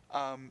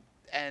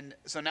 And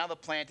so now the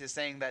plant is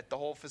saying that the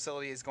whole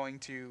facility is going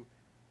to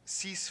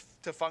cease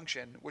to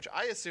function, which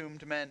I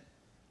assumed meant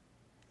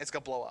it's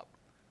gonna blow up.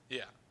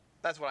 Yeah.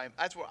 That's what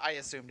I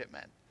assumed it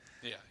meant.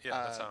 Yeah. Yeah.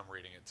 That's how I'm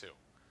reading it too.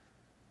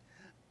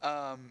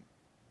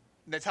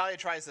 Natalia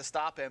tries to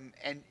stop him,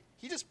 and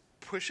he just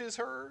pushes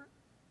her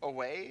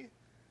away,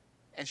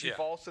 and she Yeah.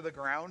 falls to the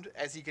ground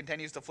as he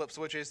continues to flip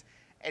switches,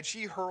 and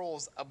she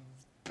hurls a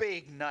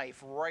big knife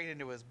right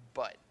into his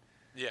butt.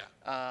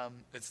 Yeah.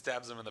 It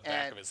stabs him in the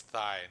back and- of his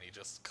thigh, and he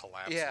just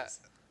collapses. Yeah.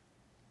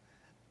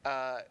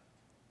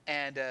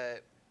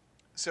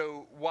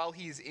 So while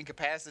he's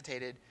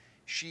incapacitated,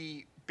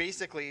 she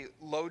basically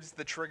loads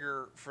the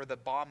trigger for the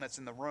bomb that's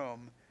in the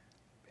room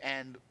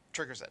and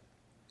triggers it.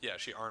 Yeah.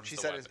 She arms She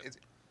the said weapon.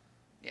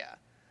 yeah.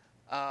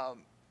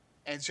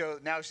 And so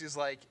now she's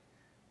like,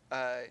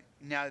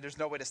 now there's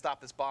no way to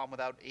stop this bomb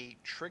without a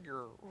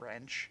trigger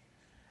wrench.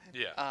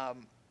 Yeah.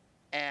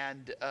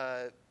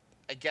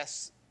 I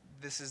guess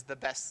this is the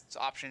best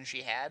option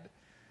she had.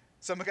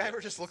 So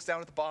MacGyver just looks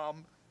down at the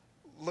bomb,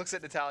 looks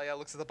at Natalia,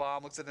 looks at the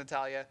bomb, looks at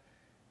Natalia,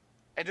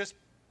 and just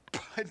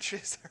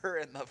punches her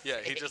in the Yeah,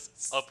 face. he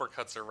just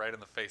uppercuts her right in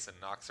the face and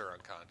knocks her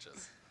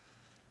unconscious.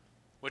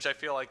 Which I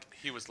feel like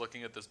he was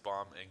looking at this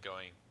bomb and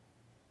going,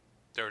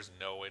 there's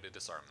no way to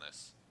disarm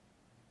this.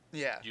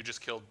 Yeah. You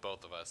just killed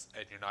both of us,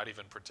 and you're not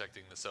even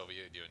protecting the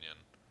Soviet Union.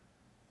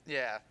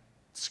 Yeah.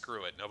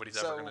 Screw it. Nobody's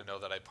ever going to know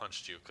that I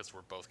punched you because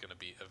we're both going to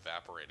be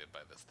evaporated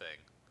by this thing.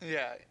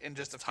 Yeah, in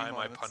just a few Time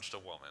moments. I punched a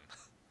woman.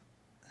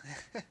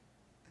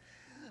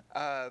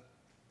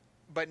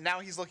 But now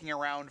he's looking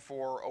around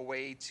for a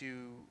way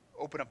to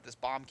open up this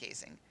bomb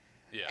casing.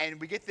 Yeah. And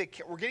we're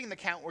getting the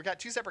count. We've got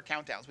two separate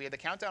countdowns. We have the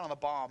countdown on the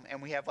bomb,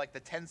 and we have like the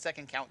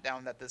 10-second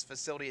countdown that this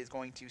facility is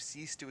going to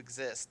cease to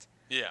exist.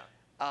 Yeah.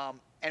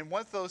 And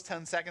once those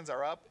 10 seconds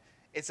are up,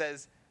 it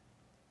says,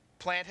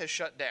 "Plant has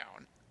shut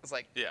down." It's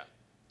like, Yeah.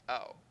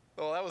 oh,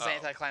 well, that was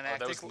anticlimactic.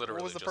 That was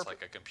literally what was the just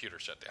like a computer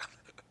shutdown.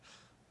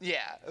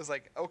 Yeah, it was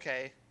like,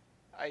 okay,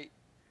 I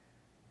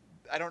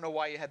don't know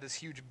why you had this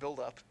huge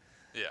buildup.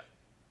 Yeah.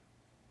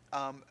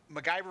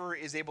 MacGyver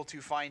is able to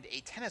find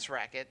a tennis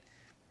racket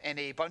and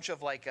a bunch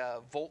of like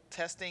volt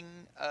testing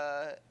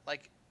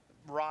like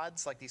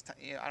rods, like these.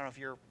 I don't know if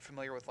you're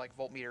familiar with like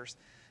voltmeters.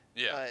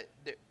 Yeah.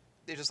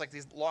 They're just like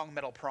these long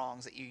metal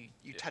prongs that you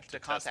touch to the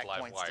test contact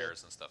live points.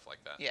 wires and stuff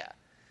like that. Yeah.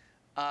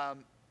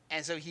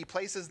 And so he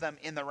places them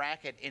in the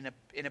racket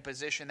in a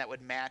position that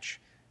would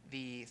match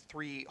the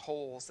 3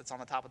 holes that's on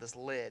the top of this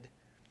lid.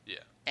 Yeah.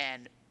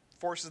 And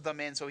forces them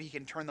in so he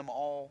can turn them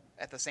all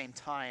at the same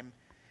time.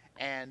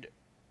 And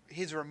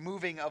his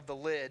removing of the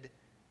lid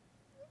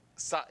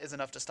is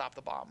enough to stop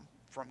the bomb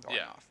from going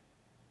off.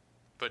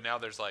 But now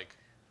there's like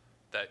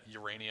that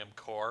uranium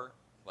core,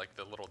 like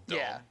the little dome.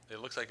 Yeah. It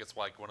looks like it's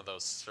like one of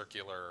those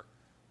circular,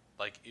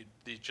 like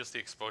just the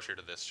exposure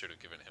to this should have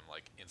given him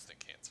like instant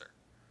cancer.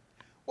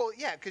 Well,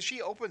 yeah, because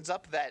she opens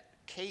up that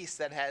case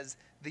that has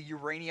the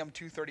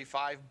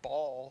uranium-235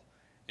 ball,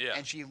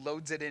 and she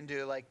loads it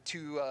into like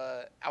 2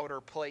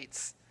 outer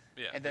plates,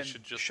 and then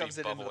should just shoves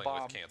be it into the bubbling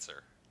bomb. with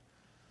cancer.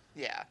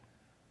 Yeah.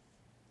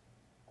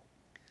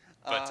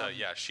 But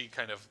she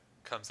kind of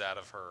comes out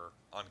of her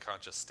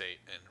unconscious state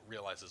and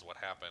realizes what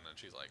happened, and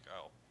she's like,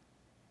 "Oh,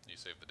 you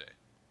saved the day.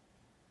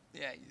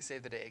 Yeah, you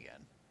saved the day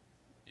again.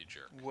 You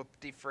jerk."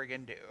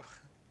 Whoop-de-friggin' do.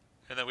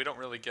 And then we don't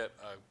really get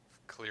a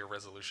clear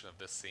resolution of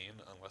this scene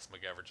unless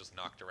MacGyver just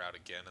knocked her out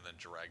again and then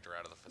dragged her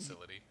out of the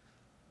facility.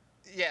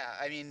 Yeah,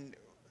 I mean,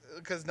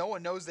 because no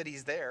one knows that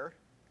he's there,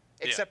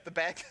 except the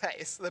bad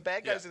guys. The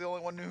bad guys are the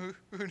only one who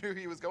knew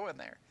he was going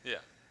there. Yeah.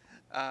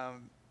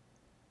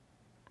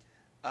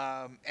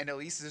 And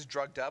Elise is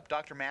drugged up.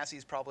 Dr.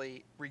 Massey's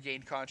probably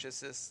regained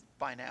consciousness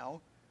by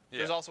now. Yeah.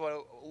 There's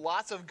also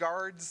lots of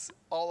guards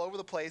all over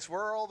the place.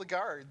 Where are all the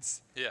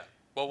guards? Yeah.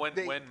 Well,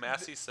 when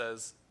Massey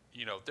says,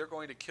 you know, they're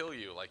going to kill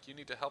you, like, you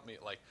need to help me,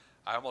 like,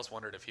 I almost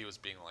wondered if he was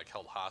being, like,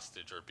 held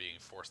hostage or being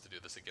forced to do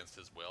this against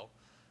his will.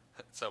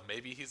 So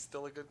maybe he's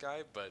still a good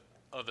guy, but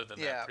other than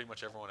that, pretty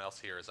much everyone else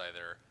here is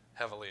either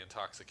heavily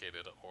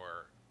intoxicated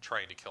or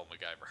trying to kill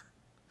MacGyver.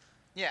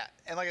 Yeah,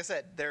 and like I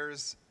said, there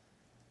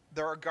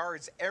are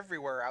guards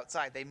everywhere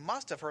outside. They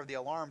must have heard the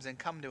alarms and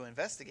come to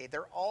investigate.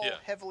 They're all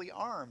heavily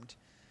armed.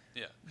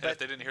 Yeah, and if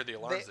they didn't hear the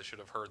alarms, they should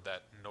have heard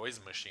that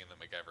noise machine that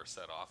MacGyver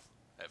set off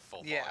at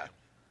full volume.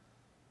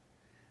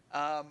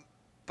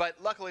 But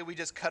luckily, we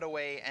just cut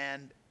away,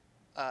 and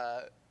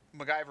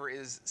MacGyver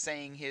is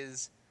saying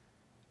his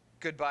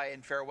goodbye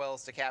and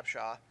farewells to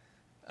Capshaw.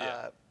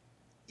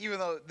 Even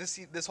though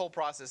this whole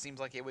process seems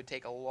like it would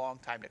take a long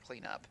time to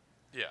clean up.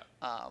 Yeah.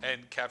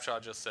 And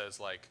Capshaw just says,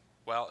 like,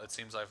 well, it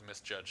seems I've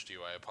misjudged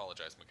you. I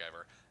apologize,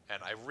 MacGyver.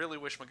 And I really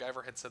wish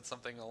MacGyver had said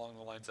something along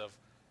the lines of,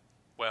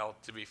 well,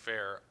 to be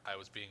fair, I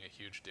was being a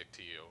huge dick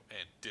to you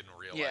and didn't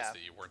realize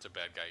that you weren't a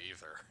bad guy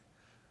either.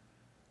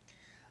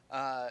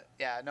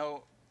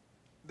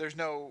 There's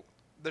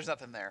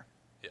nothing there.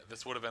 Yeah,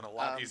 this would have been a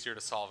lot easier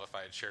to solve if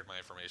I had shared my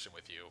information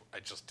with you. I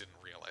just didn't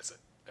realize it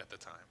at the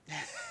time.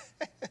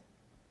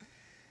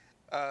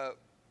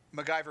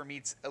 MacGyver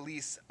meets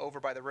Elise over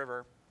by the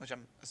river, which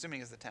I'm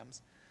assuming is the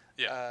Thames.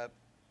 Yeah.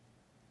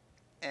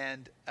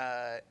 And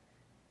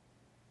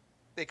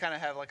they kind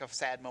of have like a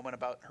sad moment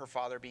about her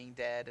father being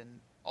dead, and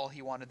all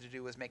he wanted to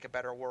do was make a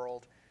better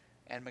world.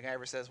 And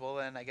MacGyver says, well,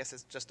 then I guess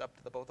it's just up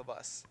to the both of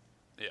us.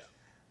 Yeah.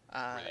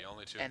 We're the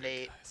only two good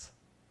guys.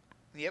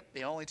 Yep,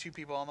 the only 2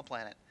 people on the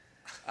planet.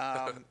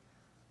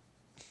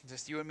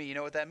 Just you and me, you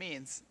know what that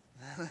means.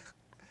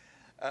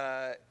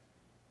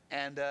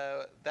 And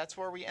that's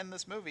where we end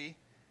this movie.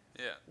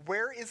 Yeah.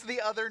 Where is the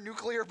other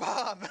nuclear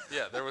bomb?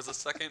 Yeah, there was a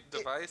second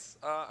device.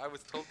 I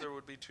was told there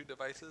would be 2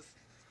 devices.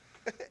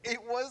 It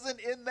wasn't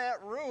in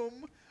that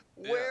room.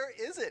 Where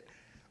is it?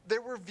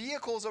 There were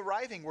vehicles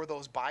arriving. Were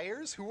those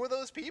buyers? Who were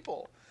those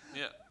people?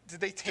 Yeah. Did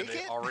they take it?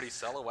 Did they already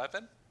sell a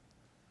weapon?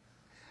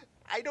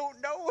 I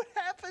don't know what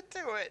happened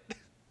to it.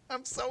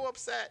 I'm so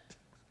upset.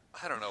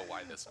 I don't know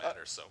why this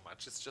matters so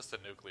much. It's just a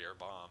nuclear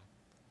bomb.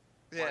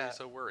 Why are you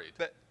so worried?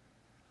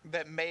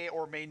 That may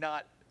or may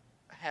not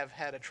have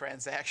had a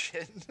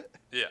transaction.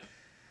 Yeah.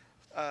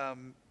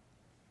 And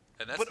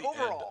that's the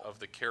overall, end of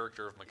the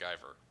character of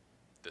MacGyver,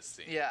 this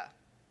scene. Yeah.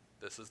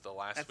 This is the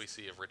last we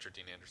see of Richard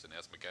Dean Anderson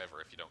as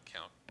MacGyver, if you don't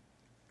count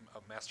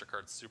a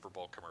MasterCard Super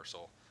Bowl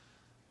commercial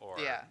or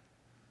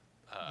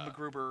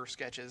MacGruber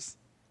sketches.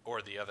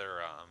 Or the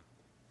other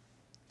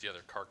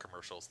car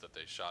commercials that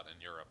they shot in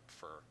Europe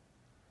for,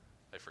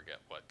 I forget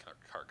what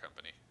car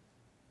company.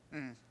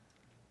 Mm.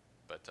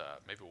 But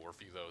maybe we'll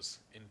review those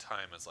in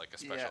time as like a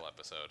special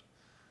episode.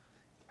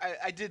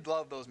 I did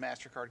love those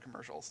MasterCard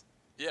commercials.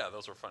 Yeah,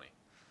 those were funny.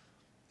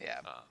 Yeah.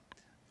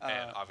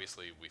 And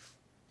obviously we've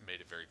made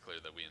it very clear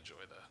that we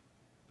enjoy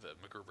the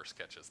MacGruber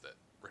sketches that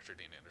Richard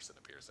Dean Anderson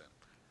appears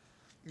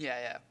in.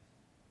 Yeah.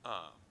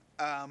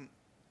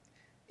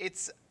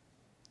 It's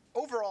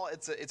overall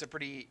it's a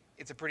pretty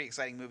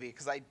exciting movie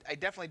because I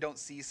definitely don't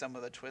see some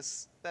of the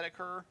twists that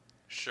occur.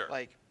 Sure.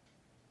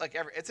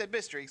 It's a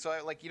mystery, so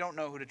you don't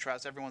know who to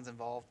trust. Everyone's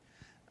involved.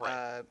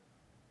 Right.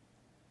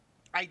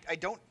 I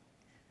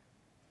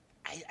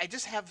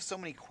just have so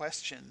many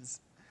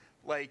questions.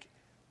 Like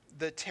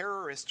the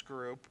terrorist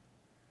group,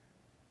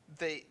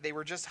 they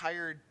were just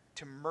hired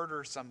to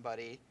murder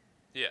somebody.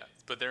 Yeah,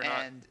 but they're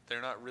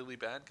not really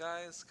bad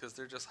guys because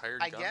they're just hired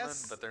gunmen,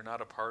 but they're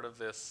not a part of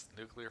this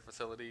nuclear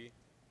facility.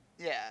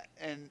 Yeah,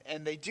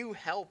 and they do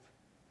help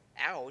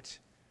out.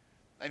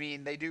 I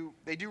mean, they do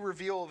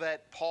reveal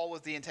that Paul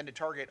was the intended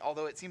target,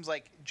 although it seems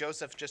like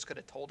Joseph just could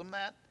have told him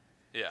that.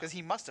 Yeah. Because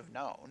he must have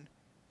known.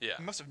 Yeah.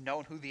 He must have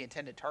known who the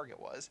intended target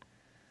was.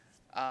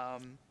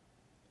 And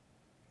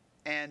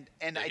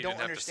Yeah, I he don't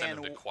didn't have to send understand.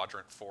 him to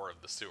quadrant 4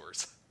 of the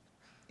sewers.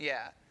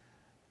 Yeah.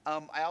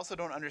 I also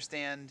don't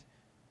understand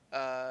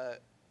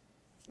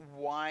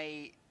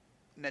why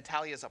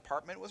Natalia's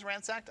apartment was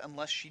ransacked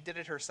unless she did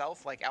it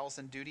herself, like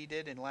Allison Doody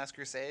did in Last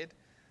Crusade.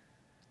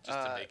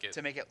 Just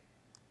to make it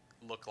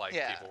look like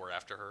people were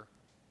after her.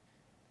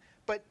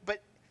 But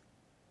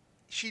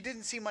she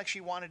didn't seem like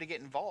she wanted to get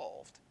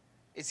involved.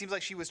 It seems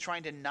like she was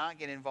trying to not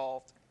get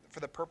involved for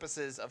the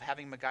purposes of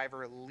having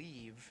MacGyver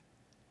leave.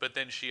 But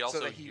then she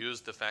also that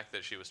used the fact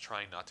that she was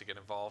trying not to get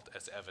involved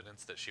as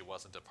evidence that she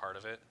wasn't a part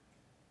of it.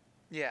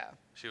 Yeah.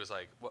 She was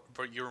like, "What?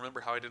 But you remember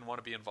how I didn't want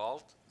to be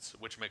involved?"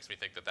 Which makes me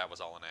think that was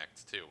all an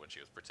act too, when she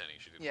was pretending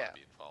she didn't want to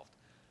be involved,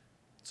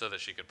 so that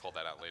she could pull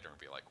that out later and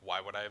be like,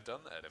 "Why would I have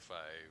done that if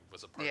I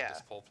was a part of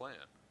this whole plan?"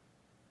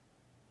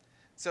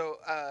 So,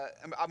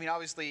 I mean,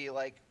 obviously,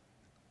 like,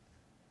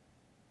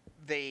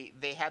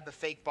 they had the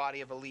fake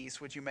body of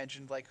Elise, which you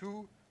mentioned. Like,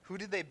 who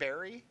did they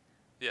bury?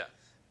 Yeah.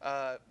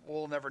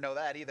 We'll never know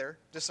that either.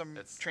 Just some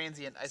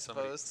transient, I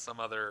suppose.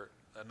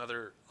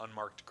 Another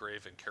unmarked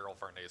grave in Carol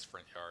Varney's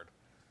front yard.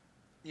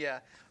 Yeah.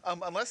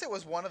 Unless it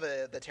was one of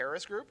the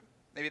terrorist group.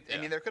 Maybe. Yeah.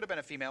 I mean, there could have been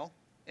a female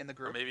in the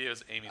group. Or maybe it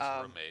was Amy's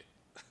roommate.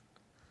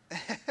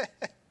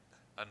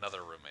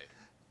 Another roommate.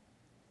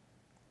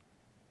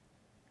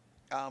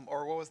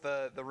 Or what was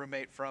the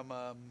roommate from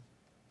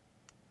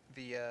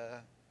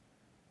the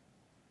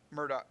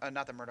Murdoch?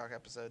 Not the Murdoch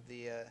episode.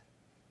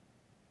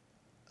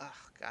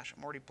 Gosh,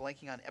 I'm already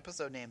blanking on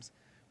episode names.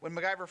 When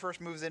MacGyver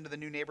first moves into the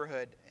new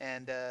neighborhood,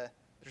 and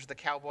there's the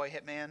cowboy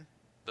hitman.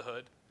 The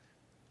Hood.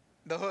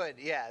 The Hood,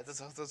 yeah, this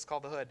is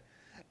called the Hood.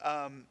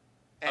 The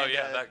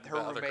other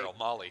girl,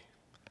 Molly.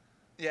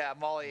 Yeah,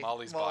 Molly.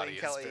 Molly's body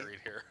is buried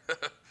here.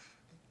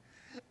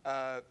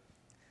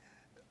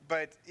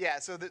 But yeah,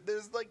 so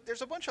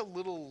there's a bunch of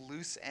little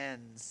loose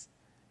ends,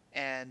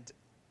 and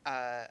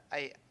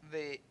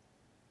they're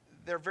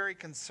very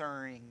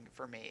concerning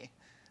for me.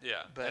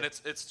 Yeah, but, and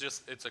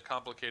it's a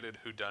complicated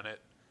whodunit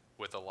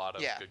with a lot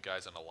of good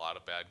guys and a lot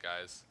of bad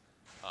guys,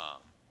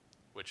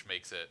 which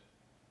makes it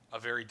a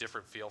very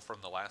different feel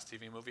from the last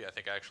TV movie. I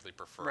think I actually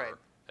prefer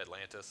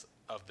Atlantis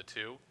of the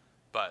two,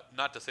 but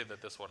not to say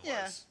that this one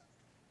was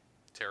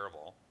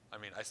terrible. I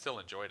mean, I still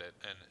enjoyed it,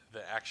 and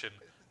the action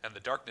and the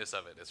darkness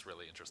of it is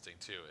really interesting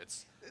too.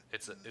 It's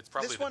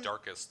probably the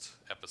darkest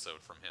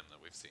episode from him that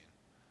we've seen.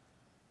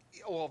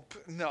 Well,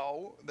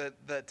 no, the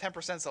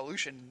 10%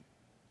 solution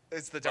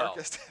is the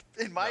darkest.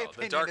 In my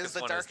opinion, is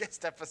the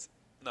darkest episode.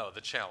 No,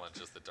 the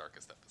challenge is the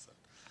darkest episode.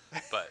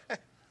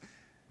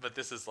 But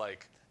this is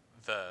like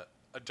the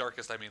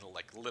darkest. I mean,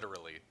 like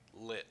literally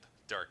lit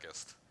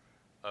darkest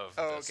of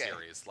the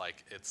series.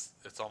 Like it's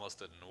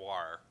almost a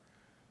noir,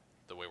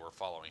 the way we're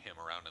following him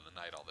around in the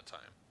night all the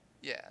time.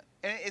 Yeah,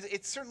 and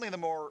it's certainly the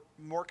more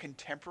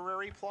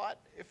contemporary plot,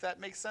 if that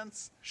makes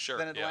sense. Sure.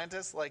 Than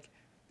Atlantis. Like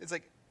it's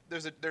like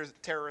there's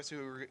terrorists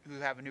who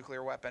have a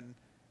nuclear weapon,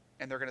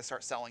 and they're going to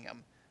start selling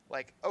them.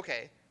 Like,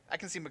 okay, I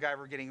can see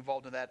MacGyver getting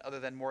involved in that.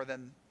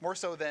 More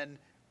so than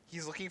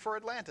he's looking for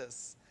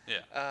Atlantis.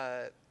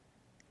 Yeah.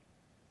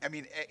 I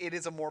mean, it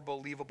is a more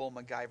believable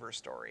MacGyver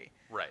story.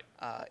 Right.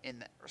 In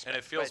that respect, and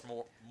it feels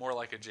more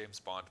like a James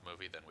Bond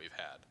movie than we've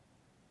had.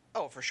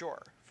 Oh, for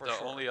sure. The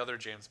only other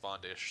James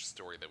Bond-ish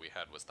story that we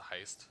had was The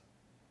Heist.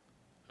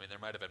 I mean, there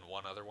might have been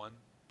one other one,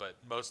 but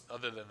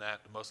other than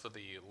that, most of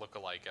the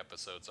look-alike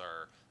episodes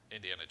are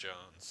Indiana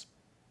Jones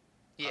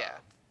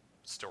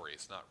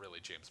stories, not really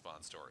James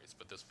Bond stories.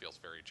 But this feels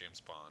very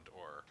James Bond,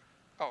 or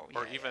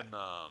even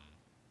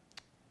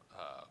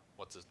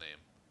what's his name?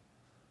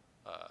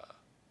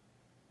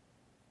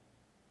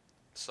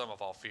 Sum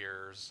of All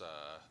Fears.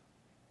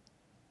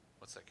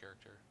 What's that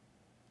character?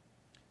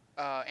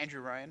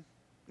 Andrew Ryan.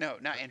 No,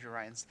 not Andrew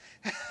Ryan's.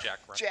 Jack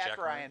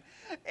Ryan.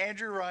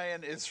 Andrew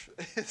Ryan is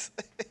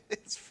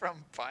from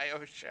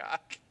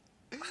BioShock.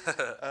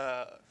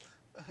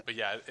 But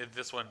yeah,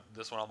 this one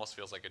almost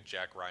feels like a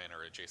Jack Ryan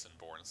or a Jason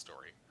Bourne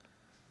story.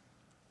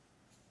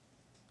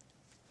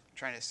 I'm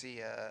trying to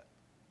see.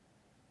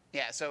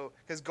 So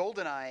because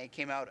GoldenEye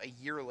came out a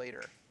year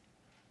later.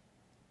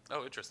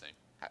 Oh, interesting.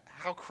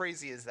 How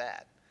crazy is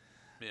that?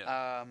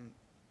 Yeah.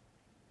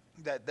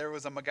 That there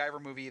was a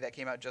MacGyver movie that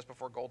came out just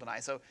before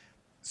GoldenEye. So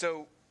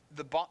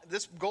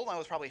this GoldenEye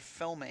was probably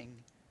filming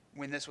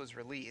when this was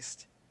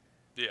released.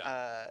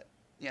 Yeah.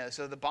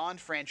 So the Bond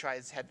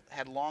franchise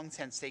had long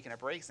since taken a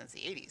break since the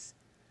 80s.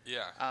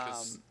 Yeah,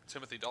 because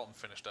Timothy Dalton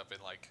finished up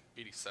in like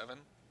 87.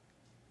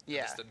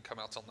 Yeah. This didn't come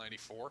out till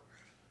 94.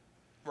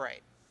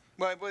 Right.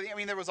 Well, I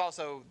mean, there was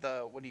also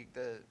the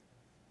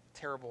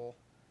terrible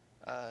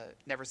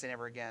Never Say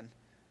Never Again,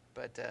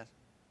 but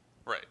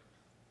right.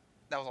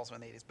 That was also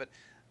in the 80s, but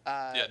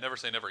Never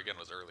Say Never Again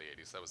was early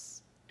 80s. That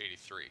was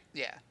 83.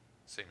 Yeah.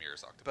 Same year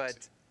as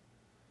Octopussy.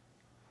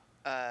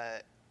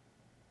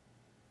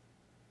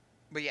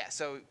 But yeah,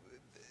 so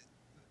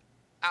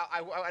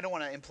I don't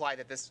want to imply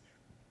that this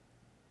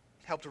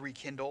helped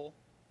rekindle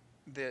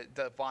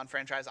the Bond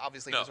franchise.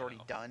 Obviously, it was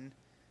already done.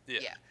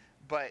 Yeah.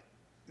 But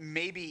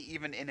maybe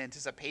even in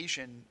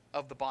anticipation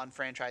of the Bond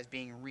franchise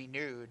being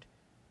renewed,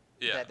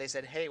 that they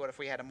said, hey, what if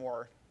we had a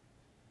more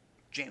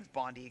James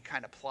Bondy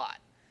kind of plot?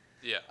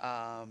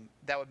 Yeah.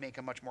 That would make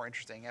a much more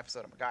interesting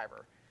episode of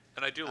MacGyver.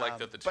 And I do like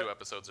that the two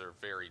episodes are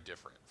very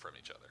different from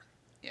each other.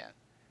 Yeah.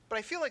 But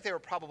I feel like they were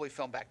probably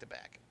filmed back to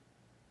back.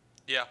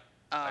 Yeah,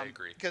 I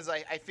agree. Because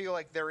I feel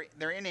like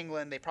they're in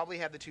England. They probably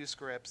have the two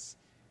scripts,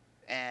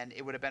 and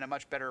it would have been a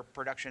much better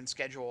production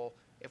schedule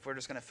if we're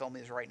just going to film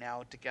these right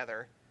now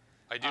together.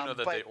 I do know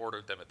that they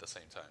ordered them at the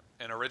same time.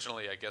 And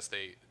originally, I guess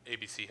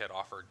ABC had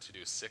offered to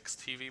do 6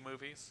 TV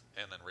movies,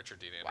 and then Richard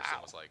Dean Anderson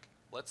was like,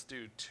 let's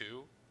do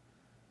 2,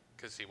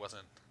 because he was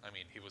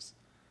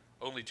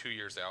only 2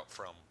 years out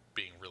from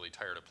being really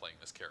tired of playing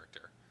this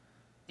character.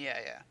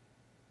 Yeah.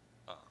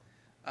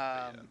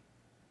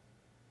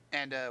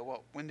 And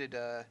when did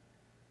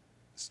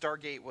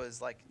Stargate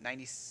was like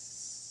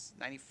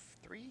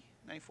 93,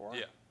 94?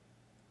 Yeah.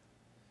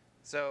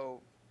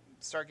 So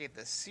Stargate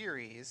the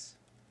series,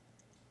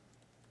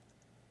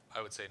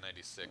 I would say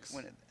 96.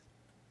 When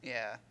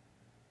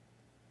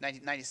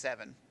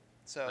 97.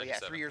 So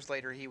 97. 3 years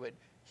later he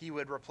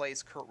would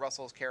replace Kurt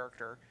Russell's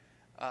character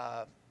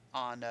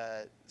on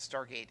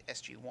Stargate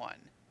SG-1.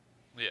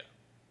 Yeah.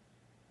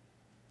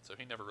 So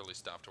he never really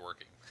stopped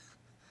working.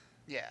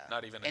 Yeah.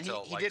 Not even and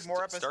until he did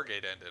more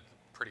Stargate ended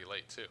pretty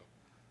late too.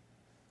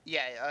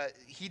 Yeah,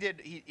 he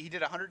did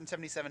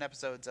 177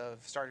 episodes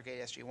of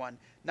Stargate SG-1,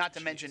 not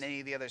to mention any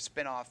of the other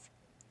spin-off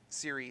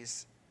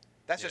series.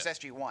 That's just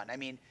SG-1. I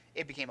mean,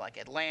 it became like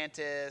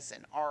Atlantis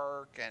and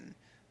Ark and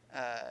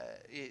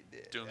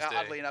Doomsday.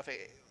 Oddly enough, I'm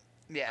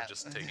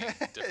just taking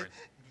different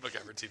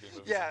MacGyver TV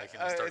movies yeah, and making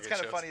them Stargate it's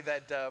kind of shows. funny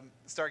that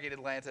Stargate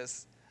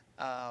Atlantis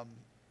was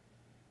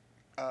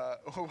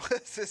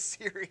a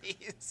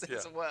series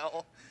as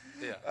well.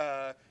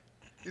 Yeah.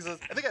 He says,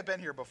 I think I've been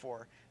here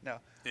before. No.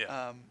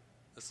 Yeah.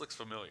 This looks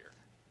familiar.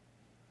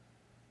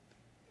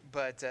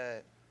 But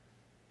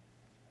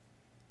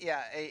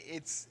yeah,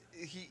 it's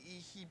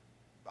he.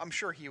 I'm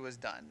sure he was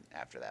done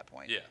after that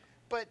point. Yeah.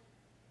 But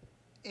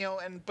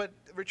but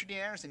Richard Dean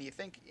Anderson, you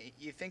think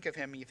of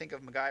him, you think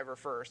of MacGyver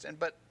first,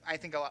 but I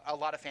think a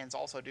lot of fans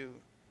also do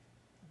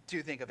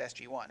think of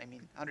SG-1. I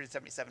mean,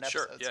 177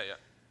 episodes. Sure.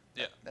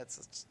 Yeah.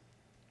 That's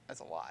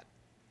a lot.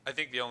 I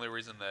think the only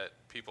reason that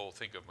people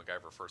think of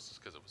MacGyver first is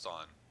because it was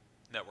on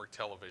network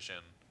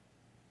television.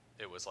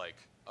 It was like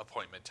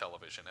appointment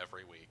television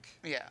every week.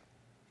 Yeah,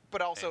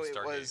 but also And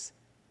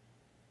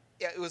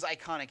it was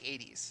iconic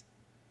 80s.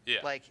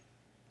 Yeah. Like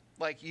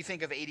you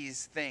think of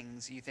 80s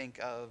things, you think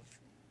of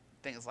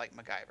things like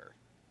MacGyver.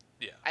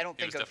 Yeah. I don't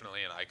he think was of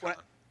definitely an icon.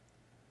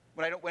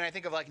 When I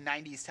think of like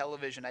 90s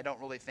television, I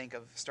don't really think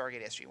of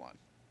Stargate SG-1.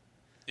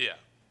 Yeah.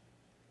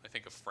 I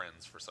think of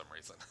Friends for some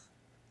reason.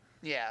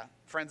 Yeah,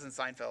 Friends and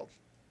Seinfeld.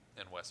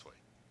 And West Wing.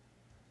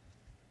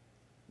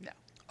 No.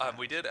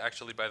 We did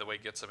actually, by the way,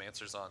 get some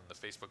answers on the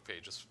Facebook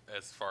page as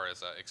far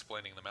as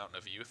explaining the Mountain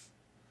of Youth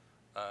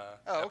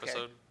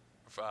episode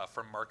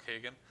from Mark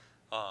Hagan.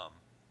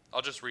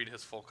 I'll just read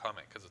his full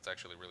comment because it's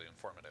actually really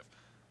informative.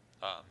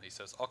 He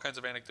says, all kinds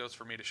of anecdotes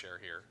for me to share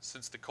here.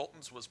 Since The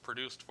Coltons was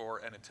produced for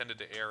and intended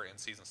to air in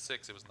Season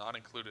 6, it was not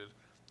included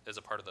as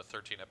a part of the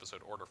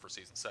 13-episode order for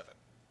Season 7,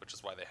 which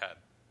is why they had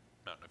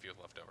Mountain of Youth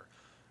left over.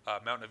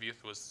 Mountain of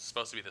Youth was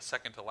supposed to be the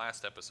second to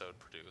last episode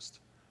produced,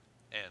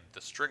 and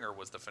The Stringer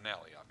was the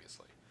finale,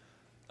 obviously.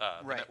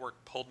 The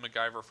network pulled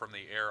MacGyver from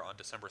the air on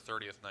December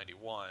 30th,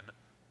 91,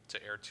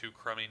 to air 2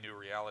 crummy new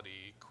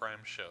reality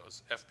crime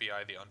shows,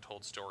 FBI: The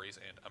Untold Stories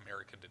and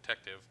American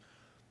Detective,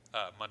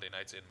 Monday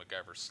nights in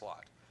MacGyver's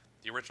slot.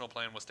 The original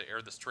plan was to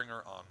air The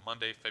Stringer on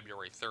Monday,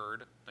 February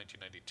 3rd,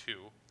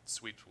 1992,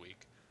 Sweeps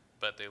Week,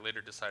 but they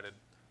later decided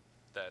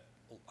that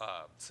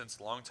since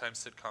longtime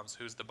sitcoms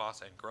Who's the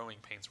Boss and Growing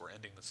Pains were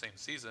ending the same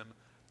season,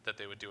 that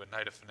they would do a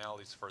night of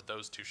finales for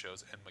those 2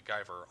 shows and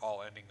MacGyver,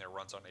 all ending their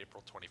runs on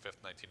April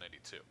 25th,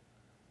 1992.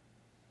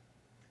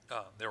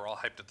 They were all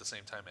hyped at the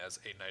same time as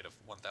a night of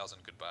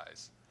 1,000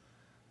 goodbyes.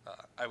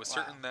 I was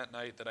certain that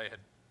night that I had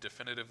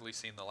definitively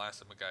seen the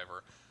last of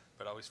MacGyver,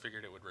 but I always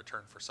figured it would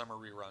return for summer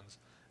reruns,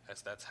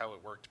 as that's how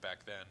it worked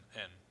back then,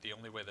 and the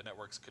only way the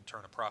networks could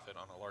turn a profit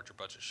on a larger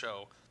budget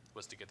show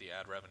was to get the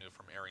ad revenue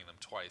from airing them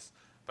twice.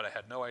 But I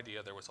had no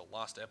idea there was a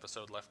lost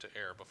episode left to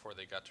air before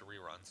they got to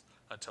reruns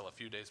until a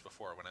few days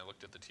before, when I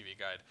looked at the TV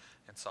guide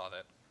and saw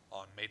that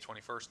on May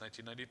 21st,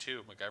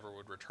 1992, MacGyver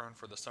would return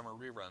for the summer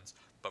reruns,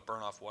 but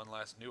burn off one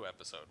last new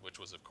episode, which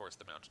was, of course,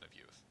 The Mountain of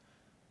Youth.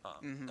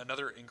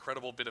 Another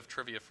incredible bit of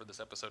trivia for this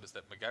episode is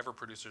that MacGyver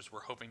producers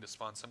were hoping to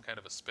spawn some kind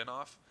of a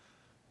spin-off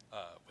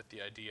with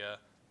the idea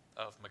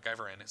of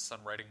MacGyver and his son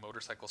riding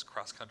motorcycles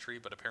cross-country,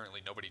 but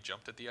apparently nobody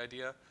jumped at the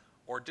idea.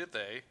 Or did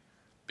they?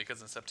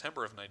 Because in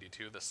September of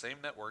 92, the same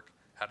network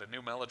had a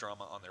new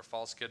melodrama on their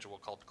fall schedule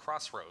called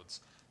Crossroads,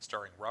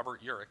 starring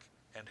Robert Urich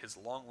and his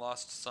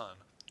long-lost son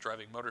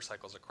driving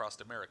motorcycles across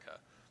America.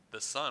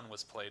 The son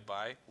was played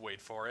by, wait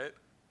for it,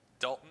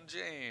 Dalton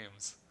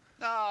James.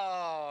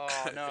 Oh,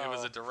 no. It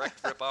was a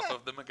direct rip-off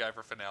of the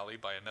MacGyver finale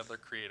by another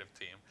creative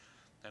team,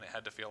 and it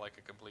had to feel like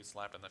a complete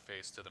slap in the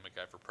face to the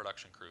MacGyver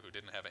production crew who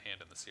didn't have a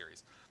hand in the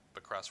series.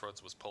 But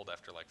Crossroads was pulled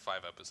after like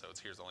 5 episodes.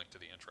 Here's a link to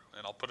the intro,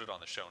 and I'll put it on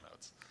the show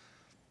notes.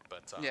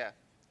 But Yeah.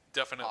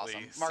 definitely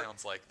Awesome. Mark-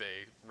 sounds like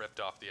they ripped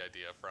off the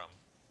idea from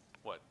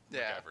what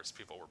Yeah. MacGyver's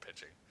people were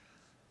pitching.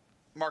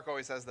 Mark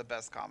always has the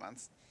best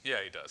comments.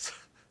 Yeah, he does.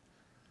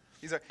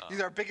 He's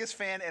our biggest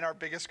fan and our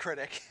biggest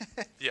critic.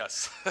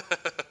 Yes.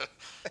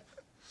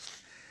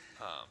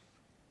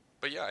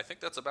 But yeah, I think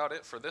that's about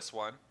it for this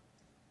one.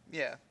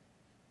 Yeah.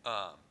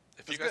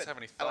 If was you guys good. have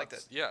any thoughts, I liked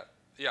it.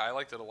 Yeah, I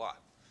liked it a lot.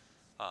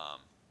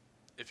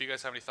 If you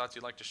guys have any thoughts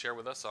you'd like to share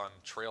with us on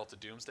Trail to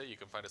Doomsday, you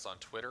can find us on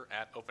Twitter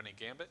at Opening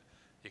Gambit.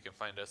 You can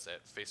find us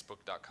at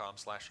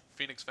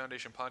facebook.com/Phoenix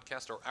Foundation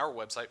Podcast or our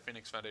website,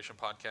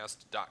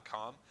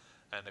 phoenixfoundationpodcast.com.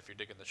 And if you're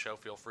digging the show,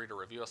 feel free to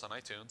review us on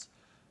iTunes.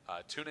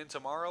 Tune in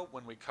tomorrow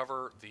when we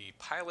cover the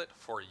pilot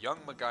for Young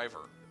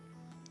MacGyver,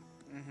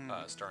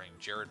 starring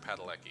Jared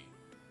Padalecki.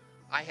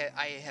 I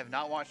have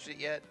not watched it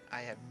yet.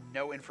 I have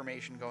no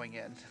information going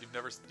in. You've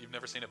never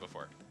seen it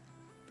before?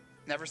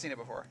 Never seen it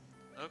before.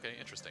 Okay,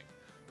 interesting.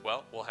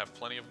 Well, we'll have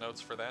plenty of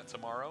notes for that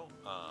tomorrow,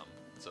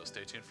 so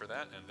stay tuned for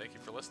that, and thank you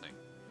for listening.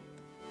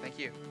 Thank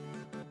you.